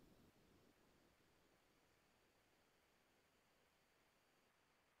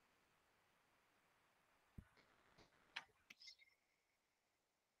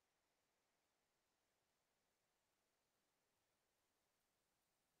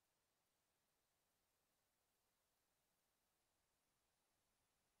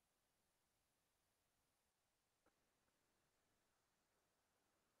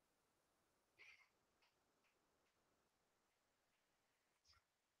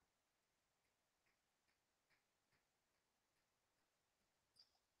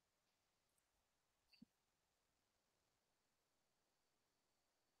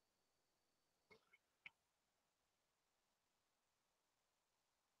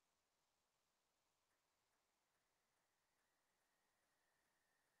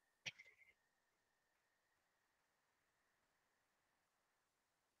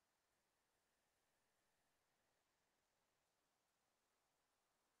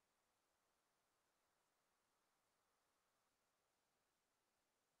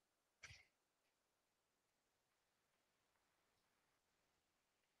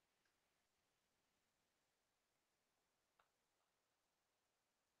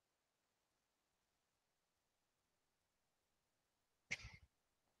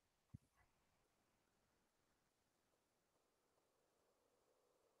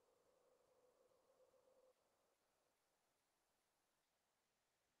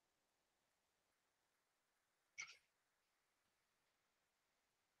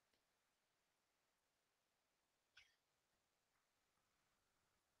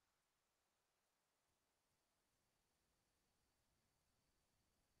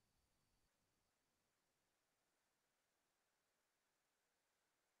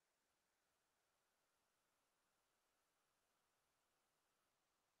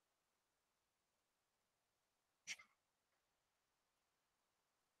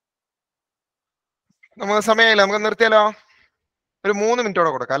 നമുക്ക് സമയമില്ല, നമുക്ക് നിർത്തിയാലോ? ഒരു 3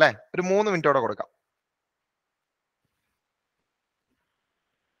 മിനിറ്റോടെ കൊടുക്കാം അല്ലെ? ഒരു 3 മിനിറ്റോടെ കൊടുക്കാം.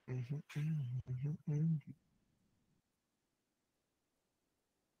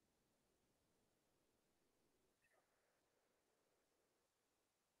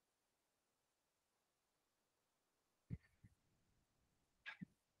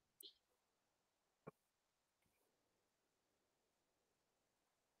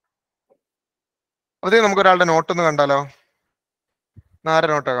 അതെ, നമുക്ക് ഒരാളുടെ നോട്ട് ഒന്ന് കണ്ടാലോ? ആരെ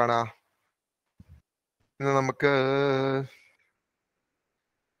നോട്ടാ കാണാ? ഇന്ന് നമുക്ക്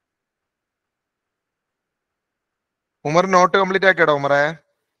ഉമർ നോട്ട് കംപ്ലീറ്റ് ആക്കിയാടോ ഉമറെ?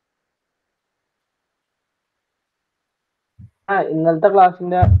 ഇന്നലത്തെ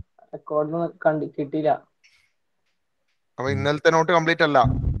ക്ലാസ്സിന്റെ റെക്കോർഡ് കിട്ടിയില്ല. അപ്പൊ ഇന്നലത്തെ നോട്ട് കംപ്ലീറ്റ് അല്ല.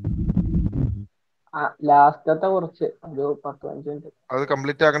 ലാസ്റ്റത്തെ കുറച്ച് ഒരു 10-15 മിനിറ്റ് അത്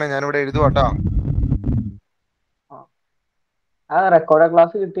കംപ്ലീറ്റ് ആക്കണേ, ഞാനിവിടെ എഴുതുവാട്ടാ. റെക്കോർഡ്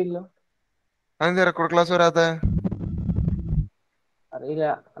ക്ലാസ് കിട്ടിയില്ല. അതെന്താ റെക്കോർഡ് ക്ലാസ് വരാത്തെ? അറിയില്ല,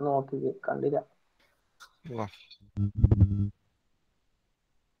 നോക്കി കണ്ടില്ല.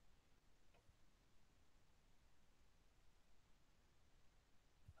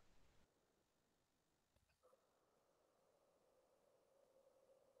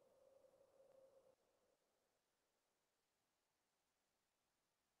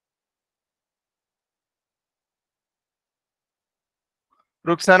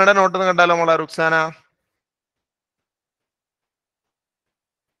 റുക്സാനയുടെ നോട്ട് ഒന്ന് കണ്ടാലോ മോളെ? റുക്സാന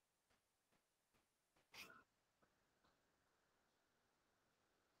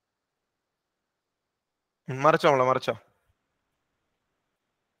മറിച്ചോ മോളെ, മറിച്ചോ.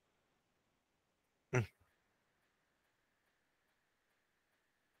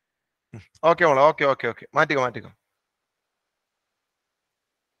 ഓക്കെ മോളെ, ഓക്കെ ഓക്കെ ഓക്കെ, മാറ്റിക്കോ മാറ്റിക്കോ.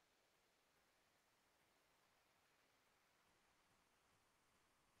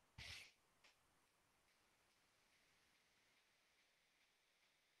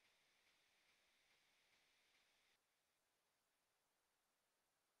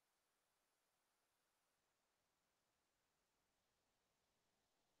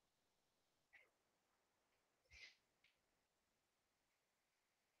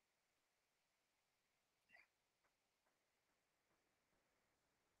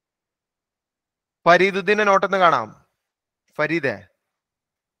 ഫരീദുദ്ദീന്റെ നോട്ടൊന്ന് കാണാം. ഫരീദേ,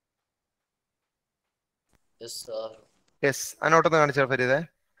 യെസ്, ആ നോട്ടൊന്ന് കാണിച്ചാൽ ഫരീദേ.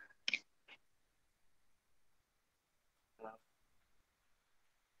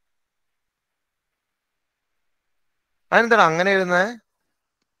 അതെന്താണ് അങ്ങനെ എഴുതുന്നേ?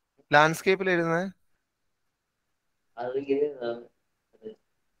 ലാൻഡ്സ്കേപ്പിൽ എഴുതുന്നേ?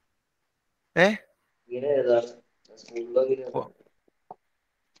 ഏ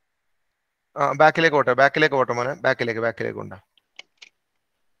ബാക്കിലേക്ക് ഓട്ടെ, ബാക്കിലേക്ക് ഓട്ടെ മോനെ, ബാക്കിലേക്ക് കൊണ്ടാ.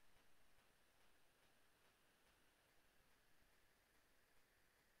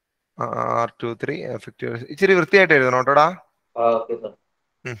 R23 effective. ഇച്ചിരി വൃത്തിയായിട്ട് എഴുതണം കേട്ടോടാ.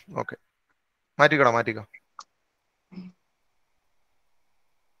 ഓക്കെ, മാറ്റിക്കോ.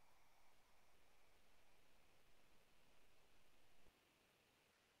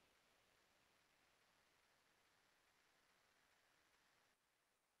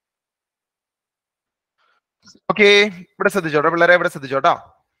 ഓക്കെ, ഇവിടെ ശ്രദ്ധിച്ചോട്ടോ പിള്ളേരെ, ഇവിടെ ശ്രദ്ധിച്ചോട്ടോ.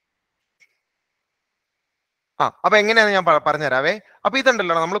 അപ്പൊ എങ്ങനെയാന്ന് ഞാൻ പറഞ്ഞുതരാവേ. അപ്പൊ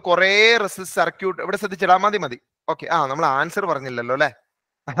ഇതുണ്ടല്ലോ, നമ്മൾ കുറെ റെസിസ്റ്റ് സർക്യൂട്ട് ഇവിടെ ശ്രദ്ധിച്ചിടാ. മതി. ഓക്കെ, നമ്മൾ ആൻസർ പറഞ്ഞില്ലല്ലോ അല്ലെ.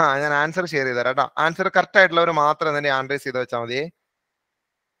 ഞാൻ ആൻസർ ഷെയർ ചെയ്ത് തരാം കേട്ടോ. ആൻസർ കറക്റ്റ് ആയിട്ടുള്ളവർ മാത്രം തന്നെ ആൻഡ്രൈസ് ചെയ്ത് വെച്ചാൽ മതിയേ.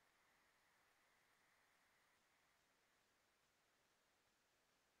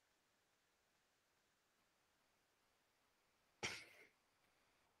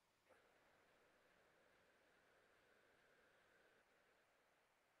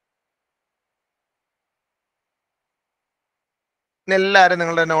 എല്ലാരും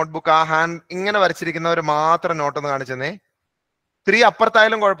നിങ്ങളുടെ നോട്ട്ബുക്ക് ഇങ്ങനെ വരച്ചിരിക്കുന്നവർ മാത്രം നോട്ടൊന്ന് കാണിച്ചെന്നേ. 3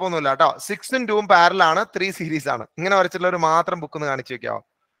 അപ്പുറത്തായാലും കുഴപ്പമൊന്നുമില്ല കേട്ടോ. 6ഉം 2ഉം പാരലാണ്, 3 സീരീസ് ആണ്. ഇങ്ങനെ വരച്ചിട്ടുള്ളവർ മാത്രം ബുക്ക് ഒന്ന് കാണിച്ചു വെക്കാവോ.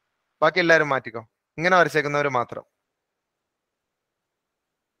 ബാക്കി എല്ലാവരും മാറ്റിക്കോ. ഇങ്ങനെ വരച്ചേക്കുന്നവർ മാത്രം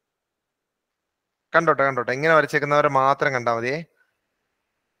കണ്ടോട്ടെ. ഇങ്ങനെ വരച്ചേക്കുന്നവരെ മാത്രം കണ്ടാൽ മതിയേ.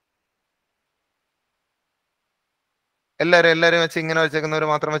 എല്ലാരും വെച്ച് ഇങ്ങനെ വരച്ചേക്കുന്നവർ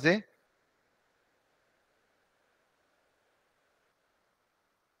മാത്രം വെച്ച്.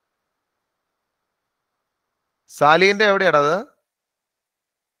 സാലിന്റെ എവിടെയാടാ അത്?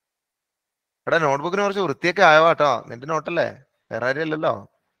 എടാ, നോട്ട്ബുക്കിന് കുറച്ച് വൃത്തിയൊക്കെ ആയോ കേട്ടോ. നിന്റെ നോട്ടല്ലേ, വേറെ ആരും അല്ലല്ലോ.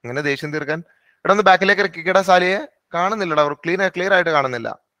 ഇങ്ങനെ ദേഷ്യം തീർക്കാൻ. ഇവിടെ ഒന്ന് ബാക്കിലേക്ക് ഇറക്കിക്കടാ സാലിയെ. കാണുന്നില്ലടാ, ക്ലിയർ ആയിട്ട് കാണുന്നില്ല.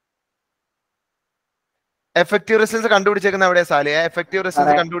 എഫക്റ്റീവ് റെസിസ്റ്റൻസ് കണ്ടുപിടിച്ചേക്കുന്ന എവിടെയാ സാലിയെ? എഫക്റ്റീവ്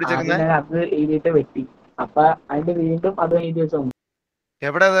റെസിസ്റ്റൻസ് കണ്ടുപിടിച്ചേക്കുന്നത്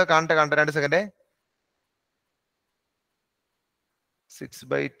എവിടെ? കാണട്ടെ 2 സെക്കൻഡ്.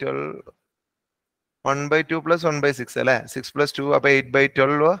 6/12 1/2 + 1/6 അല്ലെ. 6 + 2 അപ്പൊ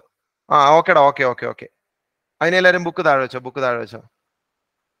 8/12. ഓക്കേടാ, ഓക്കെ. അതിനെല്ലാരും ബുക്ക് താഴെ വെച്ചോ.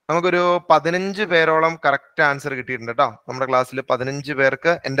 നമുക്കൊരു 15 പേരോളം കറക്റ്റ് ആൻസർ കിട്ടിയിട്ടുണ്ട് കേട്ടോ. നമ്മുടെ ക്ലാസ്സിൽ 15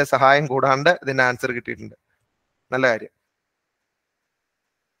 പേർക്ക് എന്റെ സഹായം കൂടാണ്ട് ഇതിന്റെ ആൻസർ കിട്ടിയിട്ടുണ്ട്. നല്ല കാര്യം.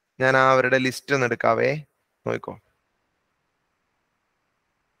 ഞാൻ അവരുടെ ലിസ്റ്റ് ഒന്ന് എടുക്കാവേ, നോക്കോ.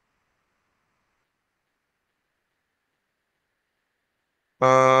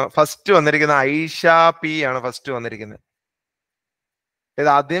 ഫസ്റ്റ് വന്നിരിക്കുന്ന ഐഷ പി ആണ്. ഫസ്റ്റ് വന്നിരിക്കുന്നത് ഇത്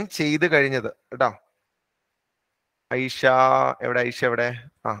ആദ്യം ചെയ്ത് കഴിഞ്ഞത് കേട്ടോ. ഐഷ എവിടെ?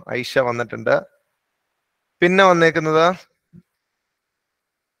 ഐഷ വന്നിട്ടുണ്ട്. പിന്നെ വന്നേക്കുന്നത്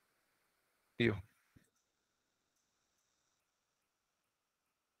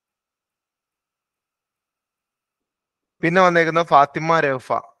ഫാത്തിമ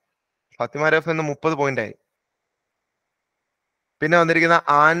രൗഫ. ഇന്ന് 30 പോയിന്റ് ആയി. പിന്നെ വന്നിരിക്കുന്ന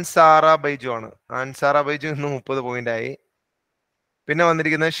ആൻസാറ ബൈജു ആണ്. ഇന്ന് 30 പോയിന്റ് ആയി. പിന്നെ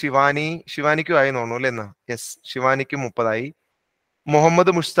വന്നിരിക്കുന്നത് ശിവാനിക്കും ആയി തോന്നുന്നു അല്ലേ ഇന്ന്. യെസ്, ശിവാനിക്കും 30 ആയി.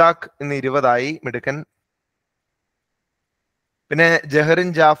 മുഹമ്മദ് മുഷ്താഖ് ഇന്ന് 20 ആയി, മിടുക്കൻ. പിന്നെ ജഹറിൻ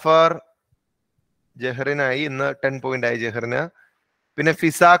ജാഫർ, ജഹറിനായി ഇന്ന് 10 പോയിന്റ് ആയി ജഹറിന്. പിന്നെ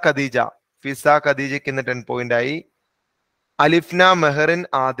ഫിസ ഖദീജയ്ക്ക് ഇന്ന് 10 പോയിന്റ് ആയി. അലിഫ്ന മെഹറിൻ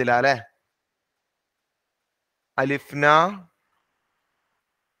ആദില അല്ലെ. അലിഫ്ന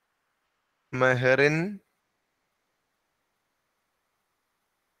മെഹറിൻ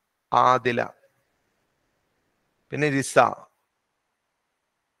ആദില. പിന്നെ റിസ.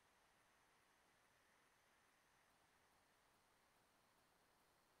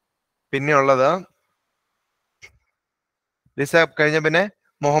 പിന്നെ ഉള്ളത് റിസ കഴിഞ്ഞ പിന്നെ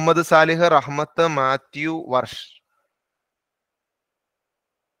മുഹമ്മദ് സാലിഹ്, റഹ്മത്ത്, മാത്യു, വർഷ്.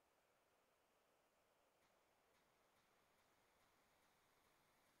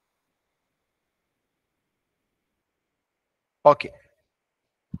 ഓക്കെ,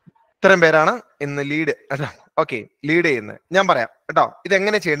 ഇത്രയും പേരാണ് ഇന്ന് ലീഡ് കേട്ടോ. ഓക്കെ, ലീഡ് ചെയ്യുന്നത് ഞാൻ പറയാം കേട്ടോ.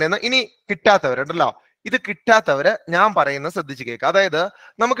 ഇതെങ്ങനെ ചെയ്യേണ്ടതെന്ന് ഇനി കിട്ടാത്തവരുണ്ടല്ലോ. ഇത് കിട്ടാത്തവര് ഞാൻ പറയുന്നത് ശ്രദ്ധിച്ച് കേൾക്കുക. അതായത്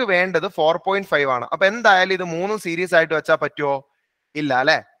നമുക്ക് വേണ്ടത് 4.5 ആണ്. അപ്പൊ എന്തായാലും ഇത് 3 സീരീസ് ആയിട്ട് വെച്ചാൽ പറ്റുമോ? ഇല്ല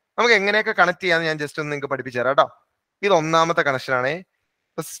അല്ലെ. നമുക്ക് എങ്ങനെയൊക്കെ കണക്ട് ചെയ്യാന്ന് ഞാൻ ജസ്റ്റ് ഒന്ന് നിങ്ങൾക്ക് പഠിപ്പിച്ചു തരാം കേട്ടോ. ഇത് ഒന്നാമത്തെ കണക്ഷൻ ആണേ.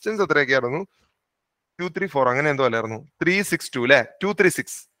 റെസിസ്റ്റൻസ് എത്രയൊക്കെയായിരുന്നു? 234 അങ്ങനെ എന്തോ അല്ലായിരുന്നു? 362 അല്ലെ?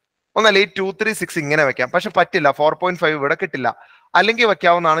 236 ഒന്നല്ല, ഈ 236 ഇങ്ങനെ വെക്കാം. പക്ഷെ പറ്റില്ല, 4.5 ഇവിടെ കിട്ടില്ല. അല്ലെങ്കിൽ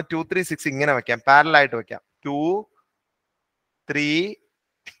വെക്കാവുന്നതാണ് 236 ഇങ്ങനെ വെക്കാം, പാരലൽ ആയിട്ട് വെക്കാം.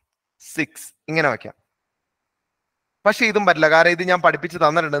 236 ഇങ്ങനെ വെക്കാം. പക്ഷെ ഇതും പറ്റില്ല, കാരണം ഇത് ഞാൻ പഠിപ്പിച്ച്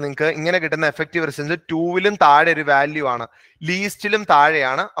തന്നിട്ടുണ്ട് നിങ്ങൾക്ക്. ഇങ്ങനെ കിട്ടുന്ന എഫക്റ്റീവ് റെസിസ്റ്റൻസ് 2-ലും താഴെ ഒരു വാല്യൂ ആണ്, ലീസ്റ്റിലും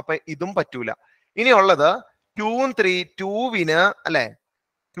താഴെയാണ്. അപ്പൊ ഇതും പറ്റൂല. ഇനിയുള്ളത് 2-ഉം 3, 2-വിന് അല്ലെ,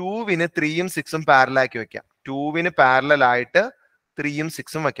 2-വിന് 3-ഉം 6-ഉം പാരലാക്കി വെക്കാം. 2-വിന് പാരലൽ ആയിട്ട് 3-ഉം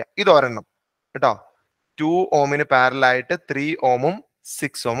 6-ഉം വെക്കാം. ഇത് ഒരെണ്ണം കേട്ടോ. 2 ഓമിന് പാരലായിട്ട് 3 ഓമും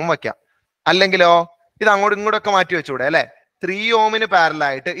 6 ഓമും വെക്കാം. അല്ലെങ്കിലോ ഇത് അങ്ങോട്ടും ഇങ്ങോട്ടൊക്കെ മാറ്റി വെച്ചൂടെ അല്ലെ? 3 ഓമിന്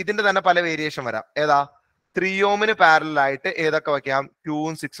പാരലായിട്ട് ഇതിന്റെ തന്നെ പല വേരിയേഷൻ വരാം. ഏതാ? 3 ഓമിന് പാരലായിട്ട് ഏതൊക്കെ വെക്കാം?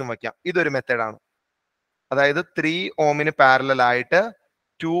 2-ഉം 6-ഉം വെക്കാം. ഇതൊരു മെത്തേഡാണ്. അതായത് 3 ഓമിന് പാരലായിട്ട്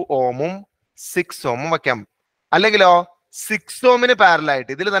 2 ഓമും 6 ഓമും വെക്കാം. അല്ലെങ്കിലോ 6 ഓമിന്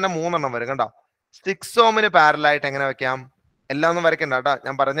പാരലായിട്ട് ഇതിൽ തന്നെ 3 എണ്ണം വരും കണ്ടോ. 6 ഓമിന് പാരലായിട്ട് എങ്ങനെ വെക്കാം? എല്ലാം ഒന്നും വരയ്ക്കണ്ട കേട്ടോ,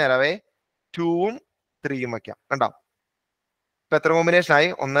 ഞാൻ പറഞ്ഞു തരാവേ. 2-ഉം 3-ഉം വെക്കാം കണ്ടോ. ഇപ്പൊ എത്ര കോമ്പിനേഷൻ ആയി?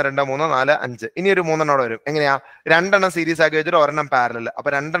 1 2 3 4 5. ഇനി ഒരു 3 എണ്ണം വരും. എങ്ങനെയാ? 2 എണ്ണം സീരീസ് ആക്കി വെച്ചിട്ട് ഒരെണ്ണം പാരലൽ. അപ്പൊ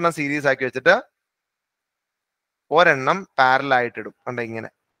 2 എണ്ണം സീരീസ് ആക്കി വെച്ചിട്ട് ഒരെണ്ണം പാരലൽ ആയിട്ട് ഇടും കണ്ടോ ഇങ്ങനെ.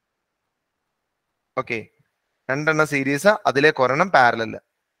 ഓക്കെ, 2 എണ്ണം സീരീസ്, അതിലേക്ക് ഒരെണ്ണം പാരലൽ.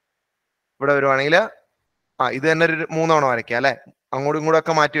 ഇവിടെ വരുവാണെങ്കിൽ ഇത് തന്നെ ഒരു 3 എണ്ണം വരയ്ക്കാം അല്ലെ, അങ്ങോട്ടും ഇങ്ങോട്ടും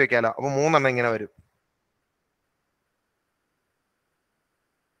ഒക്കെ മാറ്റി വെക്കാലോ. അപ്പൊ 3 എണ്ണം ഇങ്ങനെ വരും.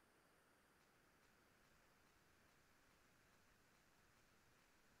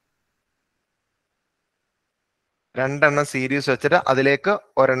 രണ്ടെണ്ണം സീരീസ് വെച്ചിട്ട് അതിലേക്ക്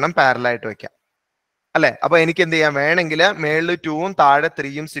ഒരെണ്ണം പാരലായിട്ട് വെക്കാം അല്ലെ. അപ്പൊ എനിക്ക് എന്ത് ചെയ്യാം? വേണമെങ്കിൽ മേളിൽ 2-ഉം താഴെ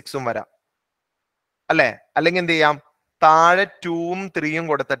 3-ഉം 6-ഉം വരാം അല്ലെ. അല്ലെങ്കിൽ എന്ത് ചെയ്യാം? താഴെ 2-ഉം 3-ഉം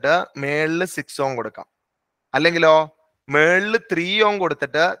കൊടുത്തിട്ട് മേളിൽ 6 ഓം കൊടുക്കാം. അല്ലെങ്കിലോ മേളിൽ 3 ഓം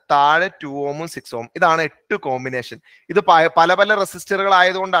കൊടുത്തിട്ട് താഴെ 2 ഓമും 6 ഓം. ഇതാണ് 8 കോമ്പിനേഷൻ. ഇത് പല പല റെസിസ്റ്ററുകൾ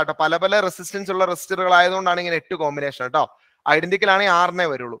ആയതുകൊണ്ടാട്ടോ, പല പല റെസിസ്റ്റൻസ് ഉള്ള റെസിസ്റ്ററുകൾ ആയതുകൊണ്ടാണ് ഇങ്ങനെ 8 കോമ്പിനേഷൻ കേട്ടോ. ഐഡന്റിക്കൽ ആണെങ്കിൽ 6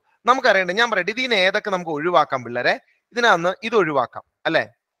 വരുള്ളൂ. നമുക്കറിയണ്ടേ, ഞാൻ പറയട്ടെ, ഇതിന് ഏതൊക്കെ നമുക്ക് ഒഴിവാക്കാം പിള്ളേരെ? ഇതിനകത്ത് ഇത് ഒഴിവാക്കാം അല്ലെ,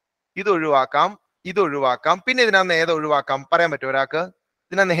 ഇത് ഒഴിവാക്കാം, ഇത് ഒഴിവാക്കാം. പിന്നെ ഇതിനകത്ത് ഏത് ഒഴിവാക്കാം പറയാൻ പറ്റുമോ ഒരാൾക്ക്?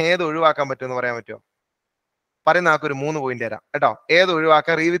 ഇതിനകത്ത് ഏത് ഒഴിവാക്കാൻ പറ്റുമെന്ന് പറയാൻ പറ്റുമോ? പറയുന്ന ആൾക്ക് ഒരു 3 പോയിന്റ് തരാം കേട്ടോ. ഏത്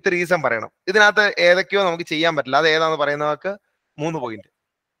ഒഴിവാക്കാം വിത്ത് റീസൺ പറയണം. ഇതിനകത്ത് ഏതൊക്കെയോ നമുക്ക് ചെയ്യാൻ പറ്റില്ല, അത് ഏതാന്ന് പറയുന്നവർക്ക് 3 പോയിന്റ്.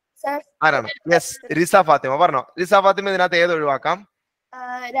 ആരാണ്? യെസ്, റിസ ഫാത്തിമ പറഞ്ഞോ. റിസ ഫാത്തിമ, ഇതിനകത്ത് ഏത് ഒഴിവാക്കാം?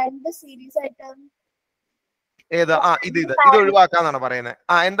 2 സീരീസ് ആയിട്ട് ഏത്? ഇത് ഒഴിവാക്കാന്നാണ് പറയുന്നത്.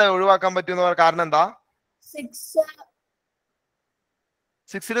 എന്താ ഒഴിവാക്കാൻ പറ്റുന്ന കാരണം എന്താ?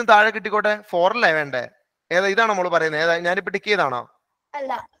 6-ലും താഴെ കിട്ടിക്കോട്ടെ, 4-അല്ലേ വേണ്ടേ? ഏതാ? ഇതാണോ നമ്മള് പറയുന്നത്? ഏതാ? ഞാനിപ്പോ ടിക്ക് ചെയ്താണോ?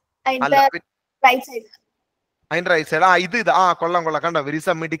 അല്ല, അല്ല, റൈറ്റ് സൈഡ്. അതിന്റെ റൈറ്റ് സൈഡ്. ഇത് കൊള്ളാം കണ്ടോ. റിസ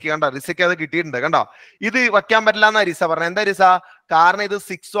മിടിക്ക് കണ്ടോ, റിസയ്ക്ക് അത് കിട്ടിയിട്ടുണ്ട് കണ്ടോ. ഇത് വെക്കാൻ പറ്റില്ല എന്നാ റിസ പറഞ്ഞത്. എന്താ റിസ? കാരണം ഇത്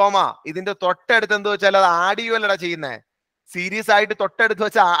 6 ഓമാ. ഇതിന്റെ തൊട്ടടുത്ത് എന്ത് വെച്ചാൽ അത് ആഡ് ചെയ്യുമല്ലടാ ചെയ്യുന്നേ. സീരീസ് ആയിട്ട് തൊട്ടടുത്ത്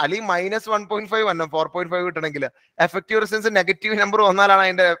വെച്ചാൽ അല്ലെങ്കിൽ -1.5 വരണം 4.5 കിട്ടണമെങ്കിൽ. എഫക്റ്റീവ് റെസിസ്റ്റൻസ് നെഗറ്റീവ് നമ്പർ വന്നാലാണ്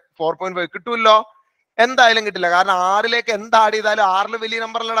അതിന്റെ 4.5 കിട്ടൂല്ലോ. എന്തായാലും കിട്ടില്ല, കാരണം 6-ലേക്ക് എന്ത് ആഡ് ചെയ്താലും 6-ൽ വലിയ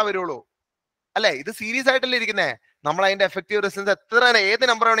നമ്പറിലടാ വരുള്ളൂ അല്ലെ. ഇത് സീരീസ് ആയിട്ടല്ലേ ഇരിക്കുന്നേ. നമ്മൾ അതിന്റെ എഫക്റ്റീവ് റെസിസ്റ്റൻസ് എത്ര ഏത്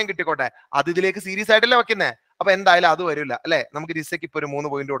നമ്പർ വേണമെങ്കിൽ കിട്ടിക്കോട്ടെ, അത് ഇതിലേക്ക് സീരീസ് ആയിട്ടല്ലേ വെക്കുന്നേ. അപ്പൊ എന്തായാലും അത് വരില്ല അല്ലെ. നമുക്ക് റിസയ്ക്ക് ഇപ്പൊ ഒരു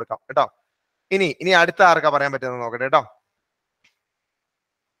 3 പോയിന്റ് കൊടുക്കാം കേട്ടോ. ഇനി അടുത്ത ആർക്കാ പറയാൻ പറ്റുന്നത് നോക്കട്ടെ കേട്ടോ.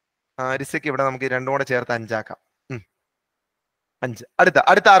 റിസയ്ക്ക് ഇവിടെ നമുക്ക് 2 കൂടെ ചേർത്ത് 5 ആക്കാം. 5.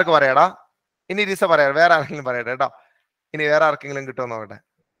 അടുത്ത ആർക്ക് പറയാടാ? ഇനി റിസ പറയാ, വേറെ ആർക്കെങ്കിലും പറയട്ടെ കേട്ടോ. ഇനി വേറെ ആർക്കെങ്കിലും കിട്ടുമോ നോക്കട്ടെ.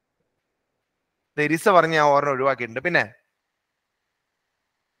 റിസ പറഞ്ഞ് ഞാൻ ഓർമ്മ ഒഴിവാക്കിയിട്ടുണ്ട്. പിന്നെ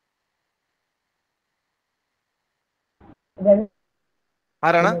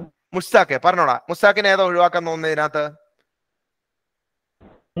ആരാണ്? മുസ്താഖെ പറഞ്ഞോടാ. മുസ്താഖിനെ ഏതാ ഒഴിവാക്കാൻ തോന്നുന്നത് ഇതിനകത്ത്?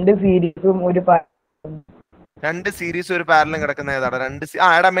 2 സീരീസും ഒരു 2 സീരീസും ഒരു പാരലും കിടക്കുന്ന ഏതാണ്? 2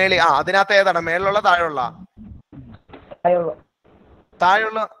 എടാ മേളി. അതിനകത്ത് ഏതാണ്? മേളിലുള്ള താഴെയുള്ള?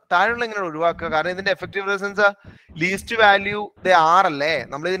 താഴെയുള്ള ഇങ്ങനെ ഒഴിവാക്കുക. കാരണം ഇതിന്റെ എഫക്റ്റീവ് റെസിസ്റ്റൻസ് ലീസ്റ്റ് വാല്യൂ 6 അല്ലേ.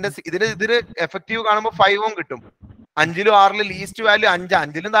 നമ്മൾ ഇതിന് എഫക്റ്റീവ് കാണുമ്പോൾ 5 ഓം കിട്ടും. 5-ലും 6-ലും ലീസ്റ്റ് വാല്യൂ 5.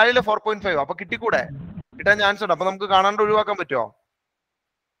 5-ലും താഴെ 4.5. അപ്പൊ കിട്ടിക്കൂടെ? കിട്ടാൻ ചാൻസ് ഉണ്ട്. അപ്പൊ നമുക്ക് കാണാണ്ട് ഒഴിവാക്കാൻ പറ്റുമോ?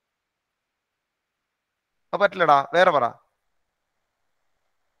 പറ്റില്ലടാ. വേറെ പറ.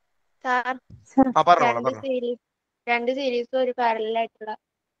 പറഞ്ഞോളാം. 2 സീരീസും ഒരു പാരലൽ ആയിട്ടുള്ള.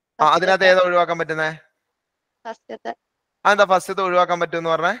 അതിനകത്ത് ഏതാ ഒഴിവാക്കാൻ പറ്റുന്നേ? ഫസ്റ്റത്തെ. അതെന്താ ഫസ്റ്റത്തെ ഒഴിവാക്കാൻ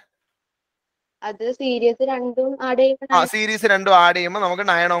പറ്റുമെന്ന് പറഞ്ഞേ? അത് സീരീസ് 2ഉം ആഡ് ചെയ്യുമ്പോൾ സീരീസ് 2ഉം ആഡ് ചെയ്യുമ്പോൾ നമുക്ക്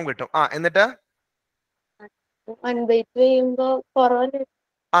 9 ഓം കിട്ടും. എന്നിട്ട് 1/2 ചെയ്യുമ്പോ കുറവല്ലേ?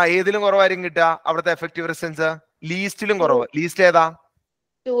 ഏതിലും കുറവായിരിക്കും കിട്ടുക അവിടുത്തെ എഫക്റ്റീവ് റെസിസ്റ്റൻസ്. ലീസ്റ്റിലും കുറവ്. ലീസ്റ്റ് ഏതാ?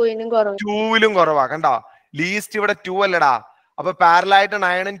 2-നും കുറവ്. 2-ലും കുറവാ കണ്ടോ. ലീസ്റ്റ് ഇവിടെ 2 അല്ലടാ. അപ്പൊ പാരലായിട്ട്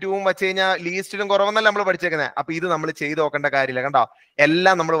 9ഉം 2ഉം വെച്ച് കഴിഞ്ഞാൽ ലീസ്റ്റിലും കുറവെന്നല്ല നമ്മൾ പഠിച്ചേക്കുന്നത്. അപ്പൊ ഇത് നമ്മൾ ചെയ്ത് നോക്കേണ്ട കാര്യമില്ല. കണ്ടോ,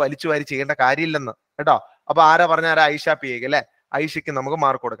 എല്ലാം നമ്മൾ വലിച്ചു വാരി ചെയ്യേണ്ട കാര്യമില്ലെന്ന് കേട്ടോ. അപ്പൊ ആരാ പറഞ്ഞ ആരാ? ഐഷ പി എക്ക് അല്ലെ. ഐഷയ്ക്ക് നമുക്ക്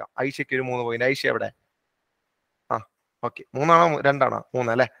മാർക്ക് കൊടുക്കാം. ഐഷയ്ക്ക് ഒരു 3 പോയിന്റ്. ഐഷ എവിടെ? ആ ഓക്കെ, 3ആണോ 2ആണോ?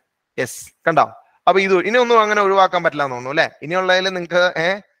 3 അല്ലെ. യെസ്, കണ്ടോ. അപ്പൊ ഇത് ഇനി ഒന്നും അങ്ങനെ ഒഴിവാക്കാൻ പറ്റില്ല എന്ന് തോന്നുന്നു അല്ലെ. ഇനിയുള്ളതിൽ നിങ്ങൾക്ക്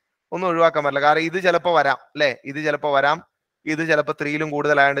ഒന്നും ഒഴിവാക്കാൻ പറ്റില്ല. കാരണം ഇത് ചിലപ്പോ വരാം അല്ലെ, ഇത് ചിലപ്പോ വരാം, ഇത് ചിലപ്പോൾ 3ലും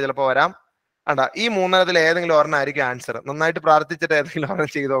കൂടുതലായതുകൊണ്ട് ചിലപ്പോൾ വരാം. അണ്ടാ, ഈ 3 ഏതെങ്കിലും ഒരെണ്ണം ആയിരിക്കും ആൻസർ. നന്നായിട്ട് പ്രാർത്ഥിച്ചിട്ട് ഏതെങ്കിലും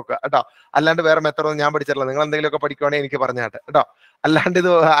ഒരെണ്ണം ചെയ്ത് നോക്കുക കേട്ടോ. അല്ലാണ്ട് വേറെ മെത്തേഡൊന്നും ഞാൻ പഠിച്ചിട്ടില്ല. നിങ്ങൾ എന്തെങ്കിലുമൊക്കെ പഠിക്കുവാണെങ്കിൽ എനിക്ക് പറഞ്ഞാട്ടെ കേട്ടോ. അല്ലാണ്ട്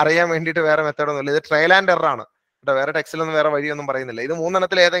ഇത് അറിയാൻ വേണ്ടിയിട്ട് വേറെ മെത്തേഡൊന്നും ഇല്ല. ഇത് ട്രയൽ ആൻഡ് എറർ ആണ് കേട്ടോ. വേറെ ടെക്സ്റ്റിലൊന്നും വേറെ വഴിയൊന്നും പറയുന്നില്ല. ഇത്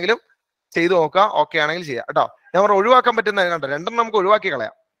 3 ഏതെങ്കിലും ചെയ്ത് നോക്കുക. ഓക്കെ ആണെങ്കിൽ ചെയ്യാം കേട്ടോ. ഞാൻ പറഞ്ഞു ഒഴിവാക്കാൻ പറ്റുന്ന കണ്ടോ, 2 നമുക്ക് ഒഴിവാക്കി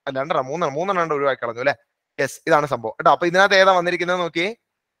കളയാം. അല്ല 3 ഒഴിവാക്കി കളഞ്ഞു അല്ലെ. യെസ്, ഇതാണ് സംഭവം കേട്ടോ. അപ്പൊ ഇതിനകത്ത് ഏതാ വന്നിരിക്കുന്നത് നോക്കി,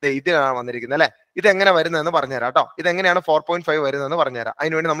 ഇതിനാണ് വന്നിരിക്കുന്നത് അല്ലെ. ഇതെങ്ങനെ വരുന്നതെന്ന് പറഞ്ഞുതരാം കേട്ടോ. ഇതെങ്ങനെയാണ് 4.5 വരുന്നതെന്ന് പറഞ്ഞുതരാം.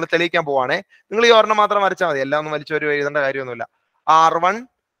 അതിനുവേണ്ടി നമ്മൾ തെളിയിക്കാൻ പോവാണേ. നിങ്ങൾ ഈ ഒരെണ്ണം മാത്രം വരച്ചാൽ മതി, എല്ലാം ഒന്നും വലിച്ചു വരി എഴുതേണ്ട കാര്യമൊന്നുമില്ല. R1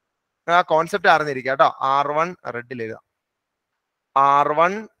 കോൺസെപ്റ്റ് അറിഞ്ഞിരിക്കുക കേട്ടോ. R1 റെഡിൽ എഴുതാം.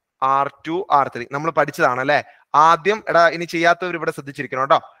 R1 R2 R3 നമ്മൾ പഠിച്ചതാണ് അല്ലെ. ആദ്യം ഇനി ചെയ്യാത്തവർ ഇവിടെ ശ്രദ്ധിച്ചിരിക്കണം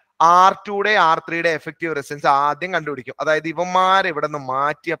കേട്ടോ. R2യുടെ R3യുടെ എഫക്റ്റീവ് റെസിസ്റ്റൻസ് ആദ്യം കണ്ടുപിടിക്കും. അതായത് ഇവന്മാരെ ഇവിടെ നിന്ന്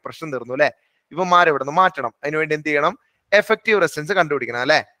മാറ്റിയ പ്രശ്നം തീർന്നു അല്ലെ. ഇവന്മാരെ ഇവിടെ നിന്ന് മാറ്റണം. അതിനുവേണ്ടി എന്ത് ചെയ്യണം? എഫക്റ്റീവ് റെസിസ്റ്റൻസ് കണ്ടുപിടിക്കണം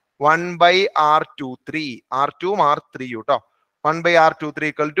അല്ലെ. 1/R23 R2 R3 കേട്ടോ. 1/R23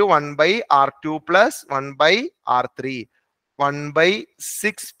 = 1/R2 + 1/R3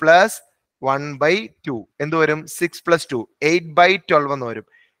 1/6 + 1/2 എന്ത് വരും? 6 + 2 8/12 എന്ന് വരും.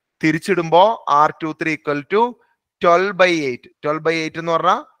 തിരിച്ചിടുമ്പോ R23 = 12/8. 12/8 എന്ന്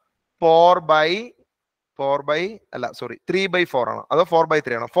പറഞ്ഞാൽ 3/4 ആണോ അതോ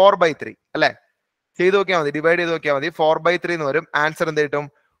 4/3 ആണോ? 4/3 അല്ലെ. ചെയ്ത് നോക്കിയാൽ മതി, ഡിവൈഡ് ചെയ്ത് നോക്കിയാൽ മതി. 4/3 എന്ന് വരും. ആൻസർ എന്ത് കിട്ടും?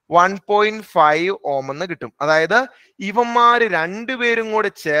 1.5 ഓം എന്ന് കിട്ടും. അതായത് ഇവന്മാര് രണ്ടുപേരും കൂടെ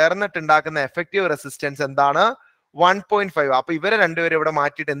ചേർന്നിട്ടുണ്ടാക്കുന്ന എഫക്റ്റീവ് റെസിസ്റ്റൻസ് എന്താണ്? 1.5. അപ്പൊ ഇവരെ രണ്ടുപേരും ഇവിടെ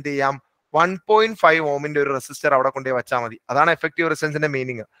മാറ്റിയിട്ട് എന്ത് ചെയ്യാം? 1.5 ഓമിന്റെ ഒരു റെസിസ്റ്റർ അവിടെ കൊണ്ടുപോയി വെച്ചാൽ മതി. അതാണ് എഫക്റ്റീവ് റെസിസ്റ്റൻസിന്റെ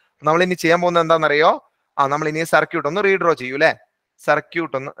മീനിങ്. നമ്മൾ ഇനി ചെയ്യാൻ പോകുന്നത് എന്താണെന്നറിയോ? നമ്മൾ ഇനി സർക്യൂട്ട് ഒന്ന് റീഡ്രോ ചെയ്യൂ അല്ലെ.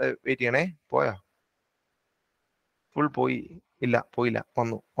 സർക്യൂട്ട് ഒന്ന് വെയിറ്റ് ചെയ്യണേ. പോയോ? ഫുൾ പോയി? ഇല്ല, പോയില്ല,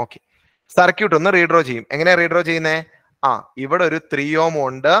 വന്നു. ഓക്കെ, സർക്യൂട്ട് ഒന്ന് റീഡ്രോ ചെയ്യും. എങ്ങനെയാ റീഡ്രോ ചെയ്യുന്നേ? ഇവിടെ ഒരു 3 ഓം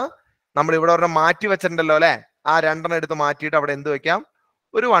ഉണ്ട്. നമ്മൾ ഇവിടെ ഒരെണ്ണം മാറ്റി വെച്ചിട്ടുണ്ടല്ലോ അല്ലെ. ആ 2 എടുത്ത് മാറ്റിയിട്ട് അവിടെ എന്ത് വെക്കാം?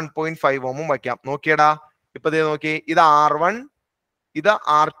 ഒരു 1.5 ഓമും വെക്കാം. നോക്കിയടാ, ഇപ്പൊ നോക്കി, ഇത് R1, ഇത്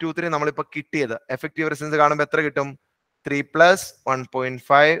R23 നമ്മളിപ്പോ കിട്ടിയത്. എഫക്റ്റീവ് റെസിസ്റ്റൻസ് കാണുമ്പോൾ എത്ര കിട്ടും? 3 +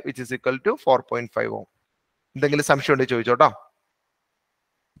 1.5 = 4.5 ഓം. എന്തെങ്കിലും സംശയം ഉണ്ടെങ്കിൽ ചോദിച്ചോട്ടോ.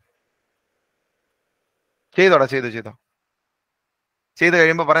 ചെയ്തോടാ, ചെയ്തോ. ചെയ്ത്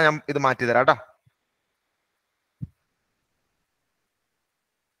കഴിയുമ്പോ പറയാം, ഞാൻ ഇത് മാറ്റി തരാം കേട്ടോ.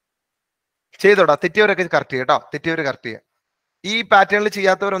 ചെയ്തോടാ. തെറ്റിയവരൊക്കെ കറക്റ്റ് ചെയ്യാം കേട്ടോ. തെറ്റിയവർ കറക്റ്റ് ചെയ്യാം. ഈ പാറ്റേണിൽ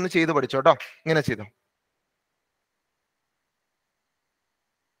ചെയ്യാത്തവരൊന്ന് ചെയ്ത് പഠിച്ചോട്ടോ. ഇങ്ങനെ ചെയ്തോ.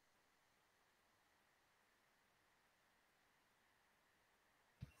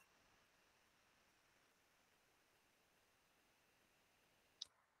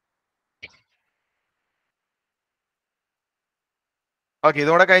 ഓക്കെ,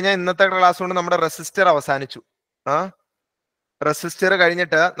 ഇതോടെ കഴിഞ്ഞാൽ ഇന്നത്തെ ക്ലാസ് കൊണ്ട് നമ്മുടെ റെസിസ്റ്റർ അവസാനിച്ചു. റെസിസ്റ്റർ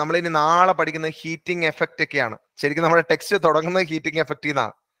കഴിഞ്ഞിട്ട് നമ്മൾ ഇനി നാളെ പഠിക്കുന്ന ഹീറ്റിംഗ് എഫക്റ്റ് ഒക്കെയാണ്. ശരിക്കും നമ്മുടെ ടെക്സ്റ്റ് തുടങ്ങുന്നത് ഹീറ്റിംഗ് എഫക്റ്റ്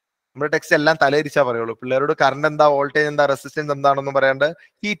എന്നാണ്. നമ്മുടെ ടെക്സ്റ്റ് എല്ലാം തലയിരിച്ചാ പറയുള്ളൂ. പിള്ളേരോട് കറണ്ട് എന്താ, വോൾട്ടേജ് എന്താ, റെസിസ്റ്റൻസ് എന്താണെന്നും പറയാണ്ട്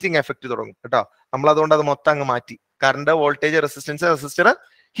ഹീറ്റിംഗ് എഫക്റ്റ് തുടങ്ങും കേട്ടോ. നമ്മൾ അതുകൊണ്ട് അത് മൊത്തം അങ്ങ് മാറ്റി. Current, voltage, resistance, resistor,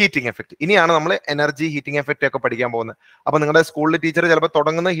 heating effect. ഇനിയാണ് നമ്മൾ എനർജി, ഹീറ്റിംഗ് എഫക്റ്റ് ഒക്കെ പഠിക്കാൻ പോകുന്നത്. അപ്പൊ നിങ്ങളുടെ സ്കൂളിൽ ടീച്ചർ ചിലപ്പോൾ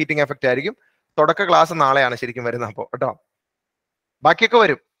തുടങ്ങുന്ന ഹീറ്റിംഗ് എഫക്റ്റ് ആയിരിക്കും. തുടക്ക ക്ലാസ് നാളെയാണ് ശരിക്കും വരുന്നത്. അപ്പോൾ കേട്ടോ, ബാക്കിയൊക്കെ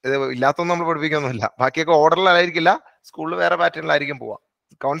വരും. ഇത് ഇല്ലാത്തൊന്നും നമ്മൾ പഠിപ്പിക്കൊന്നുമില്ല. ബാക്കിയൊക്കെ ഓർഡറിലായിരിക്കില്ല, സ്കൂളിൽ വേറെ പാറ്റേണിലായിരിക്കും പോവാ.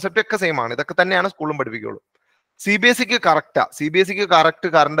 കോൺസെപ്റ്റ് ഒക്കെ സെയിം ആണ്. ഇതൊക്കെ തന്നെയാണ് സ്കൂളും പഠിപ്പിക്കുള്ളൂ. CBSEക്ക് കറക്റ്റാ. CBSEക്ക് കറക്റ്റ്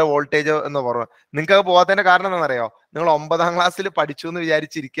കറണ്ട്, വോൾട്ടേജ് എന്ന് പറഞ്ഞു. നിങ്ങൾക്ക് പോവാത്തതിന്റെ കാരണം എന്താണെന്നറിയോ? നിങ്ങൾ 9ാം ക്ലാസ്സിൽ പഠിച്ചു എന്ന്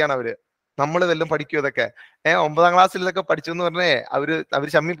വിചാരിച്ചിരിക്കുകയാണ് അവര്. നമ്മൾ ഇതെല്ലാം പഠിക്കും ഇതൊക്കെ. 9ാം ക്ലാസ്സിൽ ഇതൊക്കെ പഠിച്ചു എന്ന് പറഞ്ഞേ അവര്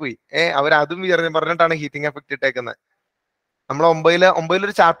ചമ്മിപ്പോയി. അവർ അതും പറഞ്ഞിട്ടാണ് ഹീറ്റിംഗ് എഫക്റ്റ് ഇട്ടേക്കുന്നത്. നമ്മൾ 9ൽ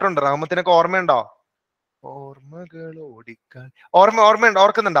ഒരു ചാപ്റ്റർ ഉണ്ട്. റഹ്മത്തിനൊക്കെ ഓർമ്മയുണ്ടോ?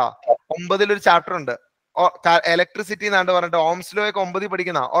 ഓർക്കുന്നുണ്ടോ? 9ൽ ഒരു ചാപ്റ്റർ ഉണ്ട്, ഇലക്ട്രിസിറ്റി എന്നാണ്ട് പറഞ്ഞിട്ട്. ഓംസ് ലോ ഒക്കെ 9ൽ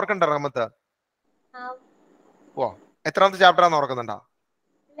പഠിക്കുന്ന ഓർക്കണ്ടോ റഹ്മത്ത്? എത്രാമത്തെ ചാപ്റ്റർ ആണെന്ന് ഓർക്കുന്നുണ്ടോ?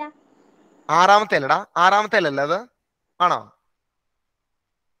 6ാമത്തെ അല്ലടാ. 6ാമത്തെ അല്ലല്ലോ അത്? ആണോ?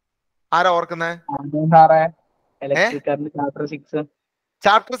 ആരാ ഓർക്കുന്നേ?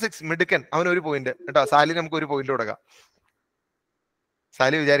 ചാപ്റ്റർ 6 മിടുക്കൻ. അവന് 1 പോയിന്റ് കേട്ടോ. സാലി നമുക്ക് 1 പോയിന്റ് കൊടുക്കാം.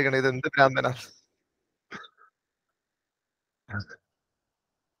 സാലി വിചാരിക്കണേ ഇത് എന്ത് ഭ്രാന്തനാ.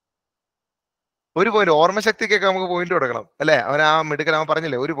 1 പോയിന്റ്. ഓർമ്മശക്തിക്കൊക്കെ നമുക്ക് പോയിന്റ് കൊടുക്കണം അല്ലെ. അവൻ ആ മിടുക്കൻ, അവൻ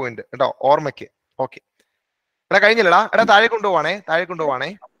പറഞ്ഞില്ലേ 1 പോയിന്റ് കേട്ടോ ഓർമ്മയ്ക്ക്. ഓക്കെ, എടാ കഴിഞ്ഞില്ലടാ. എടാ താഴെ കൊണ്ടുപോവാണേ.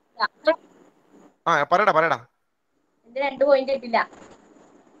 പറയടാ. എന്റെ 2 പോയിന്റ് കിട്ടില്ല.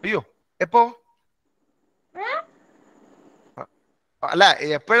 അയ്യോ എപ്പോ? അല്ല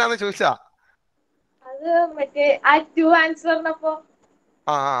എപ്പോഴാന്ന് ചോദിച്ചാ? അത് മറ്റേ ആ 2 ആൻസർ പറഞ്ഞപ്പോ.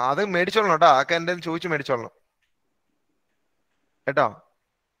 ആ അത് മേടിച്ചോളണം കേട്ടോ, അതൊക്കെ എന്റെ ചോദിച്ചു മേടിച്ചോളണം കേട്ടോ.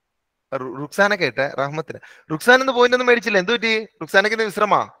 റുക്സാന കേട്ടെ റഹ്മത്തിന്. റുക്സാൻ ഇന്ന് പോയിന്റ് ഒന്നും മേടിച്ചില്ല, എന്ത് പറ്റി? റുക്സാനക്ക് ഇന്ന്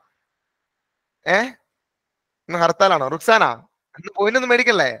വിശ്രമാ? ഇന്ന് ഹർത്താലാണോ റുക്സാന? ഇന്ന് പോയിന്റ് ഒന്നും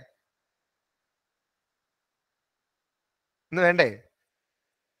മേടിക്കല്ലേ? ഇന്ന് വേണ്ടേ?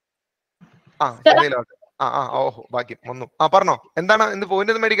 എന്തേലും ഓഹോ ഭാഗ്യം ഒന്നും. പറഞ്ഞോ, എന്താണ് ഇന്ന്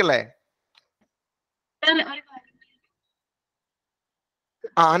പോയിന്റ് ഒന്നും മേടിക്കല്ലേ?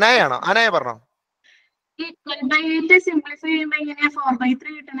 അനായാണോ? അനായ പറഞ്ഞോ.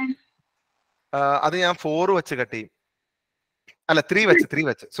 അത് ഞാൻ 4 വെച്ച് കട്ട് ചെയ്യും. അല്ല 3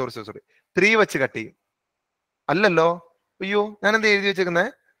 വെച്ച് സോറി 3 വെച്ച് കട്ട് ചെയ്യും. അല്ലല്ലോ, അയ്യോ ഞാൻ എന്താ എഴുതി വെച്ചേക്കുന്നേ?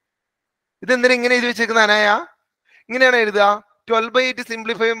 ഇതെന്തിനാ ഇങ്ങനെ എഴുതി വെച്ചേക്കുന്ന അനായ? ഇങ്ങനെയാണ് എഴുതുക. 12/8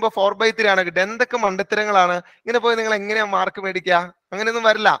 സിംപ്ലിഫൈ ചെയ്യുമ്പോൾ 4/3 ആണ് കിട്ടുക. എന്തൊക്കെ മണ്ടത്തരങ്ങളാണ്! ഇങ്ങനെ പോയി നിങ്ങൾ എങ്ങനെയാ മാർക്ക് മേടിക്കുക? അങ്ങനെയൊന്നും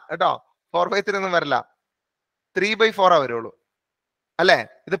വരില്ല കേട്ടോ. 4/3 ഒന്നും വരില്ല, 3/4 വരുള്ളൂ അല്ലേ?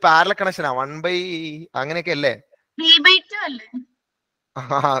 ഇത് പാരലൽ കണക്ഷനാ. 1/, അങ്ങനെയൊക്കെ അല്ലേ? 3/2 അല്ലേ?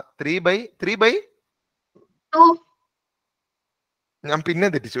 3/2 ഞാൻ പിന്നെ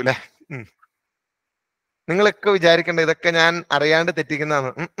തെറ്റിച്ചു അല്ലേ? നിങ്ങളൊക്കെ വിചാരിക്കേണ്ട ഇതൊക്കെ ഞാൻ അറിയാണ്ട്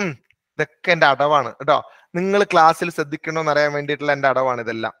തെറ്റിക്കുന്നതാണ്. ഇതൊക്കെ എന്റെ അടവാണ് കേട്ടോ. നിങ്ങൾ ക്ലാസ്സിൽ ശ്രദ്ധിക്കണോന്ന് അറിയാൻ വേണ്ടിയിട്ടുള്ള എന്റെ അടവാണ്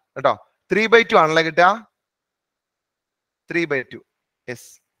ഇതെല്ലാം കേട്ടോ. 3/2 ആണല്ലോ കിട്ടുക. 3/2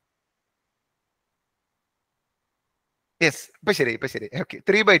 യെസ് ഇപ്പൊ ശരി ഓക്കെ.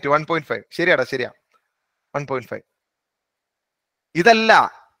 3/2 1.5 ശരിയാടാ, ശരിയാ 1.5. ഇതല്ല,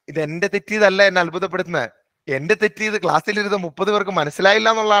 ഇത് എന്റെ തെറ്റിയതല്ല എന്നെ അത്ഭുതപ്പെടുത്തുന്നത്. എന്റെ തെറ്റിയത് ക്ലാസ്സിലിരുന്ന് 30 പേർക്ക് മനസ്സിലായില്ല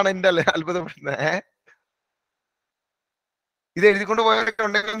എന്നുള്ളതാണ് എന്റെ അത്ഭുതപ്പെടുത്തുന്നത്. ഇത് എഴുതിക്കൊണ്ട് പോയവരൊക്കെ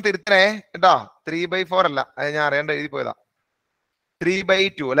ഉണ്ടെങ്കിലും തിരുത്തണേ കേട്ടോ. 3/4 അല്ല, അത് ഞാൻ അറിയാണ്ട് എഴുതി പോയതാ.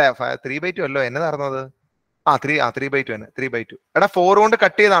 3/2 അല്ലെ? 3/2 അല്ലോ എന്നെ നടന്നത്. 3/2 തന്നെ. 3/2 എടാ 4 കൊണ്ട്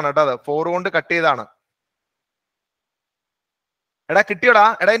കട്ട് ചെയ്താണ് കേട്ടോ. അത് 4 കൊണ്ട് കട്ട് ചെയ്താണ്. എടാ കിട്ടിയോടാ?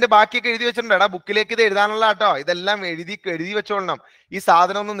 എടാ ഇതിന്റെ ബാക്കിയൊക്കെ എഴുതി വെച്ചിട്ടുണ്ട്. എടാ ബുക്കിലേക്ക് ഇത് എഴുതാനുള്ള കേട്ടോ. ഇതെല്ലാം എഴുതി വെച്ചോളണം. ഈ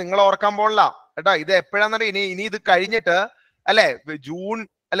സാധനം ഒന്നും നിങ്ങൾ ഓർക്കാൻ പോണില്ല കേട്ടോ. ഇത് എപ്പോഴാന്നറിയ? ഇനി ഇത് കഴിഞ്ഞിട്ട് അല്ലെ ജൂൺ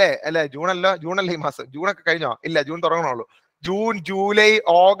അല്ലെ ജൂൺ അല്ല ഈ മാസം. ജൂണൊക്കെ കഴിഞ്ഞോ? ഇല്ല, June തുടങ്ങണുള്ളൂ. June, July,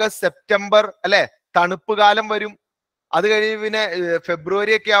 August, September അല്ലെ തണുപ്പ് കാലം വരും. അത് കഴിഞ്ഞ് പിന്നെ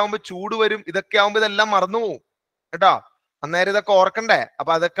ഫെബ്രുവരി ഒക്കെ ആവുമ്പോ ചൂട് വരും. ഇതൊക്കെ ആവുമ്പോ ഇതെല്ലാം മറന്നു പോവും കേട്ടോ. അന്നേരം ഇതൊക്കെ ഓർക്കണ്ടേ?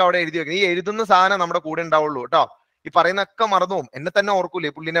 അപ്പൊ അതൊക്കെ അവിടെ എഴുതി വെക്കണം. ഈ എഴുതുന്ന സാധനം നമ്മുടെ കൂടെ ഉണ്ടാവുള്ളൂ കേട്ടോ. ഈ പറയുന്നൊക്കെ മറന്നു പോവും. എന്നെ തന്നെ ഓർക്കൂലേ,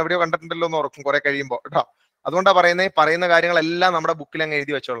 പുള്ളിനെ എവിടെയോ കണ്ടിട്ടുണ്ടല്ലോ എന്ന് ഓർക്കും കുറെ കഴിയുമ്പോ കേട്ടോ. അതുകൊണ്ടാ പറയുന്ന കാര്യങ്ങളെല്ലാം നമ്മുടെ ബുക്കിൽ അങ്ങ്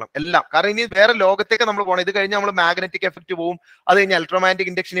എഴുതി വെച്ചോളണം എല്ലാം. കാരണം ഇനി വേറെ ലോകത്തേക്ക് നമ്മൾ പോകണം. ഇത് കഴിഞ്ഞ് നമ്മൾ മാഗ്നറ്റിക് എഫക്ട് പോവും, അത് കഴിഞ്ഞ്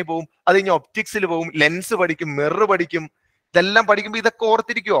ഇലക്ട്രോമാഗ്നറ്റിക് ഇൻഡക്ഷനിൽ പോവും, അത് കഴിഞ്ഞ് ഒപ്റ്റിക്സിൽ പോവും, ലെൻസ് പഠിക്കും, മിറർ പഠിക്കും. ഇതെല്ലാം പഠിക്കുമ്പോ ഇതൊക്കെ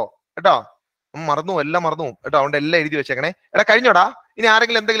ഓർത്തിരിക്കുവോ കേട്ടോ? എല്ലാം മറന്നു പോവും കേട്ടോ. അതുകൊണ്ട് എല്ലാം എഴുതി വെച്ചേക്കണേ. എടാ കഴിഞ്ഞോടാ? ഇനി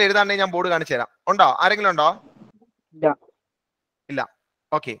ആരെങ്കിലും എന്തെങ്കിലും എഴുതാണ്ടെങ്കിൽ ഞാൻ ബോർഡ് കാണിച്ചു തരാം. ഉണ്ടോ? ആരെങ്കിലും ഉണ്ടോ? ഇല്ല.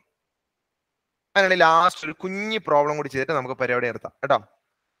 ഓക്കെ, അങ്ങനെയാണെങ്കിൽ ലാസ്റ്റ് ഒരു കുഞ്ഞു പ്രോബ്ലം കൂടി ചെയ്തിട്ട് നമുക്ക് പരിപാടി നടത്താം കേട്ടോ.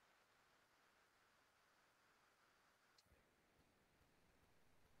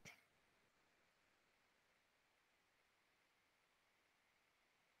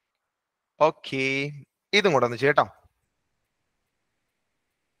 ഓക്കെ, ഇതും കൂടെ ഒന്ന് ചെയ്യട്ടോ.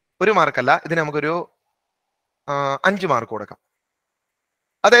 1 മാർക്കല്ല, ഇതിന് നമുക്കൊരു 5 മാർക്ക് കൊടുക്കാം.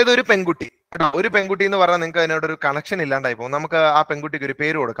 അതായത് ഒരു പെൺകുട്ടി കേട്ടോ. ഒരു പെൺകുട്ടി എന്ന് പറഞ്ഞാൽ നിങ്ങൾക്ക് അതിനോടൊരു കണക്ഷൻ ഇല്ലാണ്ടായി പോകും. നമുക്ക് ആ പെൺകുട്ടിക്ക് ഒരു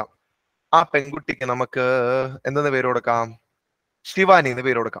പേര് കൊടുക്കാം. ആ പെൺകുട്ടിക്ക് നമുക്ക് എന്തെന്ന് പേര് കൊടുക്കാം? ശിവാനി എന്ന്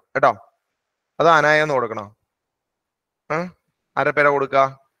പേര് കൊടുക്കാം കേട്ടോ. അത് അനായ എന്ന് കൊടുക്കണോ? ആരെ പേരാ കൊടുക്ക?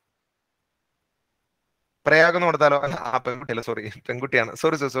 പ്രയാഗ് എന്ന് കൊടുത്താലോ? ആ പെൺകുട്ടിയല്ല, സോറി പെൺകുട്ടിയാണ്.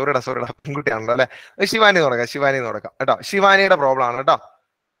 സോറിടാ പെൺകുട്ടിയാണല്ലോ അല്ലെ. ശിവാനി എന്ന് കൊടുക്കാം. ശിവാനി എന്ന് കൊടുക്കാം കേട്ടോ. ശിവാനിയുടെ പ്രോബ്ലം ആണ് കേട്ടോ.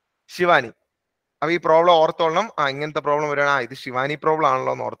 ശിവാനി. അപ്പൊ ഈ പ്രോബ്ലം ഓർത്തോളണം. ഇങ്ങനത്തെ പ്രോബ്ലം വരികയാണ്, ഇത് ശിവാനി പ്രോബ്ലം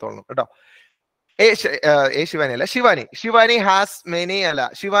ആണല്ലോ എന്ന് ഓർത്തോളണം കേട്ടോ. ശിവാനി അല്ല, ശിവാനി ഹാസ് മെനി അല്ല.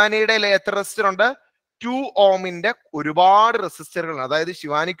 ശിവാനിയുടെ എത്ര റെസിസ്റ്റർ ഉണ്ട്? 2 ഓമിന്റെ ഒരുപാട് റെസിസ്റ്ററുകൾ. അതായത്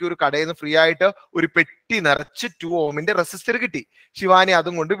ശിവാനിക്ക് ഒരു കടയിൽ നിന്ന് ഫ്രീ ആയിട്ട് ഒരു പെട്ടി നിറച്ച് 2 ഓമിന്റെ റെസിസ്റ്റർ കിട്ടി. ശിവാനി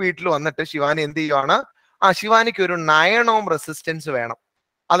അതും കൊണ്ട് വീട്ടിൽ വന്നിട്ട് ശിവാനി എന്ത് ചെയ്യുവാണ്? ശിവാനിക്ക് ഒരു 9 ഓം റെസിസ്റ്റൻസ് വേണം.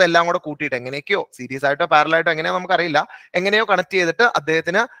 അതെല്ലാം കൂടെ കൂട്ടിയിട്ട് എങ്ങനെയൊക്കെയോ സീരീസ് ആയിട്ടോ പാരലായിട്ടോ എങ്ങനെയോ നമുക്കറിയില്ല, എങ്ങനെയോ കണക്ട് ചെയ്തിട്ട്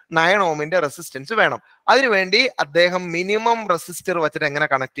അദ്ദേഹത്തിന് 9 ഓമിന്റെ റെസിസ്റ്റൻസ് വേണം. അതിനുവേണ്ടി അദ്ദേഹം മിനിമം റെസിസ്റ്റർ വെച്ചിട്ട് എങ്ങനെ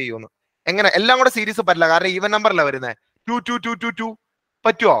കണക്ട് ചെയ്യുമെന്ന്. എങ്ങനെ? എല്ലാം കൂടെ സീരീസ് പറ്റില്ല, കാരണം ഈവൻ നമ്പറല്ല വരുന്നത്. 2 2 2 2 2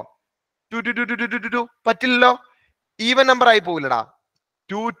 പറ്റുമോ? 2 2 2 2 2 2 2 പറ്റില്ലല്ലോ. ഈവൻ നമ്പർ ആയി പോകില്ലടാ.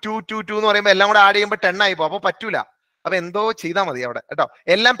 2 2 2 2 എന്ന് പറയുമ്പോൾ എല്ലാം കൂടെ ആഡ് ചെയ്യുമ്പോൾ 10 ആയി പോകും. അപ്പൊ പറ്റൂല. അപ്പൊ എന്തോ ചെയ്താൽ മതി അവിടെ കേട്ടോ.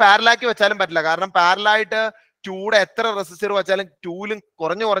 എല്ലാം പാരലാക്കി വെച്ചാലും പറ്റില്ല, കാരണം പാരലായിട്ട് 2യുടെ എത്ര റെസിസ്റ്റർ വെച്ചാലും 2ലും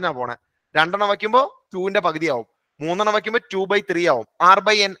കുറഞ്ഞാ പോണേ. 2 എണ്ണം വയ്ക്കുമ്പോൾ 2ന്റെ പകുതിയാവും, 3 എണ്ണം വയ്ക്കുമ്പോൾ 2/3 ആവും.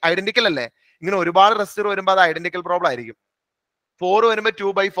 R/n ഐഡന്റിക്കൽ അല്ലേ? ഇങ്ങനെ ഒരുപാട് റെസിസ്റ്റർ വരുമ്പോൾ അത് ഐഡന്റിക്കൽ പ്രോബ്ലം ആയിരിക്കും. 4 വരുമ്പോൾ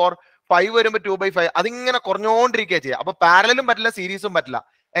 2/4, 5 വരുമ്പോൾ 2/5, അതിങ്ങനെ കുറഞ്ഞോണ്ടിരിക്കുക ചെയ്യുക. അപ്പൊ പാരലും പറ്റില്ല, സീരീസും പറ്റില്ല.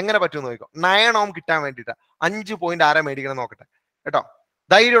 എങ്ങനെ പറ്റുമെന്ന് നോക്കോ. 9 ഓം കിട്ടാൻ വേണ്ടിയിട്ട് 5 പോയിന്റ് ആരാ മേടിക്കണം നോക്കട്ടെ കേട്ടോ.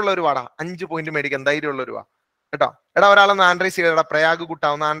 ധൈര്യമുള്ള ഒരു വാടാ, 5 പോയിന്റ് മേടിക്കാൻ ധൈര്യമുള്ള ഒരു വാ കേട്ടോ. എടാ ഒരാളൊന്ന് ആൻഡ്രൈസ് ചെയ്തടാ, പ്രയാഗ് കുട്ടാ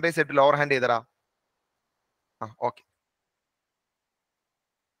ഒന്ന് ആൻഡ്രൈസ് ചെയ്തിട്ട് ലോവർ ഹാൻഡ് ചെയ്തടാ. ഓക്കെ,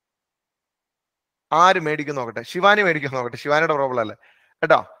 ആര് മേടിക്കും നോക്കട്ടെ. ശിവാനി മേടിക്കും നോക്കട്ടെ, ശിവാനിയുടെ പ്രോബ്ലം അല്ലേ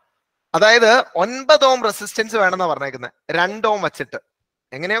കേട്ടോ. അതായത് 9 ഓം റെസിസ്റ്റൻസ് വേണമെന്നാ പറഞ്ഞേക്കുന്നത്. 2 ഓം വെച്ചിട്ട്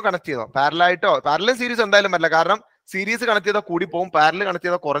എങ്ങനെയോ കണക്ട് ചെയ്തോ. പാരലായിട്ടോ, പാരലും സീരീസ് എന്തായാലും പറ്റില്ല. കാരണം സീരീസ് കണക്ട് ചെയ്താൽ കൂടി പോകും, പാരല് കണക്ട്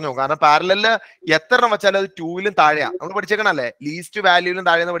ചെയ്താൽ കുറഞ്ഞു പോകും. കാരണം പാരലില് എത്ര എണ്ണം വെച്ചാലും അത് 2-ലും താഴെയാ. നമ്മൾ പഠിച്ചേക്കണല്ലേ, ലീസ്റ്റ് വാല്യൂലും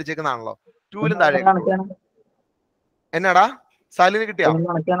താഴെന്ന് പഠിച്ചേക്കുന്നതാണല്ലോ. 2-ലും താഴെ. എന്നാടാ സാലിന് കിട്ടിയാ?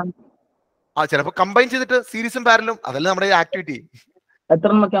 ചിലപ്പോ കമ്പൈൻ ചെയ്തിട്ട് സീരീസും പാരലും, അതല്ല നമ്മുടെ ആക്ടിവിറ്റി.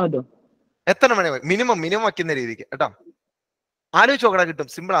 എത്ര വെക്കാൻ പറ്റും? എത്ര വേണേ മിനിമം വയ്ക്കുന്ന രീതിക്ക് കേട്ടോ. ആലോചിച്ച് നോക്കടാ, കിട്ടും.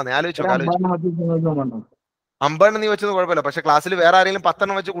 സിമ്പിൾ ആണ്, ആലോചിച്ച് നോക്കാം. 50 നീ വെച്ചത് കുഴപ്പമില്ല. പക്ഷെ ക്ലാസ്സിൽ വേറെ ആരെങ്കിലും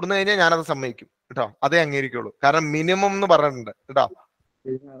 10 വെച്ച് കൊടുന്നു കഴിഞ്ഞാൽ ഞാനത് സമ്മതിക്കും കേട്ടോ. അതേ അംഗീകരിക്കുള്ളൂ. കാരണം മിനിമം എന്ന് പറഞ്ഞിട്ടുണ്ട് കേട്ടോ.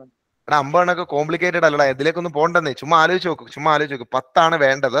 എടാ 50 കോംപ്ലിക്കേറ്റഡ് അല്ലടാ, ഇതിലേക്കൊന്നും പോകണ്ടെന്നേ. ചുമ്മാ ആലോചിച്ച് നോക്കും, 10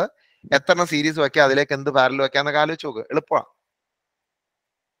 വേണ്ടത്. എത്ര സീരീസ് വെക്കാം, അതിലേക്ക് എന്ത് പാരൽ വെക്കാന്നൊക്കെ ആലോചിച്ച് നോക്ക്. എളുപ്പമാണ്.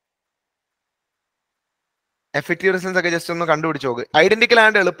 എഫക്റ്റീവ് റെസിസ്റ്റൻസ് ഒക്കെ ജസ്റ്റ് ഒന്ന് കണ്ടുപിടിച്ച് നോക്ക്. ഐഡന്റിക്കൽ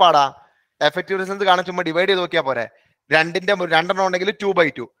ആയിട്ട് എളുപ്പമാടാ. എഫക്റ്റീവ് റെസിസ്റ്റൻസ് കാണാൻ ചുമ്മാ ഡിവൈഡ് ചെയ്ത് നോക്കിയാൽ പോരെ. 2 ഉണ്ടെങ്കിൽ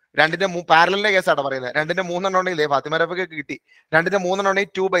 2/2, 2 പാരലിന്റെ കേസാണ് പറയുന്നത്. 2 3 ഉണ്ടെങ്കിൽ ഫാത്തിമാരൊക്കെ കിട്ടി. 2 3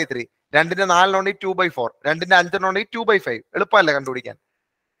 ഉണ്ടെങ്കിൽ 2/3, 2 4 ഉണ്ടെങ്കിൽ 2/4, 2 5 ഉണ്ടെങ്കിൽ 2/5. എളുപ്പമല്ലേ കണ്ടുപിടിക്കാൻ.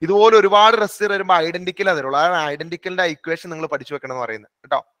 ഇതുപോലെ ഒരുപാട് റെസിസ്റ്റർ വരുമ്പോൾ ഐഡന്റിക്കൽ തരുള്ളൂ. അതാണ് ഐഡന്റിക്കലിന്റെ ഇക്വേഷൻ നിങ്ങൾ പഠിച്ചു വെക്കണം എന്ന് പറയുന്നത്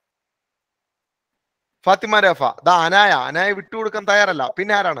കേട്ടോ. ഫാത്തിമ രഫ, ദാ അനായ വിട്ടുകൊടുക്കാൻ തയ്യാറല്ല.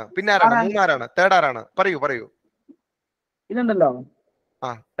 പിന്നെ ആരാണ്? 3 തേർഡ് ആരാണ്? പറയൂ. ഇതുണ്ടല്ലോ,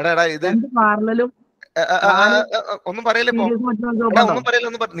 എടാ ഇത് പാരലും ഒന്നും പറയല്ലേ ഇപ്പൊ. ഒന്നും പറയല്ലോ.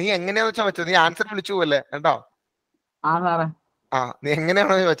 നീ എങ്ങനെയാന്ന് വെച്ചാ വെച്ചോ. നീ ആൻസർ വിളിച്ചു പോവല്ലേ കേട്ടോ. നീ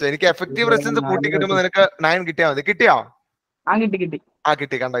എങ്ങനെയാണോ വെച്ചോ. എനിക്ക് എഫക്റ്റീവ് റെസിസ്റ്റൻസ് കൂട്ടി കിട്ടുമ്പോ നിനക്ക് 9 കിട്ടിയാൽ മതി. കിട്ടിയോ?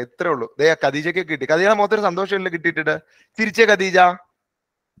 കിട്ടി. കണ്ടോ, ഇത്രേ ഉള്ളൂ. ഖദീജക്ക് കിട്ടി. ഖദീജ മൊത്തം സന്തോഷമില്ല കിട്ടിയിട്ടിട്ട്. തിരിച്ചേ ഖദീജ,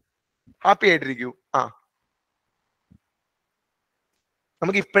 ഹാപ്പി ആയിട്ടിരിക്കൂ.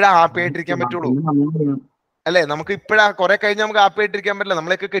 നമുക്ക് ഇപ്പഴാ ഹാപ്പി ആയിട്ടിരിക്കാൻ പറ്റുള്ളൂ അല്ലെ. നമുക്ക് ഇപ്പഴാ, കുറെ കഴിഞ്ഞ് നമുക്ക് ഹാപ്പി ആയിട്ടിരിക്കാൻ പറ്റില്ല.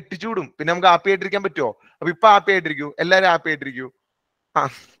 നമ്മളെയൊക്കെ കെട്ടിച്ചൂടും. പിന്നെ നമുക്ക് ഹാപ്പി ആയിട്ടിരിക്കാൻ പറ്റുമോ? അപ്പൊ ഇപ്പൊ ഹാപ്പി ആയിട്ടിരിക്കൂ, എല്ലാരും ഹാപ്പി ആയിട്ടിരിക്കൂ.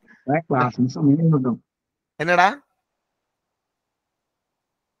 എന്നടാ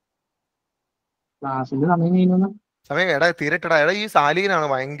സമയം? എടാ തീരട്ടടാ. എടാ ഈ സാലീനാണ്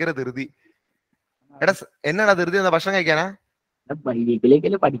ഭയങ്കര ധൃതി. എടാ എന്നാടാ ധൃതി? എന്നാ ഭക്ഷണം കഴിക്കാനാ?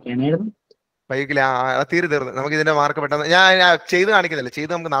 പഠിക്കാനായിരുന്നു. ബൈക്കില് തീർന്ന് നമുക്ക് ഇതിന്റെ മാർക്ക് പെട്ടെന്ന് ഞാൻ ചെയ്ത് കാണിക്കുന്നില്ല.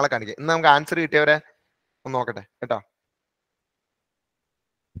 ചെയ്ത് നമുക്ക് നാളെ കാണിക്കാം. ഇന്ന് നമുക്ക് ആൻസർ കിട്ടിയവരെ ഒന്ന് നോക്കട്ടെ കേട്ടോ.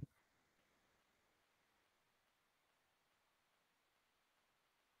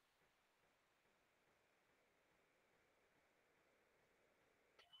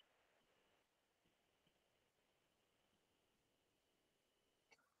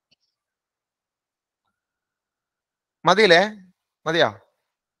 മതിയോ?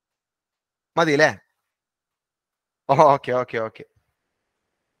 മതിയില്ലേ? ഓക്കെ.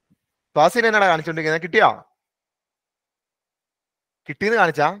 ക്ലാസ്സിൽ എന്നാടാ കാണിച്ചോണ്ടിരിക്കുന്നത്? കിട്ടിയോ? കിട്ടിയെന്ന്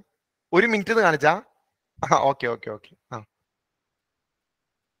കാണിച്ചാ? 1 മിനിറ്റ് കാണിച്ചാ? ഓക്കെ.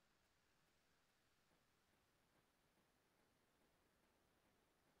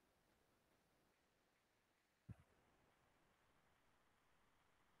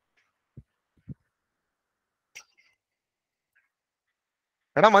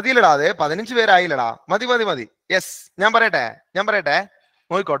 എടാ മതിയില്ലടാ. അതെ 15 പേരായില്ലടാ. മതി. യെസ്, ഞാൻ പറയട്ടെ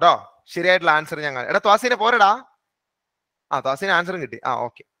നോക്കിക്കോട്ടോ. ശരിയായിട്ടുള്ള ആൻസർ ഞങ്ങൾ. എടാ ത്വാസിനെ പോരടാ. ത്വാസിന് ആൻസറും കിട്ടി.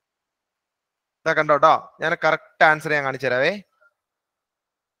 ഓക്കെ. ഇതാ കണ്ടോട്ടോ, ഞാൻ കറക്റ്റ് ആൻസർ ഞാൻ കാണിച്ചു തരാവേ.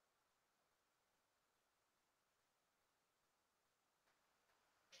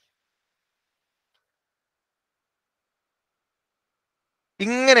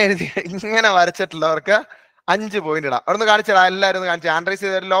 ഇങ്ങനെ വരച്ചിട്ടുള്ളവർക്ക് 5 പോയിന്റ് ഇടാം. അവിടെ നിന്ന് കാണിച്ചടാ. എല്ലാവരും ഒന്ന് കാണിച്ചു. ആൻഡ്രൈസ്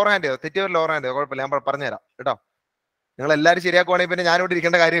ചെയ്ത ലോവർ ഹാൻഡ് ചെയ്തോ, തെറ്റിയവർ ലോവർ ഹാൻഡ് ചെയ്തോ, കുഴപ്പമില്ല. ഞാൻ പറഞ്ഞുതരാം കേട്ടോ. നിങ്ങൾ എല്ലാവരും ശരിയാക്കുവാണെങ്കിൽ പിന്നെ ഞാനിവിടെ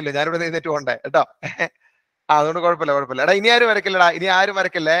ഇരിക്കേണ്ട കാര്യമില്ല. ഞാനിവിടെ നിന്നിട്ട് പോകണ്ടേ കേട്ടോ. അതുകൊണ്ട് കുഴപ്പമില്ല. എടാ ഇനി ആരും വരക്കില്ലടാ. ഇനി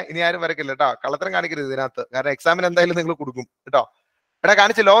ആരും വരക്കില്ല കേട്ടോ. കള്ളത്തരം കാണിക്കരുത് ഇതിനകത്ത്. കാരണം എക്സാമിന് എന്തായാലും നിങ്ങൾ കൊടുക്കും കേട്ടോ. എടാ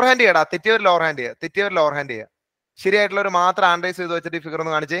കാണിച്ച് ലോവർ ഹാൻഡ് ചെയ്യടാ. തെറ്റിയവർ ലോവർ ഹാൻഡ് ചെയ്യുക. ശരിയായിട്ടുള്ളവർ മാത്രം ആൻഡ്രൈസ് ചെയ്ത് വെച്ചിട്ട് ഫിഗർ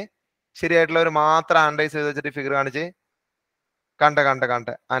ഒന്ന് കാണിച്ചേ. ശരിയായിട്ടുള്ളവർ മാത്രം ആൻഡ്രൈസ് ചെയ്ത് വെച്ചിട്ട് ഫിഗർ കാണിച്ചേ. കണ്ട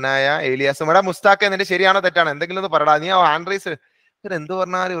അനായ, ഏലിയാസും. എടാ മുസ്താഖ്, എന്നിട്ട് ശരിയാണോ തെറ്റാണോ എന്തെങ്കിലും ഒന്ന് പറടാ. നീ ആൻഡ്രൈസ് എന്ത്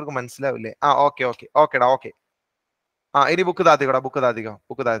പറഞ്ഞാലും ഇവർക്ക് മനസ്സിലാവില്ലേ. ഓക്കെടാ. ഇനി ബുക്ക് താത്തിക്കോ.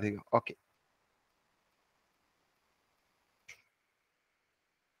 ഓക്കെ.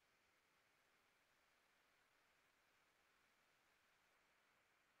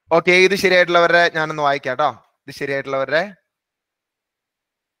 ഓക്കെ, ഇത് ശരിയായിട്ടുള്ളവരെ ഞാനൊന്ന് വായിക്കാം കേട്ടോ. ഇത് ശരിയായിട്ടുള്ളവരെ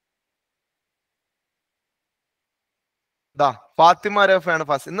ഫാത്തിമ രഫ് ആണ്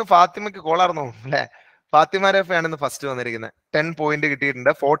ഫസ്റ്റ്. ഇന്ന് ഫാത്തിമക്ക് കോളാർന്നു അല്ലെ? ഫാത്തിമ രഫ് ആണ് ഇന്ന് ഫസ്റ്റ് വന്നിരിക്കുന്നത്. 10 പോയിന്റ്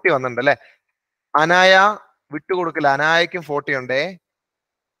കിട്ടിയിട്ടുണ്ട്. 40 വന്നിട്ടുണ്ട് അല്ലെ? അനായ വിട്ടുകൊടുക്കില്ല, അനായക്കും 40 ഉണ്ടേ.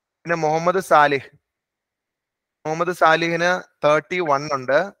 പിന്നെ മുഹമ്മദ് സാലിഹിന് 31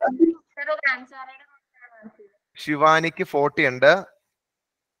 ഉണ്ട്. ശിവാനിക്ക് 40 ഉണ്ട്.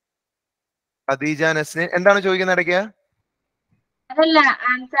 ഖദീജ നസ്രീൻ എന്താണ് ചോദിക്കുന്നത് ഇടയ്ക്ക്? അതല്ല,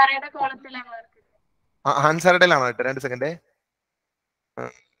 ആൻസാറയുടെ കോളത്തിലാണ് മാർക്ക്. ആൻസാറുടെയിലാണോ ഇട്ട്? 2 സെക്കൻഡ്.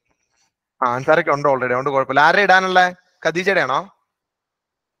 ആൻസാറൊക്കെ ഉണ്ടോ ഓൾറെഡി, അതുകൊണ്ട് കുഴപ്പമില്ല. ആരുടെ ഇടാനുള്ള? ഖദീജയുടെ ആണോ?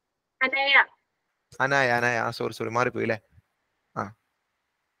 അനായ സോറി മാറിപ്പോയി അല്ലേ?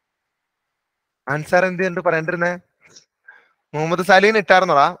 ആൻസാർ എന്ത് കണ്ട് പറയണ്ടിരുന്നേ? മുഹമ്മദ് സാലിഹിന്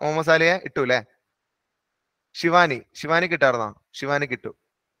ഇട്ടായിരുന്നോടാ? മുഹമ്മദ് സാലിയെ ഇട്ടൂല്ലേ? ശിവാനിക്ക് ഇട്ടായിരുന്നോ? ശിവാനിക്ക് ഇട്ടു.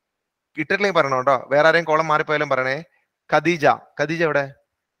 ഇട്ടിട്ടില്ലെങ്കിൽ പറയണോ കേട്ടോ. വേറെ ആരെയും കോളം മാറിപ്പോയാലും പറയണേ. ഖദീജ എവിടെ?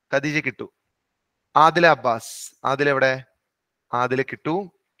 ഖദീജ കിട്ടു. ആദില അബ്ബാസ് എവിടെ? ആദില കിട്ടു.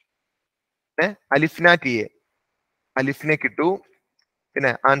 അലിഫിനെ കിട്ടു.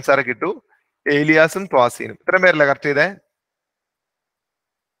 പിന്നെ ആൻസാറെ കിട്ടു. ഏലിയാസും ത്വാസീനും. ഇത്രയും പേരല്ലേ കറക്റ്റ് ചെയ്തേ?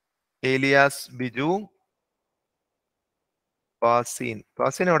 ഏലിയാസ്, ബിജു,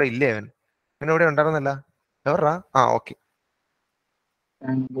 ത്വാസീൻ അവിടെ ഇല്ലേ? അവൻ ഇവിടെ ഉണ്ടായിരുന്നല്ല. എവറാ? ഓക്കെ.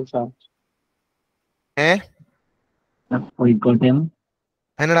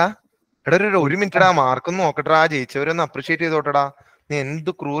 അതിനടാ എടാ ഒരു മിനിറ്റടാ, മാർക്കൊന്നും നോക്കട്ടാ. ജയിച്ചവരൊന്ന് അപ്രീഷിയേറ്റ് ചെയ്തോട്ടടാ. നീ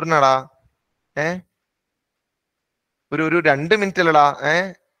എന്ത് ക്രൂരനാടാ. ഒരു 2 മിനിറ്റ് അല്ലടാ.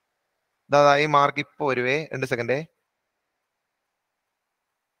 ഈ മാർക്ക് ഇപ്പൊ വരുവേ. 2 സെക്കൻഡേ.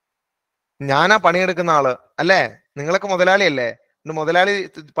 ഞാനാ പണിയെടുക്കുന്ന ആള് അല്ലേ? നിങ്ങളൊക്കെ മുതലാളിയല്ലേ? മുതലാളി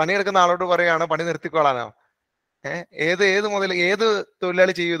പണിയെടുക്കുന്ന ആളോട് പറയാണ് പണി നിർത്തിക്കോളാനോ? ഏത്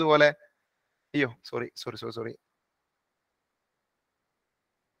തൊഴിലാളി ചെയ്യും ഇതുപോലെ? അയ്യോ സോറി.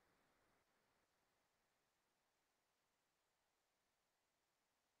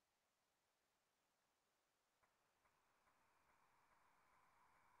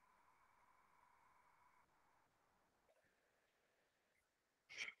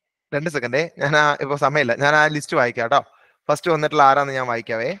 2 സെക്കൻഡേ. ഞാൻ ഇപ്പൊ സമയമില്ല. ഞാൻ ആ ലിസ്റ്റ് വായിക്കാം കേട്ടോ. ഫസ്റ്റ് വന്നിട്ടുള്ള ആരാന്ന് ഞാൻ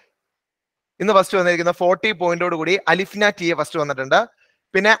വായിക്കാവേ. ഇന്ന് ഫസ്റ്റ് വന്നിരിക്കുന്ന 40 പോയിന്റോട് കൂടി അലിഫ്ന ടി എ ഫസ്റ്റ് വന്നിട്ടുണ്ട്.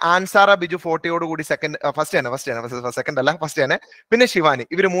 പിന്നെ ആൻസാറ ബിജു 40 കൂടി സെക്കൻഡ് അല്ല ഫസ്റ്റ് തന്നെ. പിന്നെ ശിവാനി.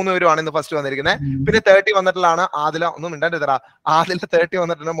 ഇവര് 3 പേരുമാണ് ഇന്ന് ഫസ്റ്റ് വന്നിരിക്കുന്നത്. പിന്നെ 30 വന്നിട്ടുള്ളതാണ് ആദില. ഒന്നും മിണ്ടാണ്ട് തരാ. ആദില 30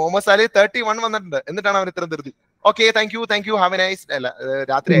 വന്നിട്ടുണ്ട്. മുഹമ്മദ് സാലി 31 വന്നിട്ടുണ്ട്. എന്നിട്ടാണ് അവൻ ഇത്രയും ധൃതി. Okay, thank you. Have A nice. അല്ല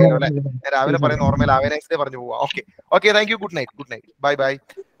രാത്രി ആയല്ലോ അല്ലെ? ഞാൻ രാവിലെ പറയുന്ന ഓർമ്മയിൽ ഹാവ് എ നൈസ് ഡേ പറഞ്ഞു പോവാ. Okay thank you. Good night. By.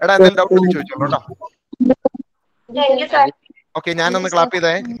 എടാ എന്തെങ്കിലും ഡൗട്ട് ഉണ്ടെങ്കിൽ ചോദിച്ചോളൂ കേട്ടോ. ഓക്കെ, ഞാനൊന്ന് ക്ലാപ്പ്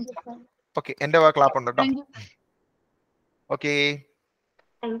ചെയ്തേ. ഓക്കെ, എന്റെ ക്ലാപ്പ് ഉണ്ട് കേട്ടോ. ഓക്കെ.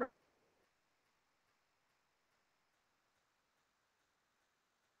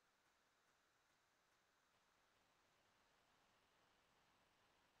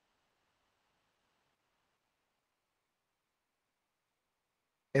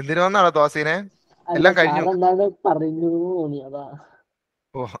 എന്തിനു വന്നാണോ തോസീനെ? എല്ലാം കഴിഞ്ഞു. പറഞ്ഞു തോന്നി അതാ.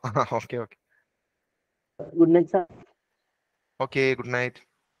 Okay. Good night sir. Okay, good night.